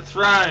the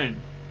throne.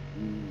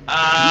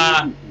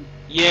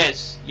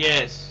 Yes,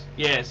 yes,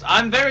 yes.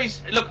 I'm very,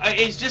 look,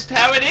 it's just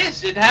how it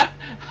is. I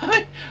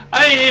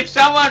mean, if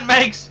someone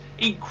makes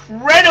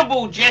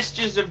incredible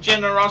gestures of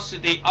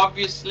generosity,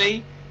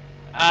 obviously,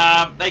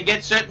 they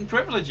get certain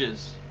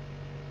privileges.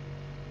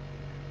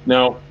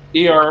 Now,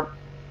 ER,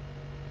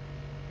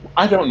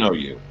 I don't know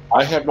you.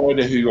 I have no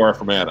idea who you are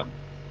from Adam.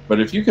 But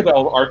if you could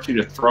tell Archie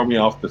to throw me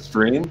off the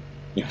stream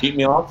and keep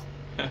me off,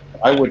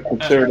 I would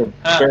consider it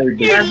a very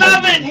good. You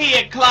love it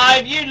here,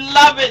 Clive. You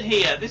love it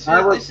here. This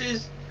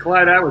is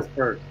Clyde, I was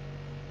first.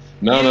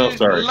 No,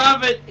 sorry.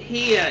 Love it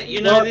here.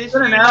 You know, it's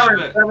been an hour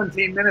and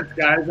 17 minutes,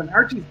 guys, and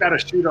Archie's got to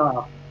shoot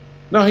off.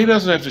 No, he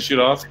doesn't have to shoot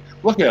off.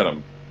 Look at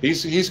him.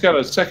 He's got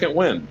a second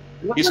win.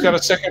 He's got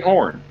a second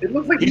horn. It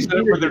looks like he's in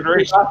it for the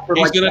very.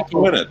 He's in it to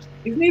win it.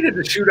 He's needed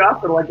to shoot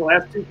off for like the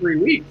last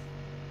 2-3 weeks.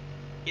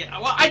 Yeah,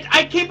 well,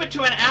 I keep it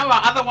to an hour.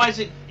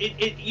 Otherwise,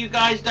 you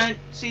guys don't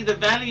see the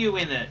value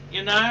in it.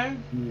 You know.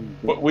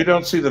 Well, we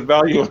don't see the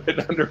value of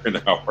it under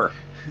an hour.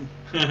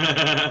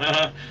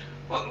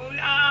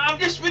 Well,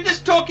 we're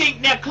just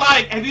talking now.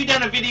 Clive, have you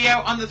done a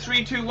video on the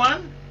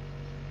 321?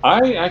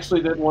 I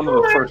actually did one of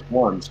the first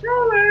ones.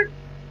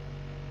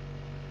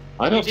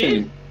 I don't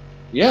see.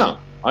 Yeah,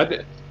 I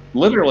did.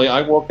 Literally,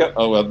 I woke up.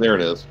 Oh well, there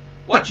it is.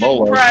 Watch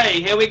and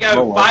pray. Here we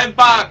go. $5.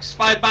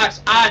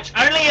 $5. Arch.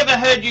 Only ever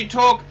heard you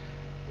talk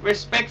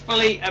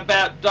respectfully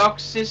about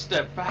Doc's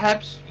sister.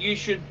 Perhaps you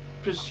should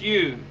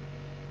pursue.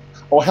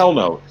 Oh hell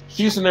no.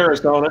 She's in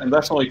Arizona, and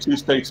that's only 2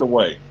 states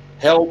away.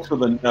 Hell to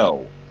the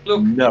no.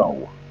 Look,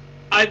 no.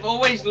 I've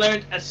always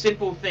learned a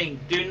simple thing.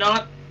 Do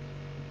not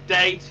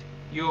date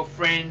your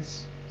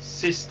friend's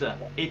sister.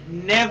 It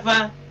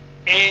never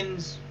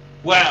ends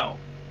well.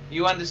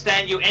 You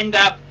understand? You end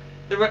up...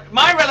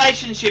 my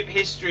relationship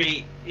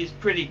history is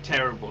pretty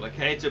terrible,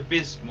 okay? It's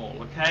abysmal,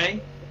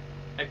 okay?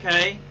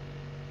 Okay?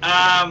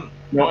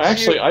 No,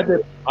 actually, I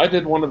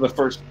did one of the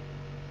first...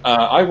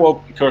 I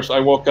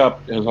woke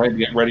up as I had to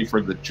get ready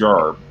for the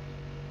job.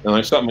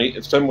 And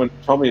someone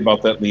told me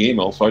about that in the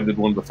email, so I did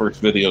one of the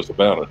first videos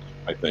about it,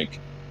 I think.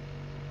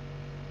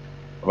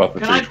 About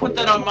the Can I put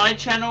that on my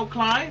channel,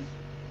 Clive?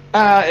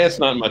 It's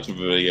not much of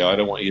a video. I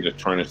don't want you to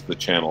tarnish the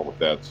channel with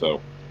that,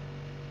 so...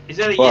 Is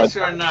that a yes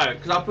or a no?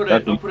 Because I'll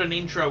put an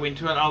intro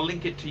into it. I'll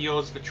link it to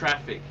yours for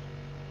traffic.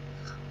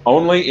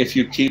 Only if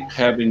you keep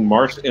having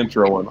Mark's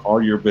intro on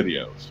all your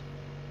videos.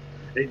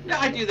 Yeah,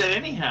 I do that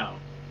anyhow.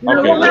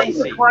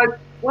 Okay.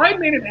 Clyde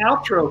made an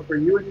outro for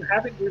you, and you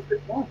haven't used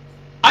it once.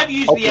 I've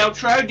used the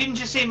outro. Didn't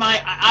you see my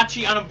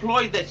Archie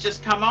Unemployed that's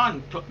just come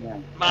on,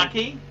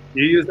 Marky?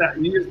 You use that?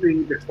 You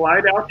use the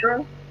Clyde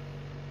outro?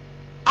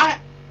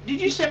 Did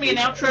you send me an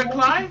outro,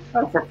 Clive?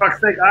 Oh, for fuck's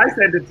sake, I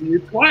sent it to you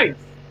twice.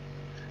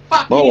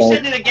 Fuck, you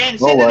send it again.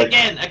 Send it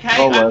again,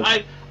 okay?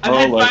 I've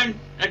had phone...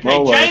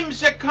 Okay,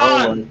 James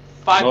Zakon,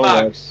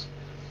 $5.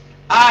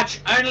 Arch,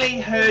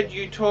 only heard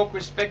you talk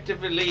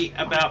respectively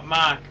about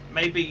Mark.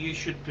 Maybe you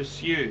should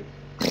pursue.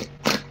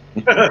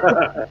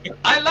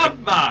 I love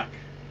Mark.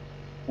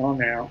 Oh,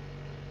 now.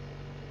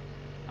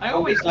 I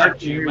always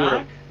liked you,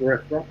 Mark.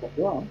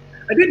 Well,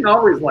 I didn't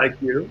always like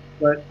you,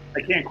 but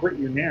I can't quit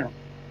you now.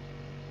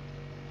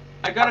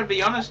 I gotta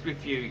be honest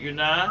with you, you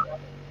know.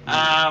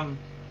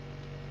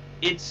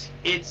 It's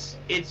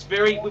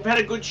very. We've had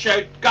a good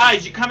show,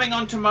 guys. You coming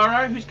on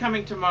tomorrow? Who's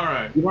coming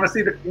tomorrow? You want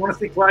to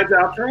see Clyde's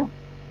outro?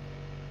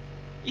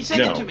 You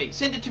send it to me.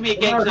 Send it to me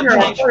again. I'll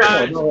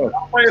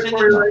play it for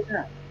you right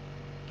now.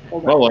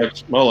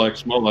 Molex.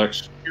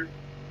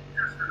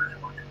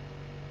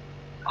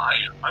 Hi,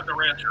 I'm the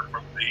rancher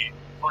from the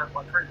 5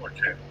 Month Radio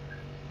channel.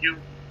 You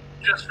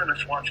just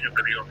finished watching a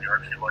video of the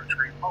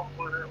Archieluxury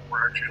Popular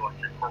or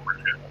Archieluxury corporate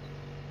channels.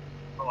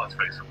 Well, let's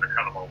face it, they're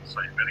kind of all the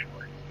same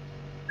anyway.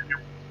 And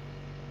you're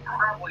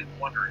probably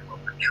wondering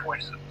about the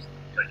choices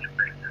that you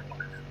make in your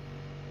life.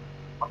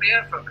 On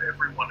behalf of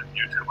everyone at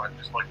YouTube, I'd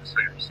just like to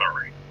say I'm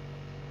sorry.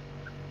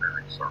 I'm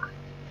very sorry.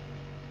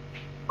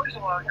 Please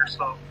allow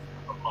yourself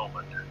a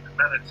moment to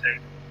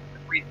meditate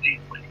and breathe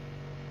deeply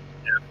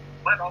and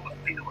let all the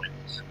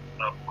feelings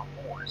of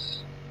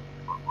remorse,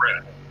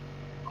 regret,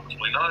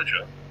 possibly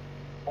nausea,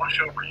 wash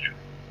over you.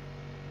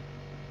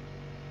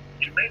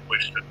 You may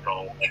wish to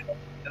indulge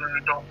in an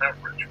adult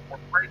beverage or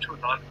pray to a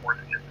non-foreign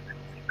entity if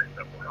you make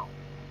that well.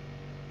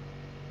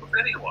 With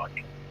any luck,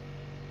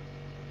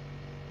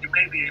 you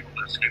may be able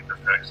to escape the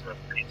effects of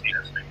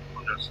PTSD,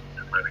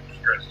 post-traumatic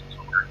stress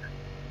disorder.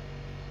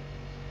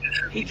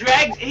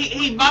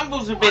 He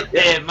mumbles a bit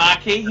there,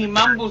 Marky. He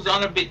mumbles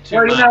on a bit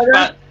too much,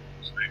 but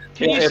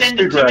can you send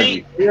it to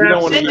me?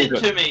 Send it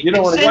to me.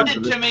 Send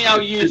it to me,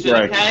 I'll use it,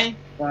 okay?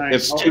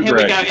 It's too here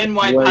we go,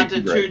 NY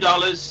Punter, $2.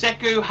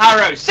 Seku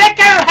Haro. Seku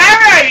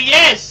Haro,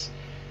 yes!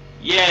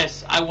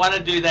 Yes, I want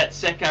to do that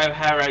Seku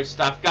Haro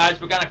stuff.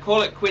 Guys, we're going to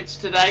call it quits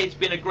today. It's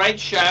been a great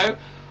show.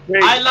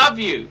 I love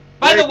you.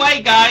 By the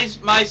way, guys,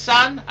 my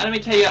son, let me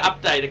tell you an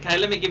update, okay?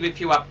 Let me give you a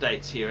few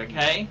updates here,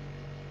 okay?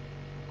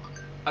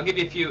 I'll give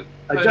you a few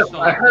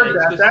personal I heard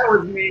updates, that. That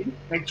was me.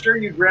 Make sure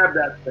you grab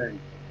that thing.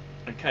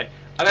 Okay.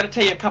 I've got to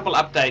tell you a couple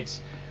updates.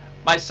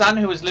 My son,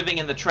 who was living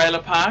in the trailer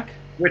park.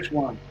 Which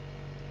one?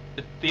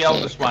 The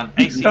oldest one.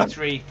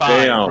 AC3,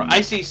 5.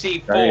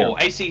 ACC4.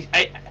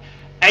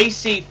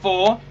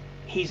 AC4.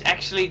 He's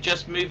actually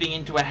just moving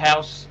into a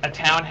house, a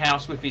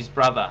townhouse with his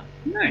brother.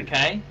 Nice.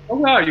 Okay. Oh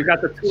wow, you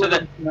got the two. So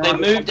that they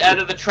moved out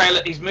of the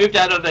trailer. He's moved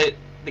out of the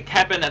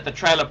cabin at the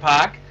trailer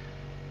park.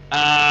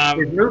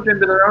 They've moved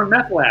into their own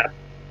meth lab.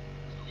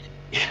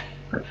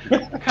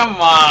 Come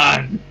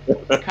on.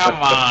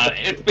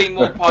 It's been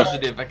more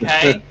positive,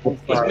 okay? He's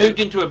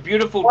moved into a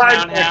beautiful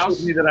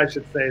townhouse. Texted me that I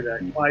should say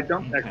that. Clyde,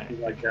 don't text me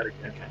like that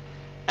again. Okay.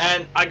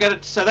 And I got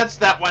it. So that's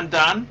that one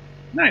done.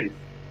 Nice.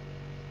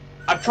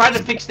 I've tried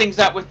to fix things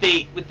up with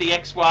the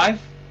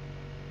ex-wife.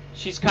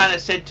 She's kind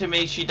of said to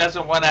me she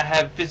doesn't want to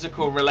have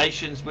physical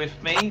relations with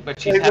me, but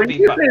she's happy. When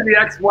you say the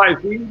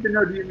ex-wife, we need to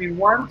know, do you mean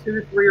 1,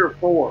 2, 3, or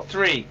 4?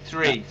 Three.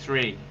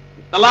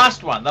 The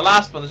last one.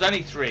 There's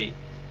only 3.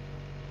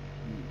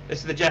 This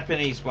is the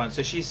Japanese one.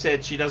 So she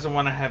said she doesn't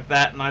want to have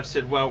that, and I've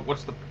said, well,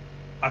 what's the...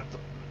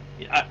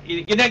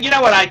 you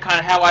know what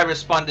how I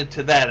responded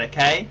to that,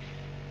 okay?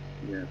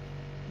 Yeah.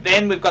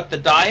 Then we've got the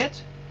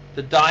diet.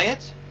 The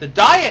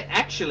diet,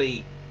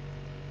 actually,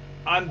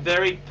 I'm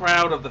very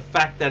proud of the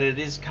fact that it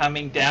is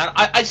coming down.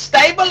 I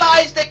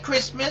stabilized at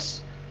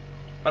Christmas,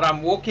 but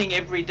I'm walking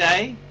every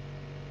day.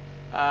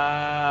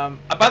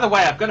 By the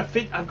way, I've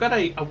got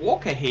a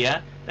walker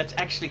here that's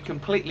actually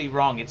completely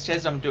wrong. It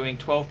says I'm doing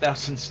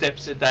 12,000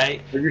 steps a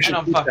day, and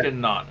I'm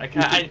fucking not.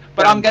 Okay,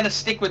 but I'm going to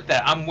stick with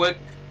that.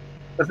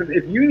 Listen,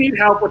 if you need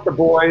help with the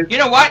boys... You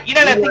know what? You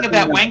know that thing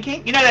about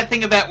wanking? You know that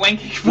thing about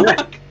wanking?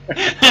 Fuck?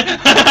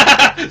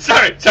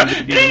 Sorry.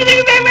 You know the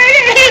thing about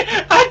wanking?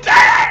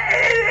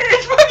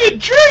 It's fucking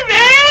true,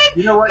 man!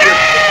 You know what?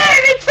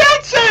 It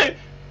felt so!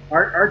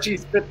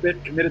 Archie's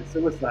Fitbit committed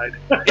suicide.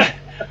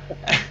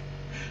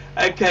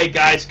 Okay,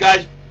 guys,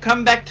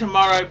 come back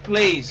tomorrow,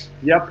 please.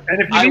 Yep,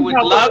 and if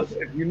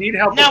you need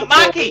help, Now,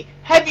 Marky,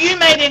 have you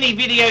made any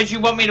videos you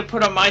want me to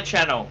put on my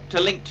channel to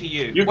link to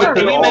you? You can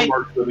put all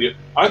Mark's video.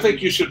 I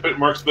think you should put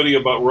Mark's video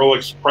about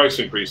Rolex price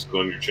increases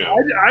on your channel.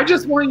 I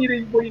just want you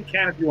to, well, you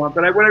can if you want,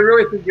 but what I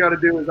really think you ought to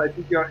do is, I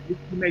think you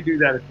may do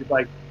that if you'd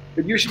like,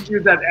 but you should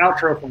use that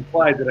outro from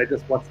Clyde that I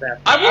just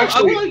WhatsApped.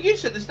 I will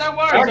use it. There's no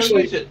worries. I'll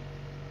use it.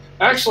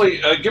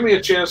 Actually, give me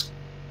a chance.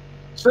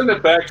 Send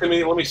it back to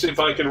me. Let me see if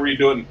I can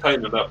redo it and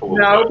tighten it up a little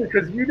bit. No,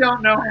 because you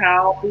don't know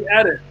how to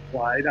edit,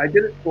 Clyde. I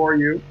did it for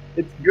you.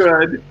 It's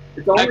good.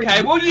 It's only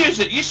okay, we'll use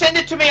it. You send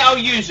it to me, I'll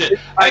use it.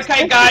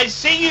 Okay, guys,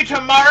 see you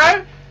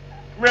tomorrow.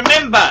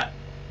 Remember,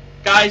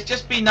 guys,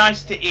 just be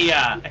nice to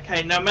ER.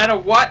 Okay, no matter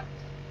what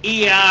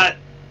ER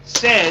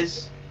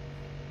says,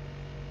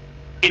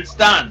 it's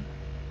done.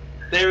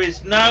 There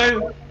is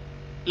no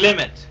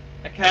limit.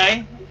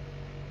 Okay.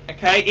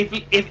 Okay.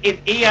 If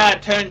ER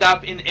turned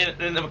up in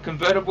a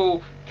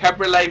convertible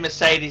cabriolet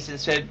Mercedes and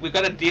said, "We've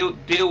got to deal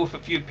with a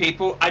few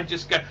people," I'd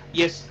just go,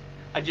 "Yes."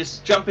 I'd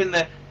just jump in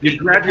the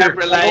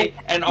cabriolet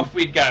and off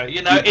we'd go.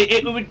 You know,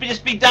 it would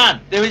just be done.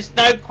 There is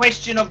no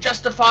question of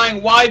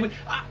justifying why we.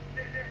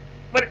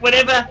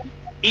 Whatever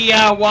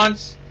ER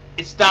wants,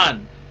 it's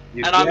done.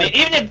 And I mean,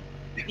 even if,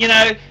 you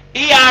know,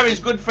 ER is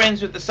good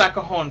friends with the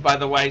sucker horn, by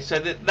the way, so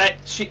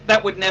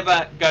that would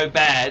never go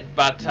bad.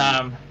 But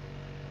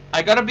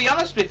I got to be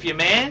honest with you,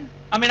 man.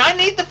 I mean, I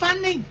need the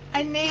funding.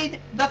 I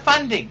need the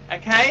funding.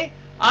 Okay,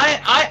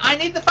 I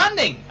need the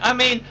funding. I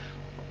mean,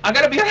 I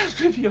got to be honest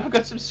with you. I've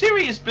got some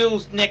serious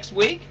bills next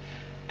week,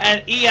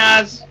 and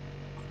ER's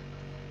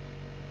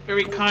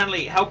very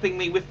kindly helping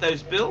me with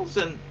those bills.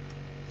 And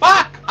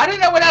fuck, I don't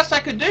know what else I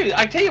could do.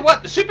 I tell you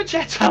what, the super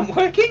chats aren't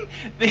working.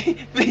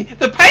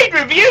 The paid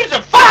reviews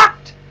are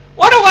fucked.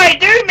 What do I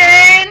do,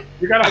 man?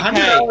 You got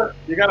 $100.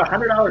 You got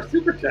 $100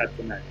 super chat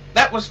tonight.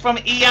 That was from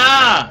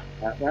ER.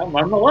 Well,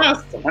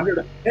 nonetheless,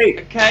 $100. Hey,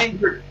 okay.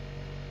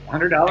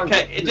 $100.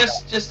 Okay,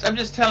 I'm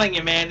just telling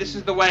you, man. This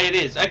is the way it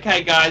is.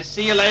 Okay, guys.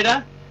 See you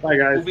later. Bye,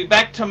 guys. We'll be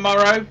back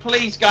tomorrow.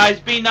 Please, guys,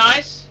 be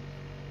nice.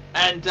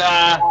 And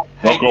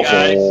hey,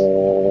 guys,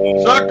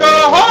 sucker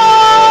horn!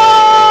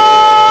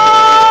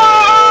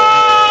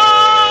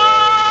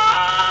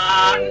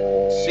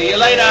 See you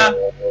later.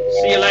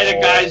 See you later,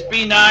 guys.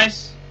 Be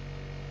nice.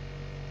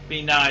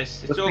 Be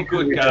nice. It's all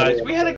good, guys. We had a